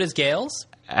that's as good as Gale's?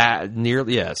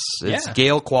 Nearly, yes. It's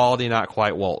Gale quality, not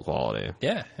quite Walt quality.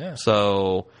 Yeah.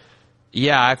 So,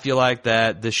 I feel like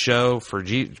that the show for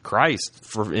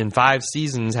Christ in 5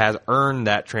 seasons has earned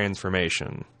that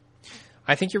transformation.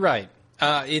 I think you're right.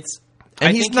 I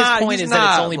think his point is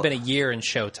that it's only been a year in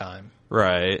Showtime.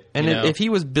 Right. And if he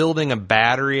was building a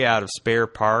battery out of spare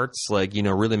parts, like,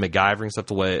 really MacGyvering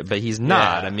stuff away, but he's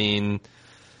not. I mean,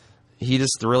 he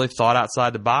just really thought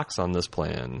outside the box on this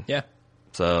plan. Yeah.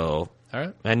 So, all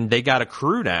right. And they got a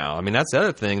crew now. I mean, that's the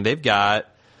other thing. They've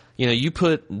got, you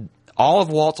put all of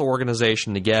Walt's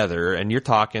organization together, and you're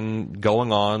talking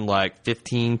going on like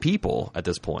 15 people at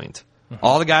this point. Mm-hmm.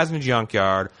 All the guys in the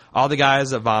junkyard, all the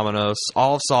guys at Vominos,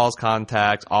 all of Saul's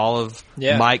contacts, all of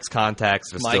Mike's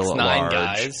contacts are still at 9 large.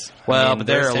 Guys. Well, but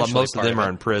most of them are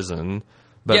in prison.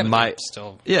 But Mike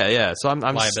still So I'm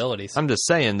liabilities. I'm just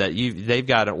saying that they've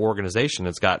got an organization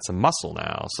that's got some muscle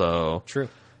now. So true.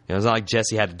 It's not like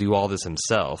Jesse had to do all this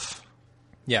himself.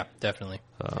 Yeah, definitely.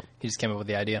 He just came up with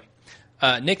the idea.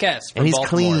 Nick S. from and he's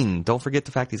Baltimore. Clean. Don't forget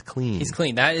the fact he's clean. He's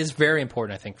clean. That is very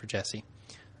important, I think, for Jesse.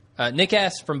 Nick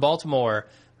S. from Baltimore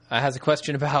has a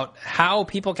question about how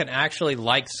people can actually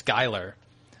like Skylar.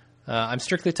 I'm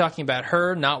strictly talking about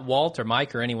her, not Walt or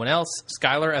Mike or anyone else.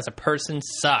 Skylar as a person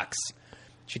sucks.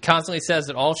 She constantly says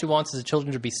that all she wants is the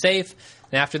children to be safe,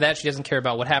 and after that she doesn't care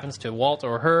about what happens to Walt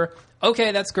or her.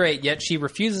 Okay, that's great, yet she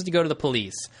refuses to go to the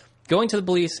police. Going to the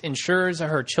police ensures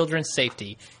her children's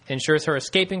safety. It ensures her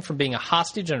escaping from being a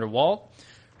hostage under Walt.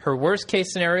 Her worst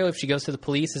case scenario, if she goes to the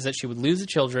police, is that she would lose the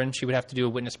children. She would have to do a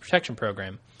witness protection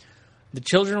program. The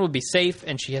children would be safe,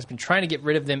 and she has been trying to get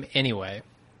rid of them anyway.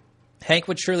 Hank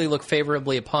would surely look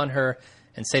favorably upon her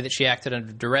and say that she acted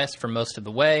under duress for most of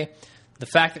the way. The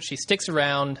fact that she sticks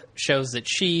around shows that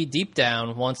she, deep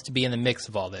down, wants to be in the mix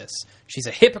of all this. She's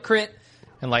a hypocrite,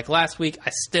 and like last week,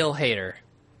 I still hate her.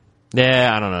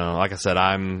 Yeah, I don't know. Like I said,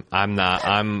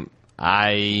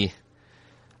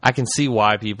 I can see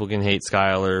why people can hate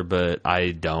Skylar, but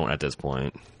I don't at this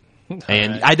point.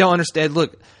 And I don't understand.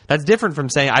 Look, that's different from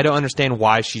saying I don't understand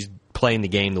why she's playing the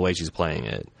game the way she's playing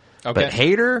it. Okay. But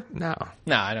hate her? No.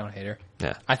 No, I don't hate her.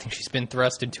 Yeah. I think she's been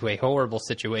thrust into a horrible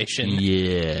situation.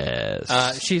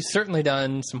 Yes. She's certainly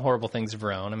done some horrible things of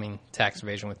her own. I mean, tax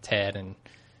evasion with Ted and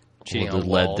cheating on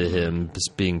Walt. Led to him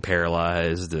just being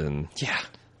paralyzed and...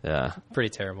 Yeah. Pretty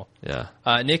terrible. Yeah.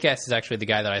 Nick S. is actually the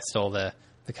guy that I stole the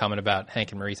comment about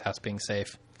Hank and Marie's house being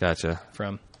safe. Gotcha.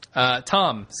 From.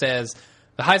 Tom says,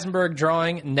 the Heisenberg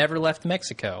drawing never left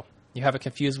Mexico. You have it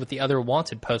confused with the other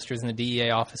wanted posters in the DEA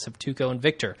office of Tuco and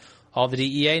Victor. All the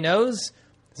DEA knows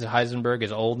is that Heisenberg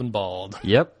is old and bald.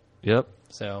 Yep.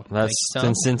 So that's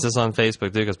consensus on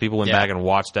Facebook, too, because people went back and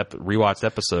rewatched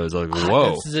episodes. Like,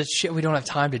 whoa. This is the shit we don't have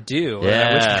time to do.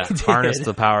 Yeah. Harness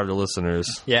the power of the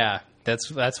listeners. Yeah.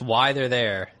 That's why they're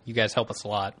there. You guys help us a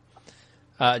lot.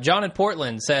 John in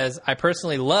Portland says, I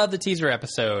personally love the teaser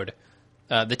episode.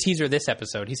 The teaser this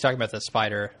episode. He's talking about the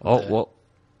spider.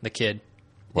 The kid.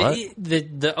 What?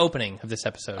 The opening of this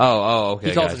episode. Oh, okay.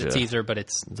 He calls it a teaser, but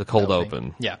it's a cold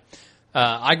open. Yeah.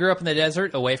 I grew up in the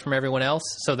desert, away from everyone else,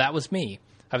 so that was me.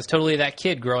 I was totally that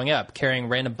kid growing up, carrying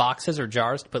random boxes or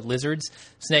jars to put lizards,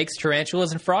 snakes,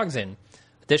 tarantulas, and frogs in.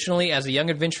 Additionally, as a young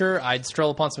adventurer, I'd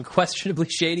stroll upon some questionably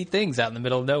shady things out in the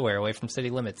middle of nowhere, away from city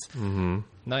limits. Mm-hmm.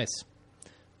 Nice.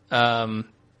 Kind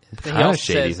of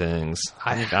shady things.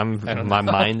 My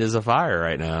mind is afire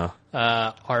right now.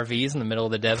 RVs in the middle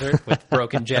of the desert with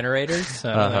broken generators.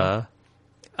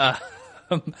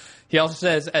 He also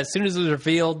says, as soon as it was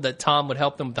revealed that Tom would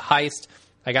help them with the heist,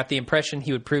 I got the impression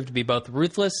he would prove to be both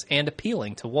ruthless and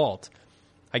appealing to Walt.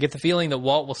 I get the feeling that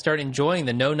Walt will start enjoying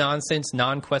the no-nonsense,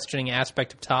 non-questioning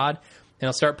aspect of Todd, and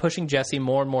he'll start pushing Jesse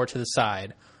more and more to the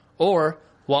side. Or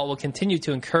Walt will continue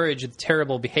to encourage the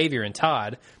terrible behavior in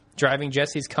Todd, driving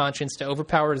Jesse's conscience to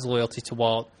overpower his loyalty to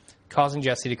Walt, causing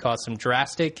Jesse to take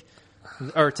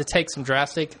some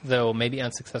drastic, though maybe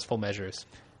unsuccessful measures.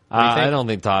 I don't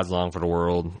think Todd's long for the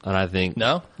world, and I think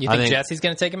no. You think Jesse's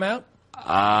going to take him out?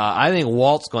 I think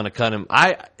Walt's going to cut him.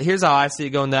 Here's how I see it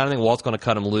going down. I think Walt's going to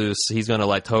cut him loose. He's going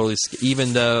to totally,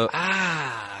 even though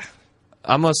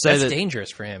I'm going to say that's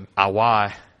dangerous for him.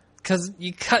 Why? Because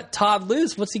you cut Todd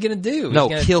loose. What's he going to do?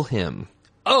 Kill him.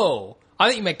 Oh, I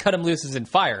think you meant cut him loose as in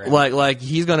fire. Like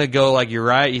he's going to go like, you're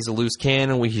right, he's a loose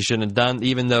cannon, he shouldn't have done,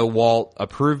 even though Walt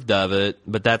approved of it,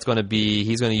 but that's going to be,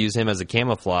 he's going to use him as a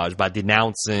camouflage. By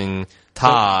denouncing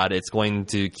Todd, it's going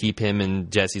to keep him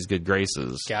in Jesse's good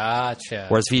graces. Gotcha.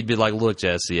 Whereas if he'd be like, look,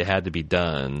 Jesse, it had to be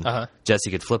done, Jesse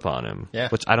could flip on him. Yeah.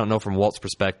 Which I don't know from Walt's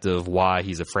perspective why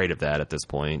he's afraid of that at this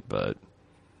point, but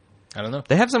I don't know.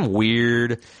 they have some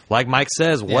weird, like Mike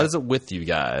says, what is it with you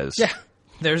guys? Yeah.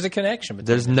 There's a connection between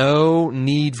There's no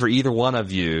need for either one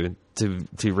of you to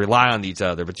rely on each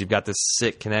other, but you've got this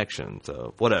sick connection,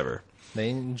 so whatever.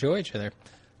 They enjoy each other.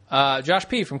 Josh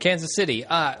P. from Kansas City.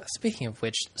 Speaking of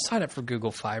which, sign up for Google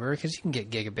Fiber because you can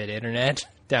get gigabit internet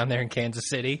down there in Kansas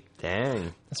City.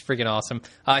 Dang. That's freaking awesome.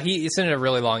 He sent in a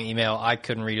really long email. I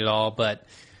couldn't read it all, but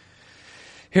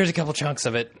here's a couple chunks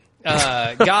of it.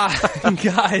 Guys,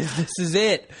 this is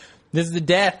it. This is the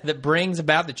death that brings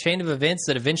about the chain of events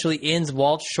that eventually ends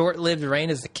Walt's short-lived reign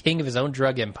as the king of his own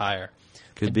drug empire.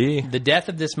 Could be. The death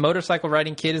of this motorcycle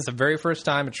riding kid is the very first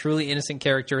time a truly innocent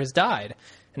character has died,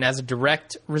 and as a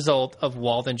direct result of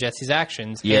Walt and Jesse's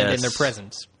actions and in their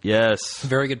presence. Yes.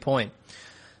 Very good point.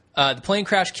 The plane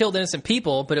crash killed innocent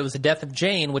people, but it was the death of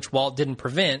Jane, which Walt didn't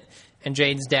prevent, and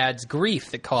Jane's dad's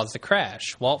grief that caused the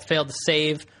crash. Walt failed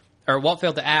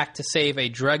to act to save a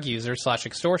drug user /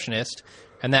 extortionist,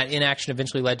 and that inaction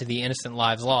eventually led to the innocent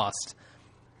lives lost.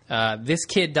 This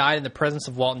kid died in the presence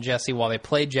of Walt and Jesse while they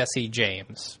played Jesse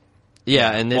James.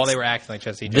 Yeah, and while they were acting like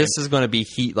Jesse James. This is going to be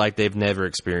heat like they've never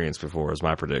experienced before, is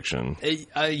my prediction.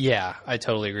 Yeah, I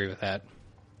totally agree with that.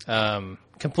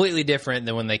 Completely different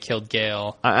than when they killed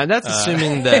Gale. And that's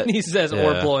assuming that... And he says,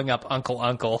 or blowing up Uncle.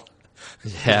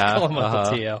 Yeah. Call him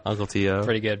Uncle Tio. Uncle Tio.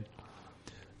 Pretty good.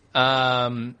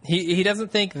 He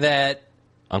doesn't think that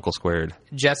Uncle Squared.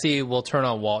 Jesse will turn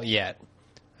on Walt yet.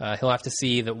 He'll have to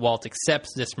see that Walt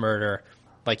accepts this murder,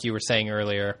 like you were saying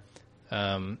earlier,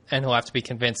 and he'll have to be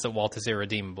convinced that Walt is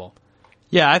irredeemable.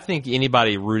 Yeah, I think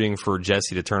anybody rooting for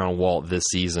Jesse to turn on Walt this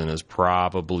season is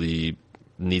probably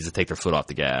needs to take their foot off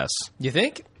the gas. You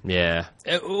think? Yeah.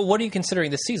 What are you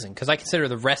considering this season? Because I consider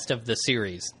the rest of the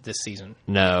series this season.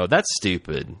 No, that's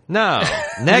stupid. No.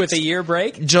 With a year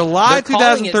break? July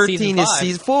 2013 is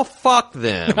season... Well, fuck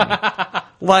them.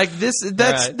 Like,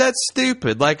 that's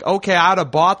stupid. Like, okay, I'd have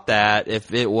bought that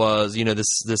if it was,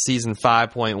 the season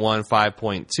 5.1,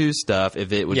 5.2 stuff,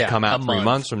 if it would come out 3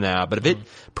 months from now. But if it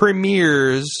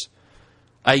premieres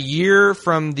a year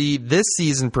from this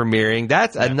season premiering,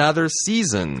 that's another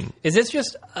season. Is this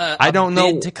just I don't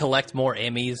know to collect more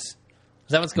Emmys? Is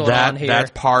that what's going on here? That's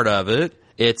part of it.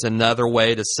 It's another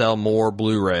way to sell more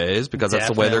Blu-rays because that's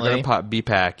the way they're going to be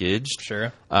packaged.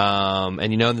 Sure. And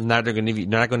they're not going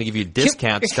to give you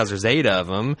discounts because there's 8 of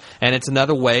them. And it's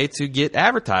another way to get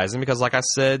advertising because, like I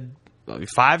said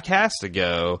 5 casts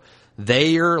ago,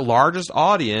 their largest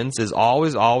audience is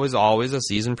always a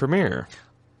season premiere.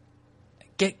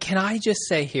 Can I just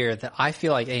say here that I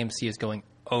feel like AMC is going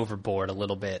overboard a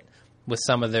little bit with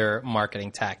some of their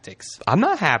marketing tactics. I'm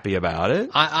not happy about it.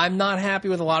 I'm not happy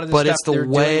with a lot of the stuff they're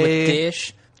doing with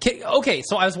Dish. Okay,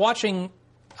 so I was watching...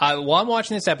 while I'm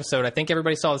watching this episode, I think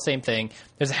everybody saw the same thing.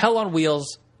 There's a Hell on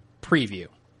Wheels preview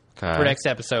for next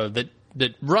episode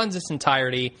that runs its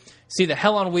entirety. See the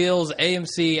Hell on Wheels,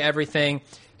 AMC, everything.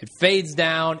 It fades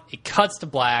down. It cuts to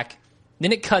black.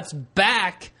 Then it cuts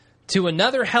back to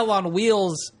another Hell on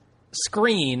Wheels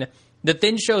screen that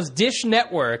then shows Dish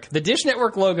Network, the Dish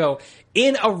Network logo,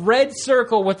 in a red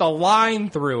circle with a line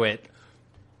through it.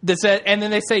 That said, and then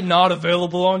they say, not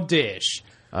available on Dish.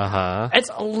 Uh-huh.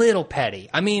 It's a little petty.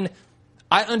 I mean,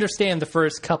 I understand the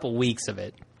first couple weeks of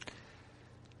it.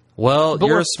 Well,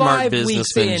 you're a smart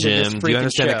businessman, Jim. Do you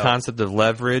understand the concept of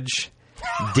leverage?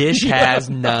 Dish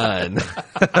has none.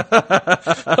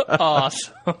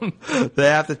 Awesome. They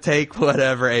have to take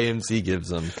whatever AMC gives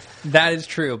them. That is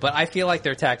true, but I feel like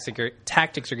their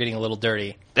tactics are getting a little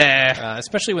dirty,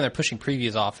 especially when they're pushing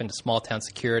previews off into small town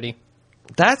security.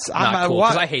 That's not cool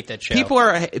because I hate that show.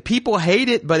 People hate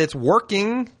it, but it's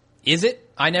working. Is it?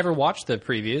 I never watched the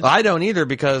previews. I don't either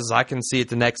because I can see it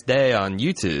the next day on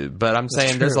YouTube. But I'm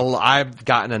saying I've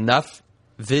gotten enough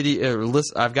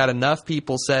I've got enough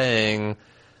people saying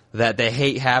that they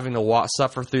hate having to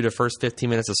suffer through the first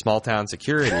 15 minutes of small town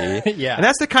security. Yeah. And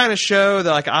that's the kind of show that,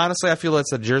 like, honestly, I feel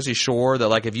it's a Jersey Shore that,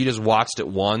 like, if you just watched it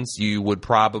once, you would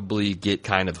probably get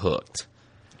kind of hooked.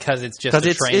 Because it's just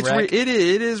a train wreck? It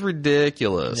is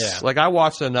ridiculous. Yeah. Like, I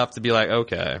watched it enough to be like,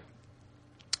 okay.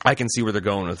 I can see where they're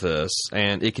going with this,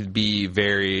 and it could be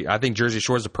very. I think Jersey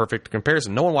Shore is a perfect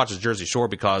comparison. No one watches Jersey Shore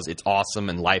because it's awesome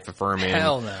and life affirming,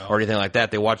 Hell no. or anything like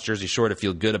that. They watch Jersey Shore to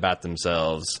feel good about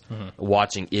themselves,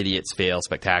 watching idiots fail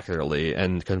spectacularly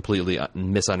and completely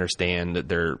misunderstand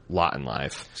their lot in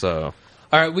life. So,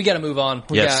 all right, we got to move on.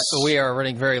 Yes. We are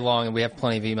running very long, and we have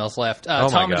plenty of emails left. Oh, my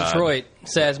Tom in God. Detroit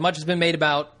says, much has been made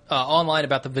about online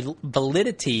about the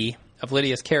validity of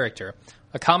Lydia's character.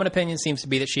 A common opinion seems to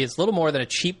be that she is little more than a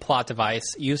cheap plot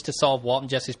device used to solve Walt and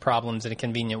Jesse's problems in a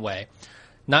convenient way.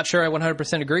 Not sure I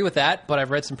 100% agree with that, but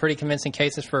I've read some pretty convincing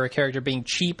cases for her character being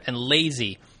cheap and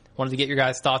lazy. Wanted to get your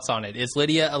guys' thoughts on it. Is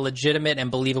Lydia a legitimate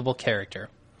and believable character?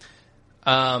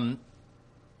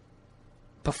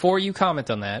 Before you comment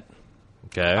on that,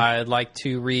 okay, I'd like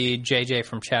to read JJ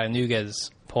from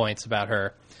Chattanooga's points about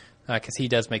her, because he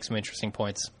does make some interesting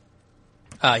points.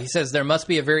 He says, there must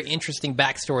be a very interesting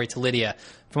backstory to Lydia.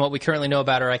 From what we currently know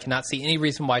about her, I cannot see any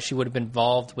reason why she would have been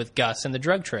involved with Gus in the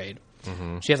drug trade.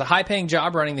 She has a high-paying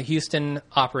job running the Houston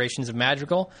operations of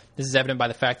Madrigal. This is evident by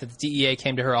the fact that the DEA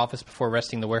came to her office before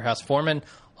arresting the warehouse foreman.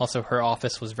 Also, her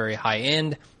office was very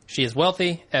high-end. She is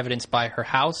wealthy, evidenced by her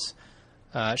house.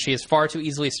 She is far too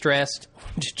easily stressed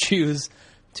to choose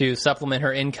to supplement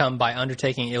her income by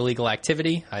undertaking illegal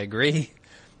activity. I agree.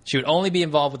 She would only be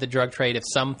involved with the drug trade if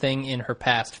something in her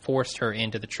past forced her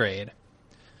into the trade.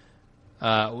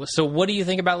 So what do you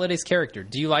think about Lydia's character?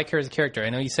 Do you like her as a character?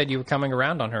 I know you said you were coming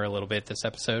around on her a little bit this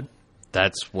episode.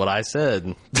 that's what I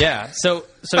said. Yeah. So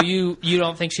you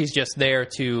don't think she's just there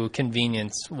to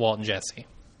convenience Walt and Jesse?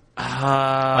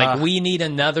 Like, we need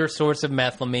another source of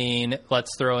methylamine.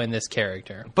 Let's throw in this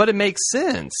character. But it makes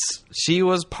sense. She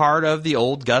was part of the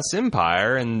old Gus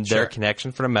Empire and their Sure.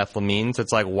 connection for the methylamines.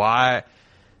 It's like, why?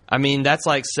 I mean, that's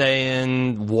like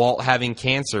saying Walt having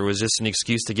cancer was just an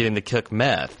excuse to get him to cook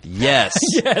meth. Yes.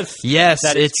 Yes.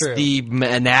 That is It's true. the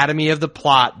anatomy of the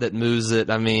plot that moves it.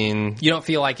 I mean, You don't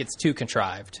feel like it's too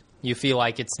contrived. You feel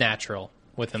like it's natural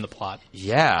within the plot.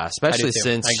 yeah, especially I do too.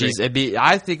 since I agree.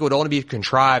 I think it would only be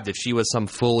contrived if she was some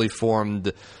fully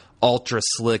formed, ultra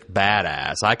slick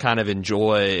badass. I kind of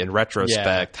enjoy, in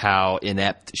retrospect, how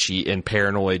inept she and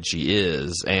paranoid she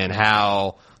is, and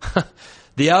how.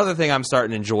 The other thing I'm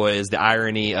starting to enjoy is the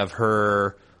irony of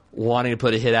her wanting to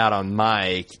put a hit out on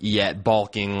Mike, yet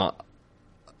balking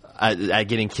at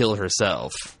getting killed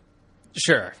herself.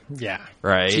 Sure. Yeah.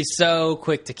 Right. She's so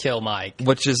quick to kill Mike.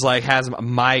 Which is like, has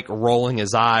Mike rolling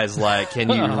his eyes like, can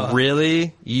you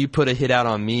really? You put a hit out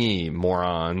on me,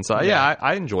 moron. So, yeah,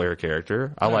 I enjoy her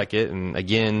character. I like it. And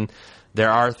again, there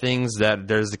are things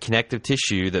there's the connective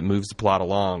tissue that moves the plot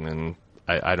along, and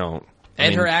I don't.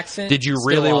 And her accent, Did you still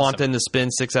really want awesome. them to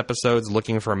spend 6 episodes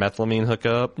looking for a methylamine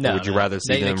hookup? No, Or would you no. rather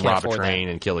see They them can't rob a afford train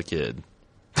and kill a kid?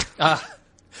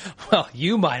 Well,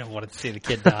 you might have wanted to see the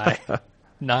kid die.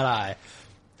 Not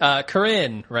I.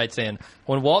 Corinne writes in,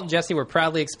 when Walt and Jesse were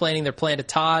proudly explaining their plan to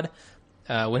Todd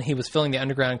when he was filling the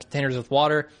underground containers with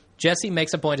water, Jesse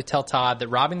makes a point to tell Todd that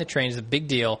robbing the train is a big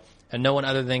deal and no one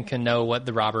other than can know that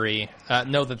the robbery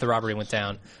went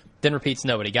down. Then repeats,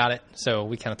 nobody got it. So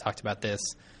we kind of talked about this.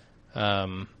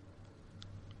 To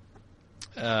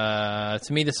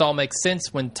me, this all makes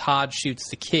sense when Todd shoots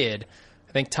the kid.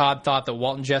 I think Todd thought that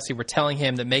Walt and Jesse were telling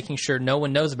him that making sure no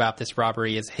one knows about this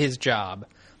robbery is his job.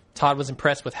 Todd was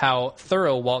impressed with how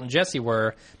thorough Walt and Jesse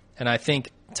were, and I think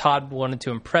Todd wanted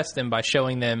to impress them by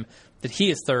showing them that he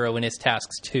is thorough in his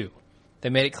tasks too. They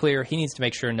made it clear he needs to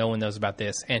make sure no one knows about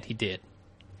this, and he did.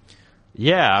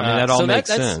 Yeah, I mean, that all So makes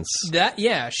that's- sense.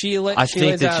 She I lays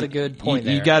think that out a good point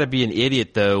you there. got to be an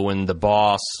idiot though when the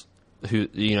boss who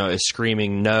is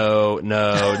screaming no,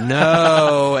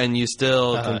 and you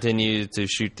still continue to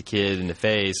shoot the kid in the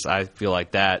face. I feel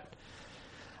like that.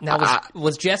 Now,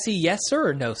 was Jesse yes sir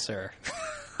or no sir?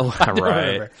 Right.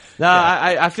 remember. No,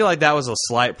 I feel like that was a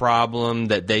slight problem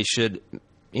that they should.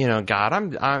 God,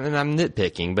 I'm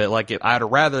nitpicking, but like I'd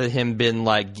rather him been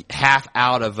like half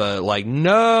out of a like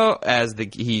no as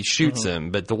he shoots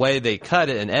him, but the way they cut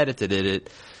it and edited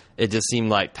it just seemed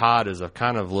like Todd is a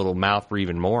kind of little mouth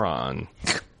breathing moron.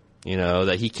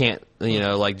 That he can't.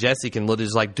 Like Jesse can literally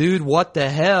just like, dude, what the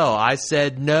hell? I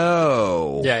said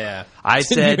no. Yeah. I Didn't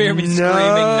said you hear me no.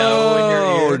 screaming no in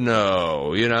your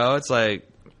ear? No. It's like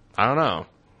I don't know.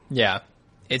 Yeah.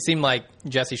 It seemed like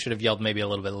Jesse should have yelled maybe a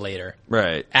little bit later,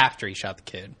 Right. after he shot the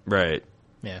kid. Right.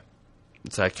 Yeah.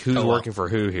 It's like who's well. working for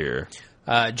who here?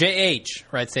 J.H.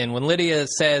 writes in, when Lydia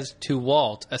says to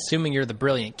Walt, assuming you're the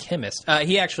brilliant chemist,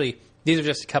 these are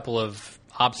just a couple of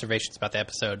observations about the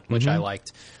episode, which I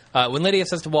liked. When Lydia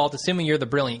says to Walt, assuming you're the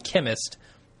brilliant chemist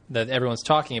that everyone's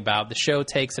talking about, the show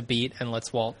takes a beat and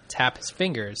lets Walt tap his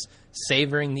fingers,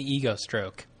 savoring the ego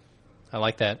stroke. I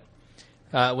like that.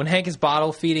 When Hank is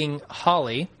bottle feeding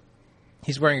Holly,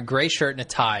 he's wearing a gray shirt and a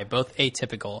tie, both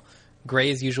atypical.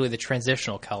 Gray is usually the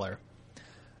transitional color.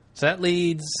 So that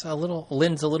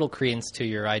lends a little credence to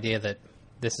your idea that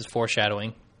this is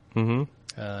foreshadowing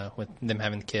with them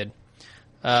having the kid.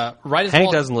 Right as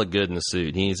Hank doesn't look good in a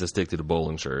suit. He needs to stick to the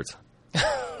bowling shirts.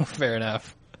 Fair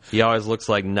enough. He always looks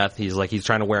like nothing. He's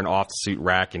trying to wear an off-suit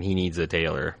rack, and he needs a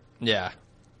tailor. Yeah.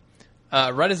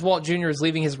 Right as Walt Jr. is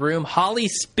leaving his room, Holly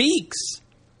speaks.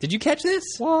 Did you catch this?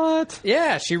 What?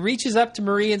 Yeah, she reaches up to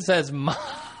Marie and says,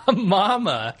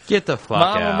 Mama. Get the fuck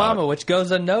out. Mama, which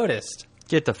goes unnoticed.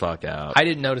 Get the fuck out. I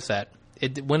didn't notice that.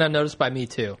 It went unnoticed by me,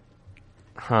 too.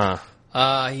 Huh.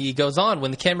 He goes on.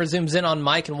 When the camera zooms in on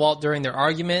Mike and Walt during their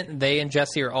argument, they and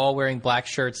Jesse are all wearing black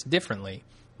shirts differently.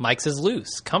 Mike's is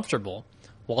loose, comfortable.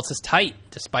 Walt's is tight,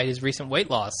 despite his recent weight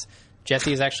loss.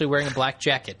 Jesse is actually wearing a black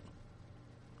jacket.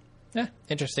 Yeah,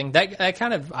 interesting. That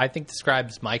kind of, I think,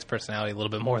 describes Mike's personality a little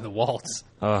bit more than Walt's.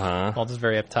 Uh-huh. Walt is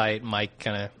very uptight. Mike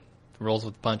kind of rolls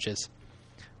with punches.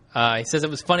 He says it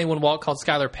was funny when Walt called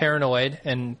Skyler paranoid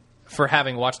and for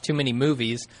having watched too many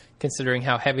movies, considering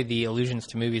how heavy the allusions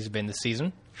to movies have been this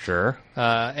season. Sure.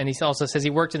 And he also says he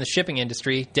worked in the shipping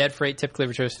industry. Dead freight typically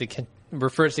refers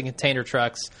to container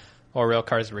trucks or rail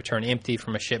cars that return empty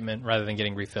from a shipment rather than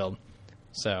getting refilled.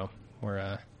 So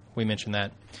we mentioned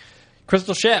that.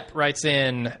 Crystal Shep writes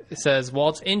in, says,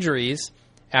 Walt's injuries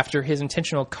after his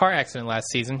intentional car accident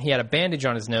last season, he had a bandage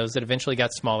on his nose that eventually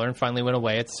got smaller and finally went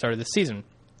away at the start of the season.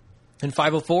 In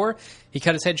 504, he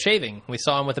cut his head shaving. We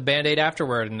saw him with a Band-Aid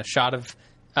afterward and a shot of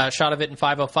it in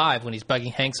 505 when he's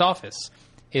bugging Hank's office.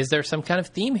 Is there some kind of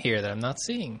theme here that I'm not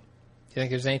seeing? Do you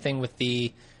think there's anything with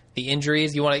the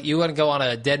injuries? You want to go on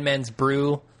a Dead Men's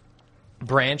Brew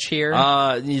branch here?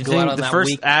 You go think out on the that first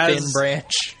weak, thin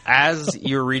branch? As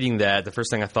you're reading that, the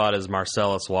first thing I thought is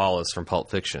Marcellus Wallace from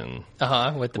Pulp Fiction.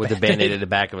 With the Band-Aid at the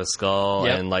back of his skull.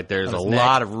 Yep. And there's a On his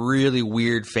lot of really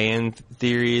weird fan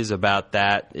theories about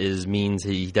that means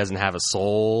he doesn't have a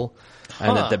soul.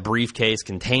 And that the briefcase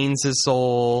contains his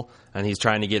soul, and he's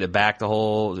trying to get it back the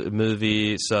whole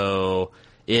movie. So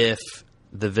if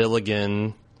the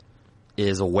Villigan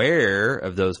is aware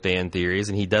of those fan theories,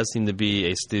 and he does seem to be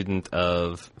a student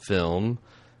of film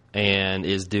and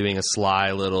is doing a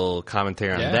sly little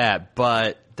commentary on that,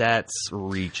 but that's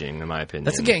reaching, in my opinion.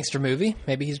 That's a gangster movie.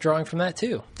 Maybe he's drawing from that,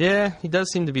 too. Yeah, he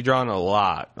does seem to be drawing a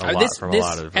lot from a lot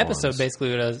of This episode ones.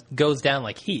 basically goes down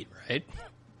like heat, right?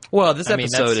 Well, this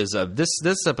episode is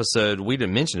this episode, we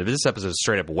didn't mention it, but this episode is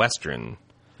straight up Western.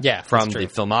 Yeah, from the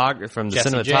from the Jesse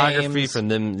cinematography, James. from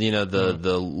them,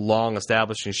 the long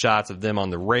establishing shots of them on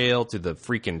the rail to the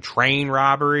freaking train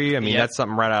robbery. I mean, that's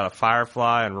something right out of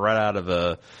Firefly and right out of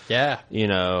a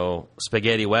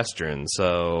spaghetti western.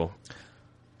 So,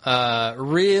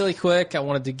 really quick, I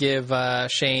wanted to give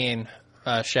Shane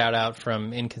a shout out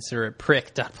from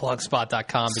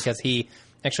inconsiderateprick.blogspot.com because he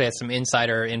actually had some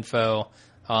insider info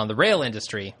on the rail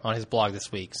industry on his blog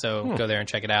this week. So go there and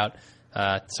check it out.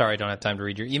 Sorry, I don't have time to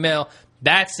read your email.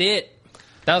 That's it.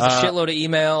 That was a shitload of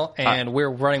email, and we're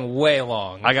running way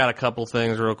long. I got a couple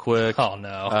things real quick. Oh,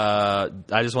 no.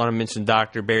 I just want to mention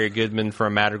Dr. Barry Goodman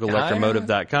from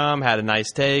MadrigalElectromotive.com had a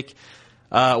nice take.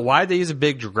 Why'd they use a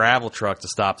big gravel truck to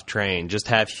stop the train? Just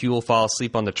have Huel fall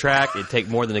asleep on the track. It'd take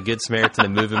more than a good Samaritan to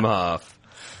move him off.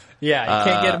 Yeah, you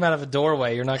can't get him out of a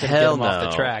doorway. You're not going to get him off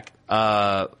the track.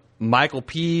 Michael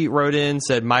P. wrote in,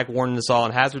 said, Mike warned us all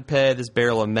on Hazard Pay. This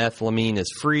barrel of methylamine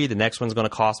is free. The next one's going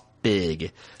to cost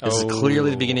big. This is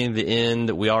clearly the beginning of the end.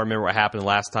 We all remember what happened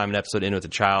last time an episode ended with a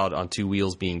child on two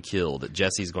wheels being killed.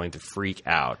 Jesse's going to freak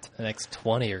out. The next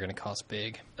 20 are going to cost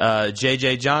big.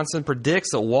 J.J. Johnson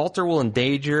predicts that Walter will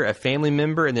endanger a family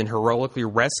member and then heroically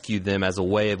rescue them as a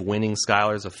way of winning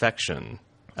Skyler's affection.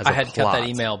 I had to cut that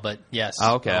email, but yes.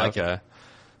 Okay.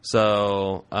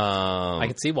 So I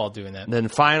could see Walt doing that. Then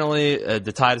finally,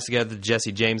 to tie this together, the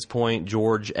Jesse James point,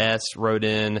 George S. wrote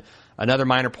in another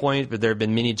minor point, but there have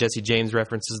been many Jesse James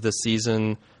references this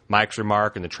season. Mike's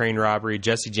remark and the train robbery.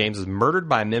 Jesse James was murdered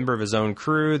by a member of his own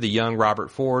crew, the young Robert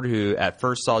Ford, who at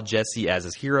first saw Jesse as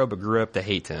his hero but grew up to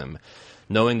hate him.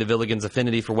 Knowing the Villigan's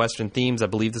affinity for Western themes, I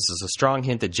believe this is a strong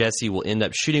hint that Jesse will end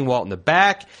up shooting Walt in the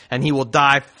back, and he will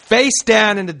die face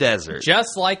down in the desert.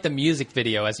 Just like the music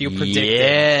video, as you predicted.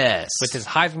 Yes. With his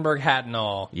Heisenberg hat and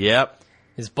all. Yep.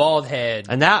 His bald head.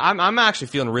 And now I'm actually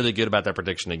feeling really good about that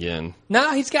prediction again.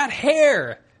 No, he's got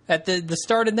hair at the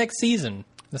start of next season.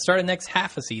 The start of next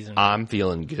half a season. I'm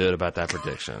feeling good about that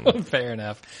prediction. Fair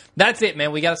enough. That's it,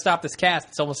 man. We got to stop this cast.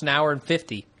 It's almost an hour and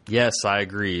 50. Yes, I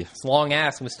agree. It's long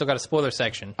ass, and we still got a spoiler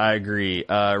section. I agree.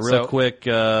 Real quick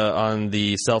on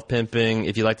the self-pimping,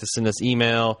 if you'd like to send us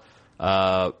email,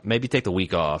 maybe take the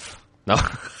week off. No.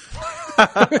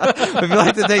 If you'd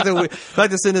like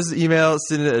to send us an email,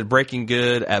 send it at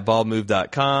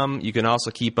breakinggood@baldmove.com. You can also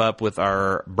keep up with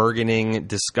our burgeoning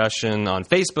discussion on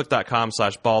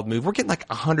facebook.com/baldmove. We're getting like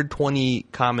 120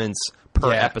 comments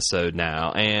per episode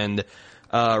now, and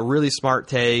really smart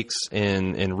takes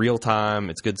in real time.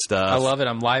 It's good stuff. I love it.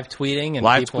 I'm live tweeting. And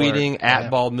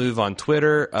at BaldMove on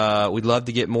Twitter. We'd love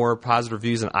to get more positive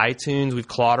reviews on iTunes. We've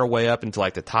clawed our way up into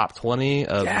like the top 20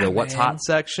 of the What's Hot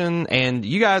section. And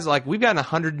you guys, like, we've gotten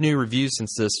 100 new reviews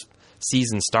since this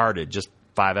season started, just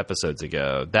 5 episodes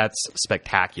ago. That's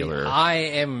spectacular. I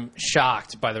am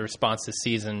shocked by the response this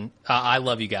season. I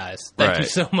love you guys. Thank you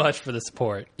so much for the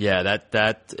support. Yeah,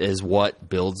 that is what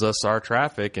builds us our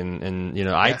traffic, and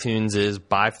iTunes is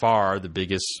by far the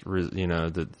biggest,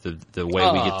 the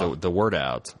way we get the word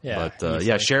out. Yeah,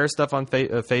 but share stuff on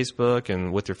Facebook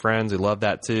and with your friends. We love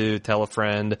that too. Tell a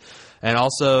friend, and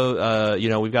also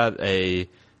we've got a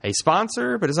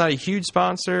sponsor, but it's not a huge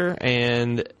sponsor.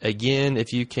 And again,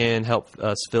 if you can help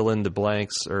us fill in the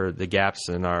blanks or the gaps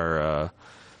in our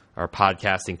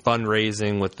podcasting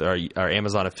fundraising with our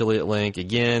Amazon affiliate link,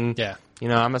 again,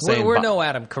 I'm not saying we're no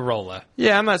Adam Carolla.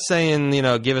 Yeah, I'm not saying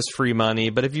give us free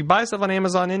money, but if you buy stuff on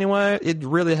Amazon anyway, it'd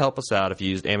really help us out if you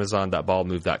used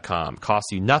Amazon.baldmove.com.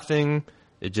 Costs you nothing.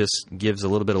 It just gives a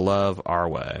little bit of love our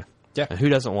way. Yeah, and who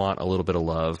doesn't want a little bit of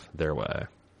love their way?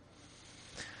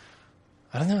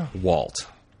 I don't know. Walt.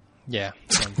 Yeah,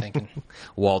 that's what I'm thinking.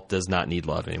 Walt does not need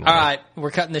love anymore. All right, we're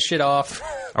cutting this shit off.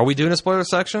 Are we doing a spoiler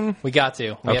section? We got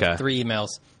to. We have 3 emails.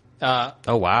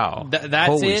 Oh, wow. That's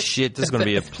Holy it. Shit, this is going to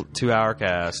be a 2-hour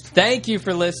cast. Thank you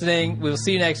for listening. We'll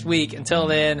see you next week. Until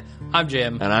then, I'm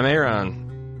Jim. And I'm Aaron.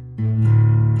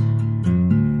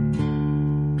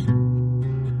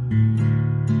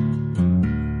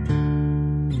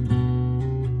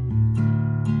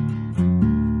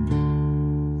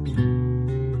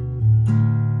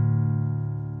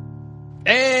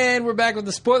 And we're back with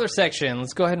the spoiler section.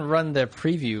 Let's go ahead and run the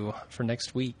preview for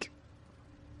next week.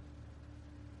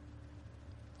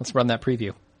 Let's run that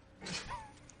preview.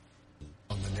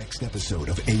 On the next episode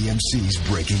of AMC's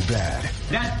Breaking Bad.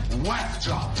 That whack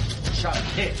job shot a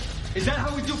kid. Is that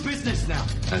how we do business now?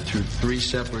 I threw 3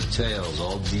 separate tales,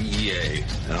 all DEA,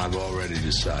 and I've already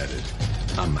decided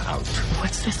I'm out.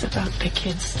 What's this about the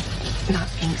kids not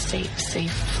being safe?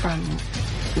 Safe from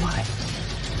what?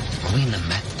 Are we in the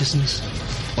meth business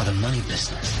or the money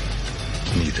business?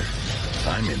 Neither.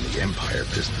 I'm in the empire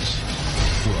business.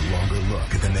 For a longer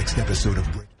look at the next episode of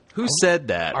Breaking Bad. Who said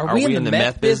that? Are we in the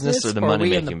meth business or the money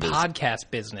money-making making business? Podcast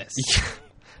business?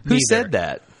 Who said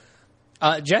that?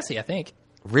 Jesse, I think.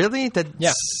 Really? That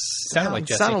sounded like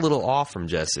Jesse. Sounded a little off from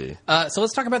Jesse. So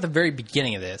let's talk about the very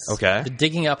beginning of this. Okay. The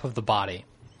digging up of the body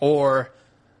or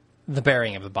the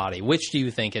burying of the body. Which do you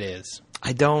think it is?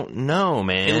 I don't know,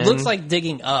 man. It looks like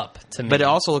digging up to me. But it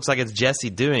also looks like it's Jesse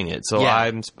doing it. So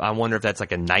Yeah. I wonder if that's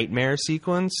like a nightmare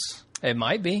sequence. It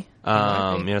might be.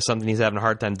 Something he's having a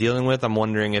hard time dealing with. I'm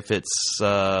wondering if it's,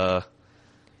 like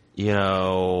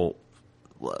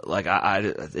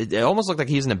it almost looked like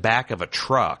he's in the back of a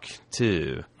truck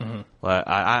too. Mm-hmm.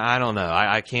 I don't know.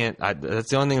 I can't. That's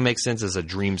the only thing that makes sense is a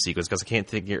dream sequence because I can't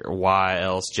think why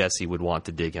else Jesse would want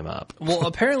to dig him up. Well,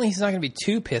 apparently he's not going to be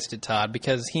too pissed at Todd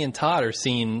because he and Todd are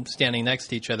seen standing next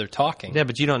to each other talking. Yeah,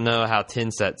 but you don't know how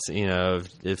tense that's. If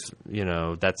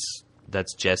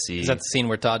that's Jesse. Is that the scene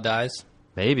where Todd dies?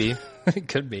 Maybe. It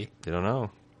could be. You don't know.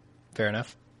 Fair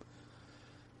enough.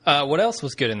 What else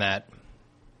was good in that?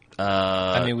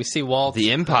 We see Walt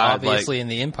the Empire, obviously in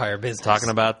the Empire business. Talking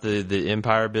about the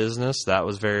Empire business, that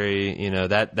was very,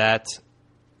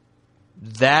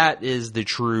 that is the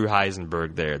true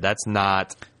Heisenberg there. That's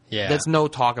not, that's no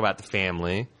talk about the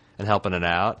family and helping it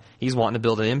out. He's wanting to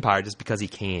build an empire just because he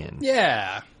can.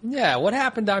 Yeah. What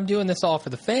happened? I'm doing this all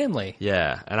for the family.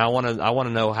 Yeah, and I want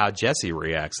to know how Jesse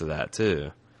reacts to that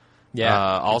too. Yeah.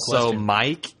 Also, question.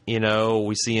 Mike,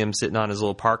 we see him sitting on his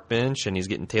little park bench, and he's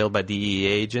getting tailed by DEA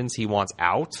agents. He wants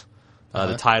out.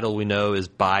 The title we know is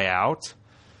Buy Out.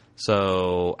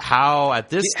 So how, at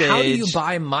this stage... How do you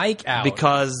buy Mike out?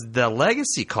 Because the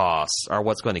legacy costs are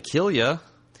what's going to kill you.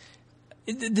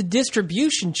 The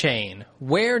distribution chain.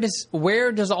 Where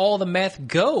does all the meth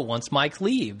go once Mike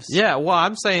leaves? Yeah, well,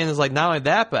 I'm saying is like not only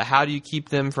that, but how do you keep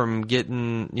them from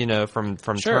getting, from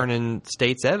Sure. turning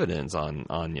state's evidence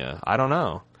on you? I don't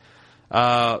know.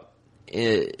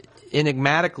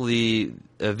 Enigmatically,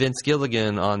 Vince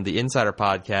Gilligan on the Insider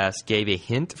podcast gave a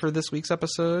hint for this week's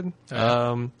episode.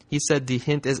 He said the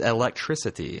hint is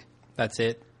electricity. That's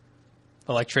it.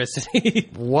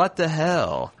 Electricity. What the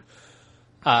hell?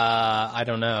 I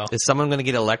don't know. Is someone going to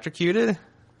get electrocuted?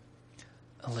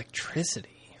 Electricity.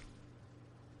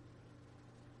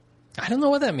 I don't know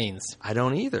what that means. I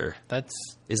don't either.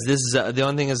 Is this the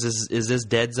only thing is this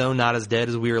dead zone not as dead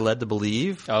as we were led to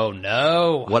believe? Oh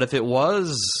no! What if it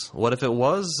was? What if it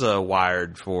was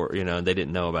wired for? They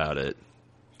didn't know about it.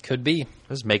 Could be. I'm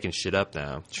just making shit up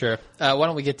now. Sure. Why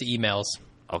don't we get to emails?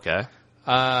 Okay.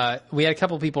 We had a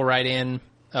couple people write in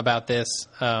about this.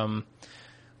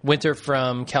 Winter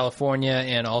from California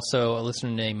and also a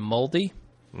listener named Moldy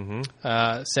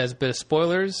says, bit of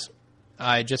spoilers.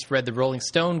 I just read the Rolling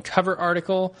Stone cover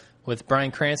article with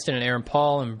Bryan Cranston and Aaron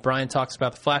Paul, and Bryan talks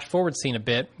about the flash forward scene a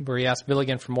bit, where he asked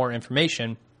Billigan for more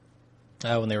information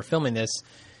when they were filming this.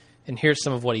 And here's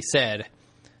some of what he said.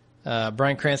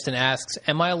 Bryan Cranston asks,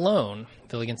 "Am I alone?"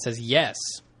 Billigan says, "Yes."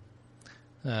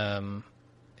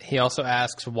 He also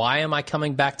asks, "Why am I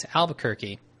coming back to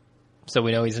Albuquerque?" So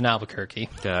we know he's in Albuquerque.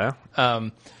 Yeah.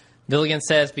 Billigan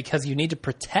says, "Because you need to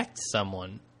protect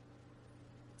someone."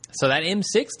 So that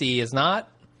M60 is not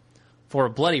for a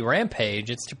bloody rampage;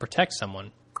 it's to protect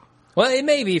someone. Well, it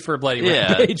may be for a bloody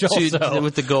rampage also.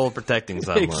 With the goal of protecting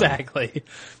someone. Exactly.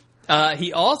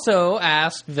 He also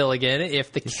asked Billigan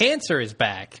if the cancer is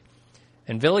back.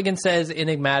 And Billigan says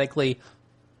enigmatically,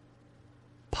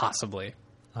 possibly.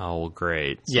 Oh,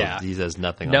 great. So he says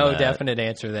nothing on No that. definite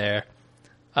answer there.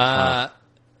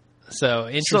 So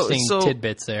interesting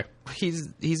tidbits there.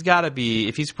 He's got to be,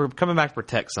 if he's coming back to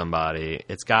protect somebody,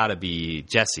 it's got to be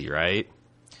Jesse, right?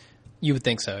 You would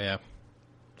think so, yeah.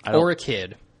 Or a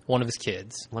kid. One of his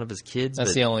kids. One of his kids?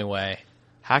 That's the only way.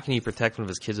 How can he protect one of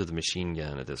his kids with a machine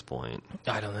gun at this point?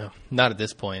 I don't know. Not at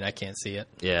this point. I can't see it.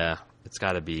 Yeah, it's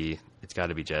got to be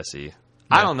Jesse. Yeah.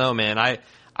 I don't know, man.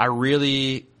 I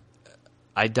really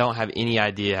don't have any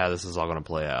idea how this is all going to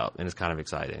play out, and it's kind of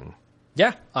exciting.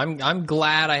 Yeah, I'm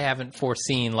glad I haven't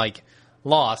foreseen like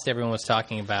Lost. Everyone was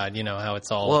talking about how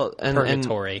it's all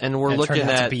purgatory, and we're looking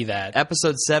at to be that.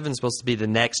 Episode 7 is supposed to be the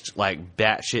next like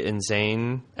batshit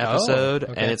insane episode,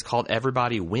 and it's called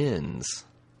Everybody Wins.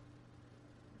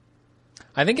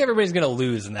 I think everybody's going to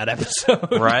lose in that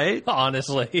episode, right?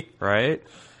 Honestly, right?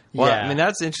 Well, yeah. I mean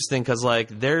that's interesting because like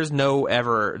there's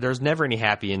never any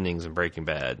happy endings in Breaking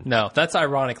Bad. No, that's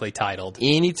ironically titled.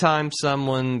 Anytime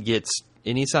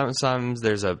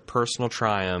there's a personal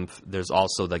triumph, there's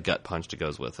also the gut punch that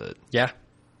goes with it. Yeah.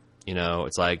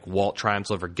 It's like Walt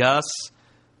triumphs over Gus,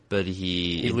 but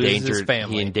he loses his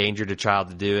family. He endangered a child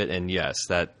to do it, and yes,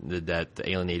 that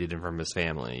alienated him from his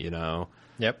family,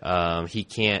 Yep. He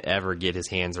can't ever get his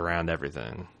hands around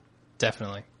everything.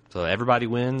 Definitely. So Everybody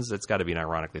Wins, that's got to be an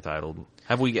ironically titled.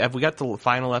 Have we got the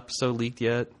final episode leaked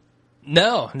yet?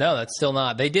 No, that's still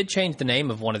not. They did change the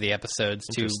name of one of the episodes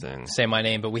to Say My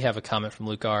Name, but we have a comment from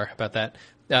Luke R. about that.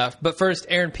 But first,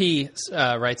 Aaron P.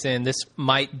 Writes in, this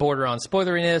might border on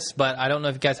spoileriness, but I don't know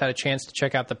if you guys had a chance to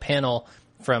check out the panel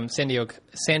from San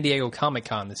Diego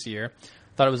Comic-Con this year.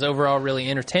 Thought it was overall really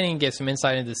entertaining, gave some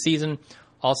insight into the season.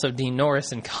 Also, Dean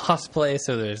Norris in cosplay,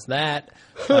 so there's that.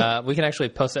 We can actually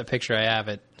post that picture. I have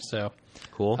it. So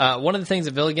cool. One of the things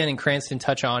that Billigan and Cranston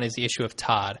touch on is the issue of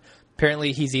Todd.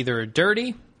 Apparently, he's either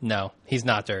dirty. No, he's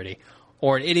not dirty.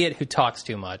 Or an idiot who talks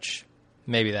too much.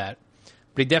 Maybe that.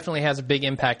 But he definitely has a big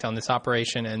impact on this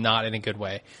operation and not in a good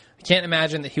way. I can't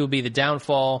imagine that he will be the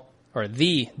downfall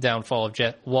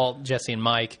of Walt, Jesse, and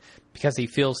Mike because he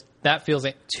feels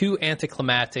too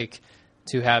anticlimactic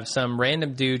to have some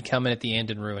random dude come in at the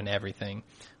end and ruin everything.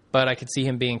 But I could see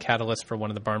him being catalyst for one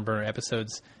of the barn burner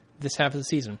episodes this half of the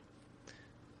season.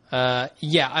 I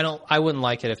wouldn't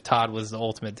like it if Todd was the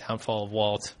ultimate downfall of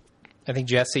Walt. I think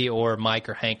Jesse or Mike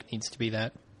or Hank needs to be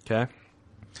that. Okay.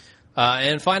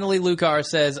 And finally, Luke R.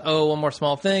 says, one more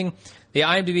small thing. The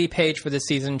IMDb page for this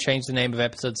season changed the name of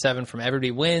episode 7 from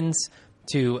Everybody Wins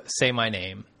to Say My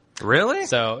Name. Really?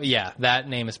 So, yeah, that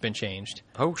name has been changed.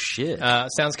 Oh, shit.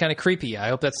 Sounds kind of creepy. I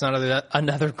hope that's not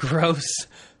another gross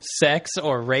sex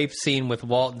or rape scene with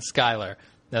Walt and Skyler.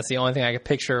 That's the only thing I can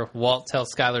picture. Walt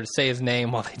tells Skyler to say his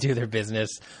name while they do their business.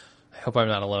 I hope I'm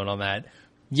not alone on that.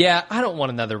 Yeah, I don't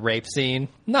want another rape scene.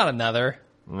 Not another.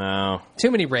 No.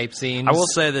 Too many rape scenes. I will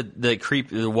say that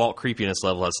the Walt creepiness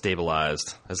level has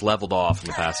stabilized. Has leveled off in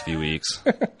the past few weeks.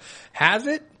 Has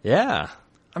it? Yeah.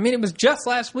 I mean, it was just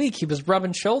last week. He was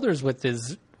rubbing shoulders with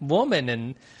his woman,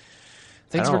 and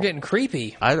things were getting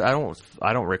creepy. I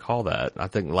don't recall that. I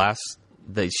think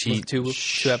two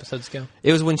episodes ago.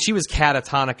 It was when she was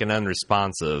catatonic and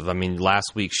unresponsive. I mean,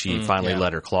 last week she finally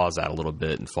let her claws out a little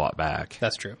bit and fought back.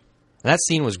 That's true. And that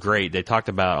scene was great. They talked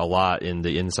about a lot in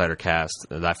the Insider Cast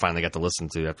that I finally got to listen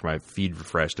to after my feed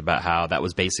refreshed about how that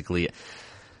was basically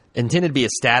intended to be a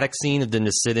static scene of them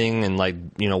just sitting and like,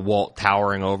 you know, Walt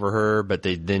towering over her, but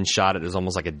they then shot it as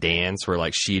almost like a dance where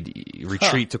like she'd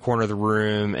retreat to corner of the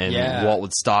room and Walt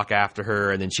would stalk after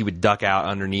her and then she would duck out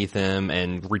underneath him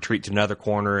and retreat to another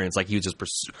corner, and it's like he was just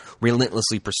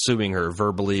relentlessly pursuing her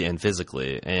verbally and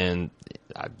physically. And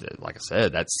like I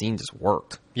said, that scene just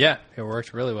worked. Yeah, it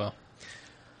worked really well.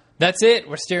 That's it.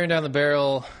 We're staring down the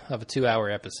barrel of a 2-hour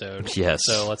episode. Yes.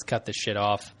 So let's cut this shit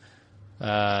off.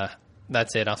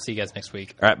 That's it. I'll see you guys next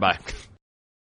week. All right, bye.